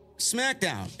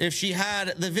SmackDown. If she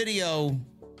had the video,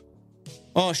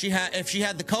 if she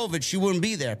had the COVID, she wouldn't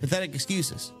be there. Pathetic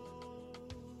excuses.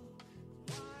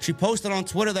 She posted on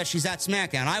Twitter that she's at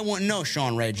SmackDown. I wouldn't know,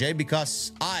 Sean Ray J,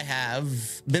 because I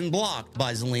have been blocked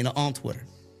by Zelina on Twitter.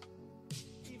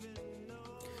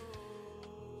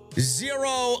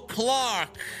 Zero Clark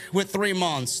with 3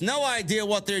 months. No idea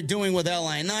what they're doing with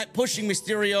LA Knight. Pushing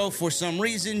Mysterio for some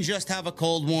reason. Just have a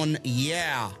cold one.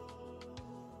 Yeah.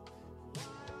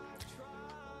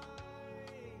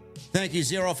 Thank you,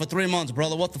 Zero, for 3 months,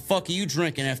 brother. What the fuck are you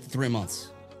drinking after 3 months?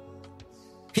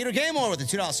 Peter Gamore with a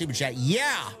 $2 super chat.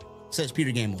 Yeah, says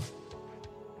Peter Gamore.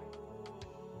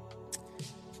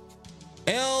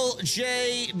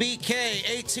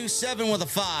 LJBK827 with a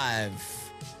 5.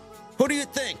 Who do you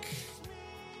think,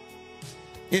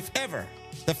 if ever,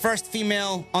 the first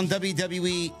female on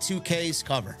WWE 2K's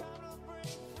cover?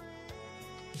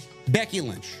 Becky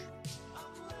Lynch.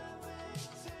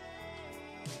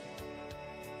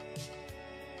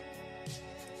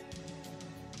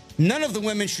 None of the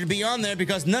women should be on there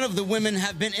because none of the women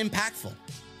have been impactful.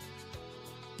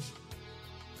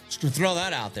 Just to throw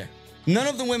that out there. None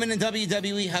of the women in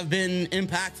WWE have been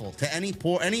impactful to any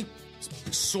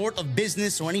sort of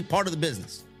business or any part of the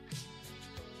business.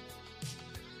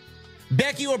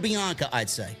 Becky or Bianca, I'd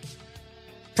say.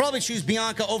 Probably choose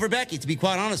Bianca over Becky, to be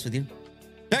quite honest with you.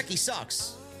 Becky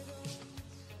sucks.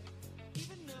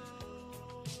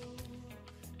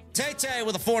 Tay-Tay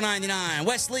with a $4.99.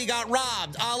 Wesley got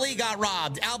robbed. Ali got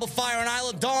robbed. Alba Fire and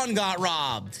Isla Dawn got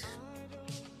robbed.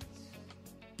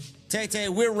 Tay-Tay,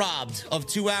 we're robbed of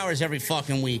 2 hours every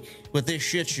fucking week with this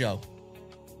shit show.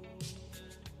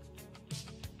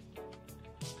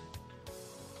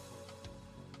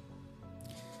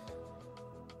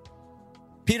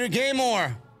 Peter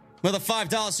Gamore with a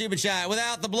 $5 super chat.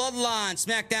 Without the bloodline,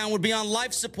 SmackDown would be on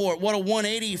life support. What a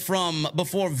 180 from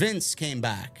before Vince came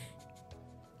back.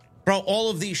 Bro, all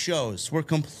of these shows were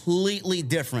completely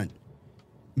different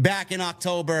back in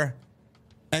October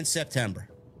and September.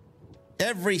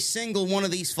 Every single one of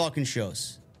these fucking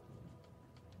shows.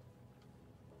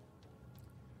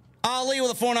 Ali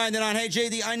with a $4.99. Hey,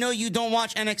 JD, I know you don't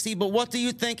watch NXT, but what do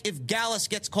you think if Gallus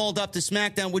gets called up to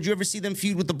SmackDown? Would you ever see them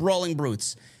feud with the Brawling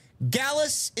Brutes?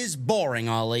 Gallus is boring,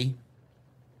 Ali.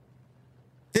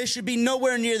 They should be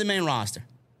nowhere near the main roster.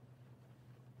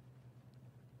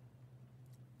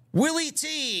 Willie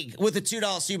Teague with a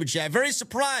 $2 super chat. Very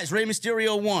surprised Rey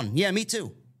Mysterio won. Yeah, me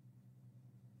too.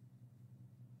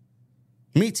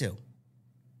 Me too.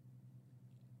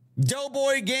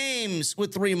 Doughboy Games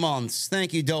with 3 months.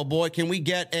 Thank you, Doughboy. Can we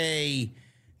get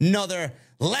another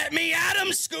let me at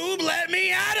him, Scoob, let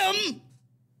me at him?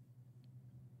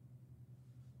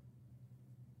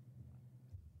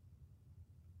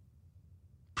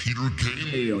 Peter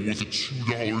Gamore with a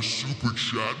 $2 super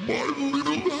chat. My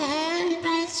little house.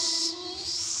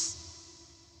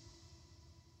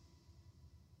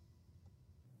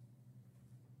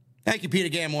 Thank you, Peter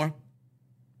Gamore.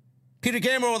 Peter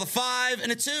Gamore with a 5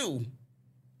 and a 2.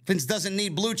 Vince doesn't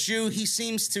need Blue Chew. He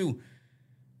seems to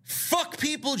fuck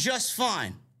people just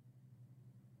fine.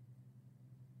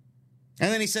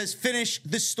 And then he says, finish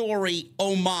the story,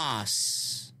 Omas.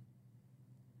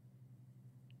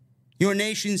 Your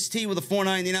Nation's Tea with a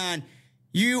 $4.99.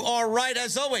 You are right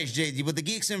as always, JD, but the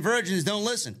geeks and virgins don't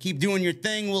listen. Keep doing your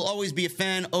thing. We'll always be a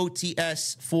fan.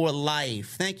 OTS for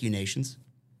life. Thank you, Nations.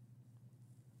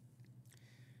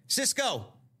 Cisco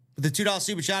with the $2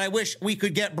 super chat. I wish we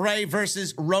could get Bray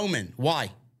versus Roman.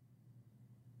 Why?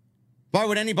 Why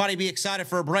would anybody be excited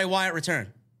for a Bray Wyatt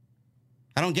return?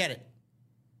 I don't get it.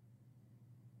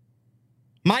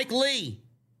 Mike Lee,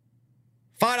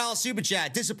 $5 super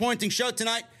chat. Disappointing show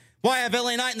tonight. Why have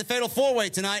LA Knight in the Fatal 4-Way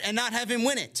tonight and not have him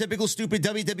win it? Typical stupid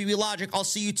WWE logic. I'll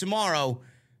see you tomorrow.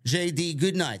 JD,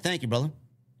 good night. Thank you, brother.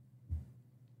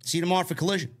 See you tomorrow for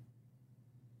Collision.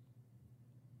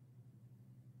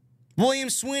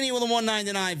 William Sweeney with a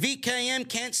 $1.99. VKM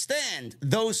can't stand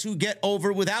those who get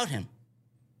over without him.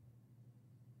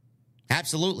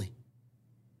 Absolutely.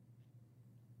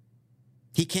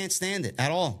 He can't stand it at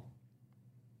all.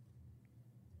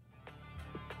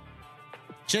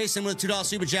 Jason with a $2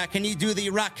 super chat. Can you do the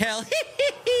Raquel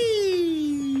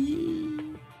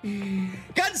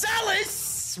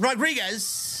Gonzalez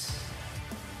Rodriguez?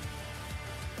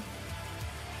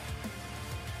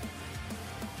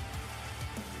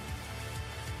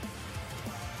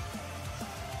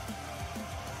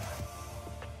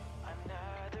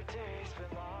 Another day's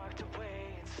been locked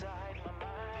away inside my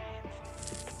mind.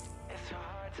 It's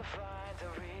hard to find the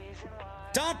reason why.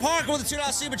 Don Parker with a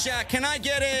 $2 super chat. Can I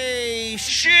get a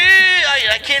shit?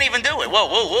 I can't even do it. Whoa,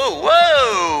 whoa, whoa,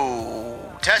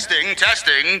 whoa. Testing,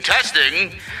 testing,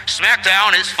 testing.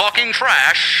 SmackDown is fucking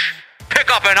trash.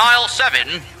 Pick up an aisle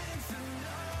 7.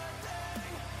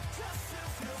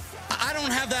 I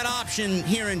don't have that option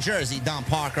here in Jersey, Don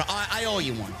Parker. I owe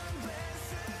you one.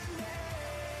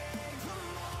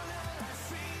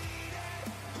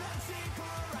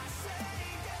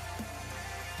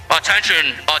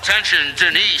 Attention, attention,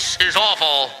 Denise is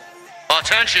awful.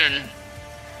 Attention.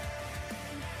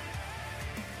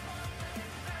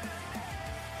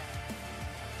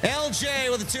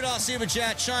 LJ with a $2 super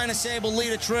chat. China Sable,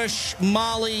 Lita, Trish,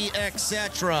 Molly,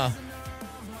 etc.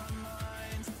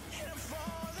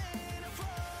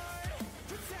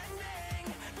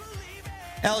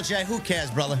 LJ, who cares,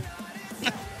 brother?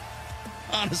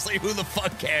 Honestly, who the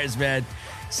fuck cares, man?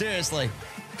 Seriously.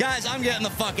 Guys, I'm getting the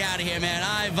fuck out of here, man.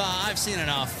 I've seen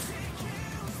enough.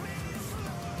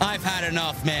 I've had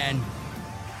enough, man.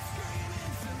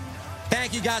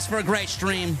 Thank you guys for a great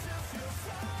stream.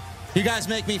 You guys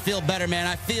make me feel better, man.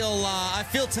 I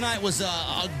feel tonight was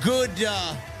a good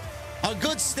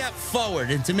step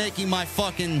forward into making my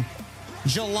fucking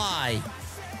July,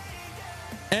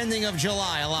 ending of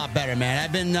July, a lot better, man.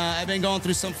 I've been going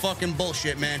through some fucking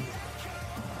bullshit, man.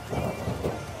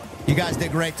 You guys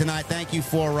did great tonight. Thank you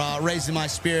for raising my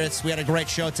spirits. We had a great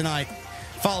show tonight.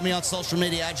 Follow me on social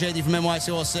media at JD from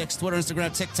NYC06, Twitter,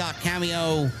 Instagram, TikTok,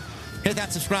 Cameo. Hit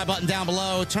that subscribe button down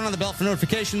below. Turn on the bell for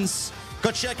notifications.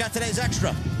 Go check out today's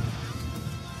extra.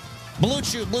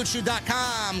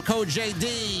 BlueChew.com, code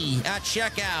JD at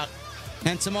checkout.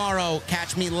 And tomorrow,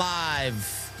 catch me live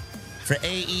for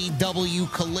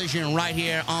AEW Collision right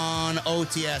here on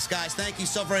OTS. Guys, thank you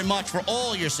so very much for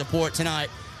all your support tonight.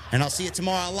 And I'll see you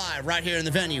tomorrow live right here in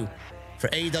the venue for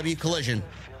AEW Collision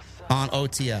on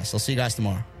OTS. I'll see you guys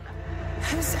tomorrow.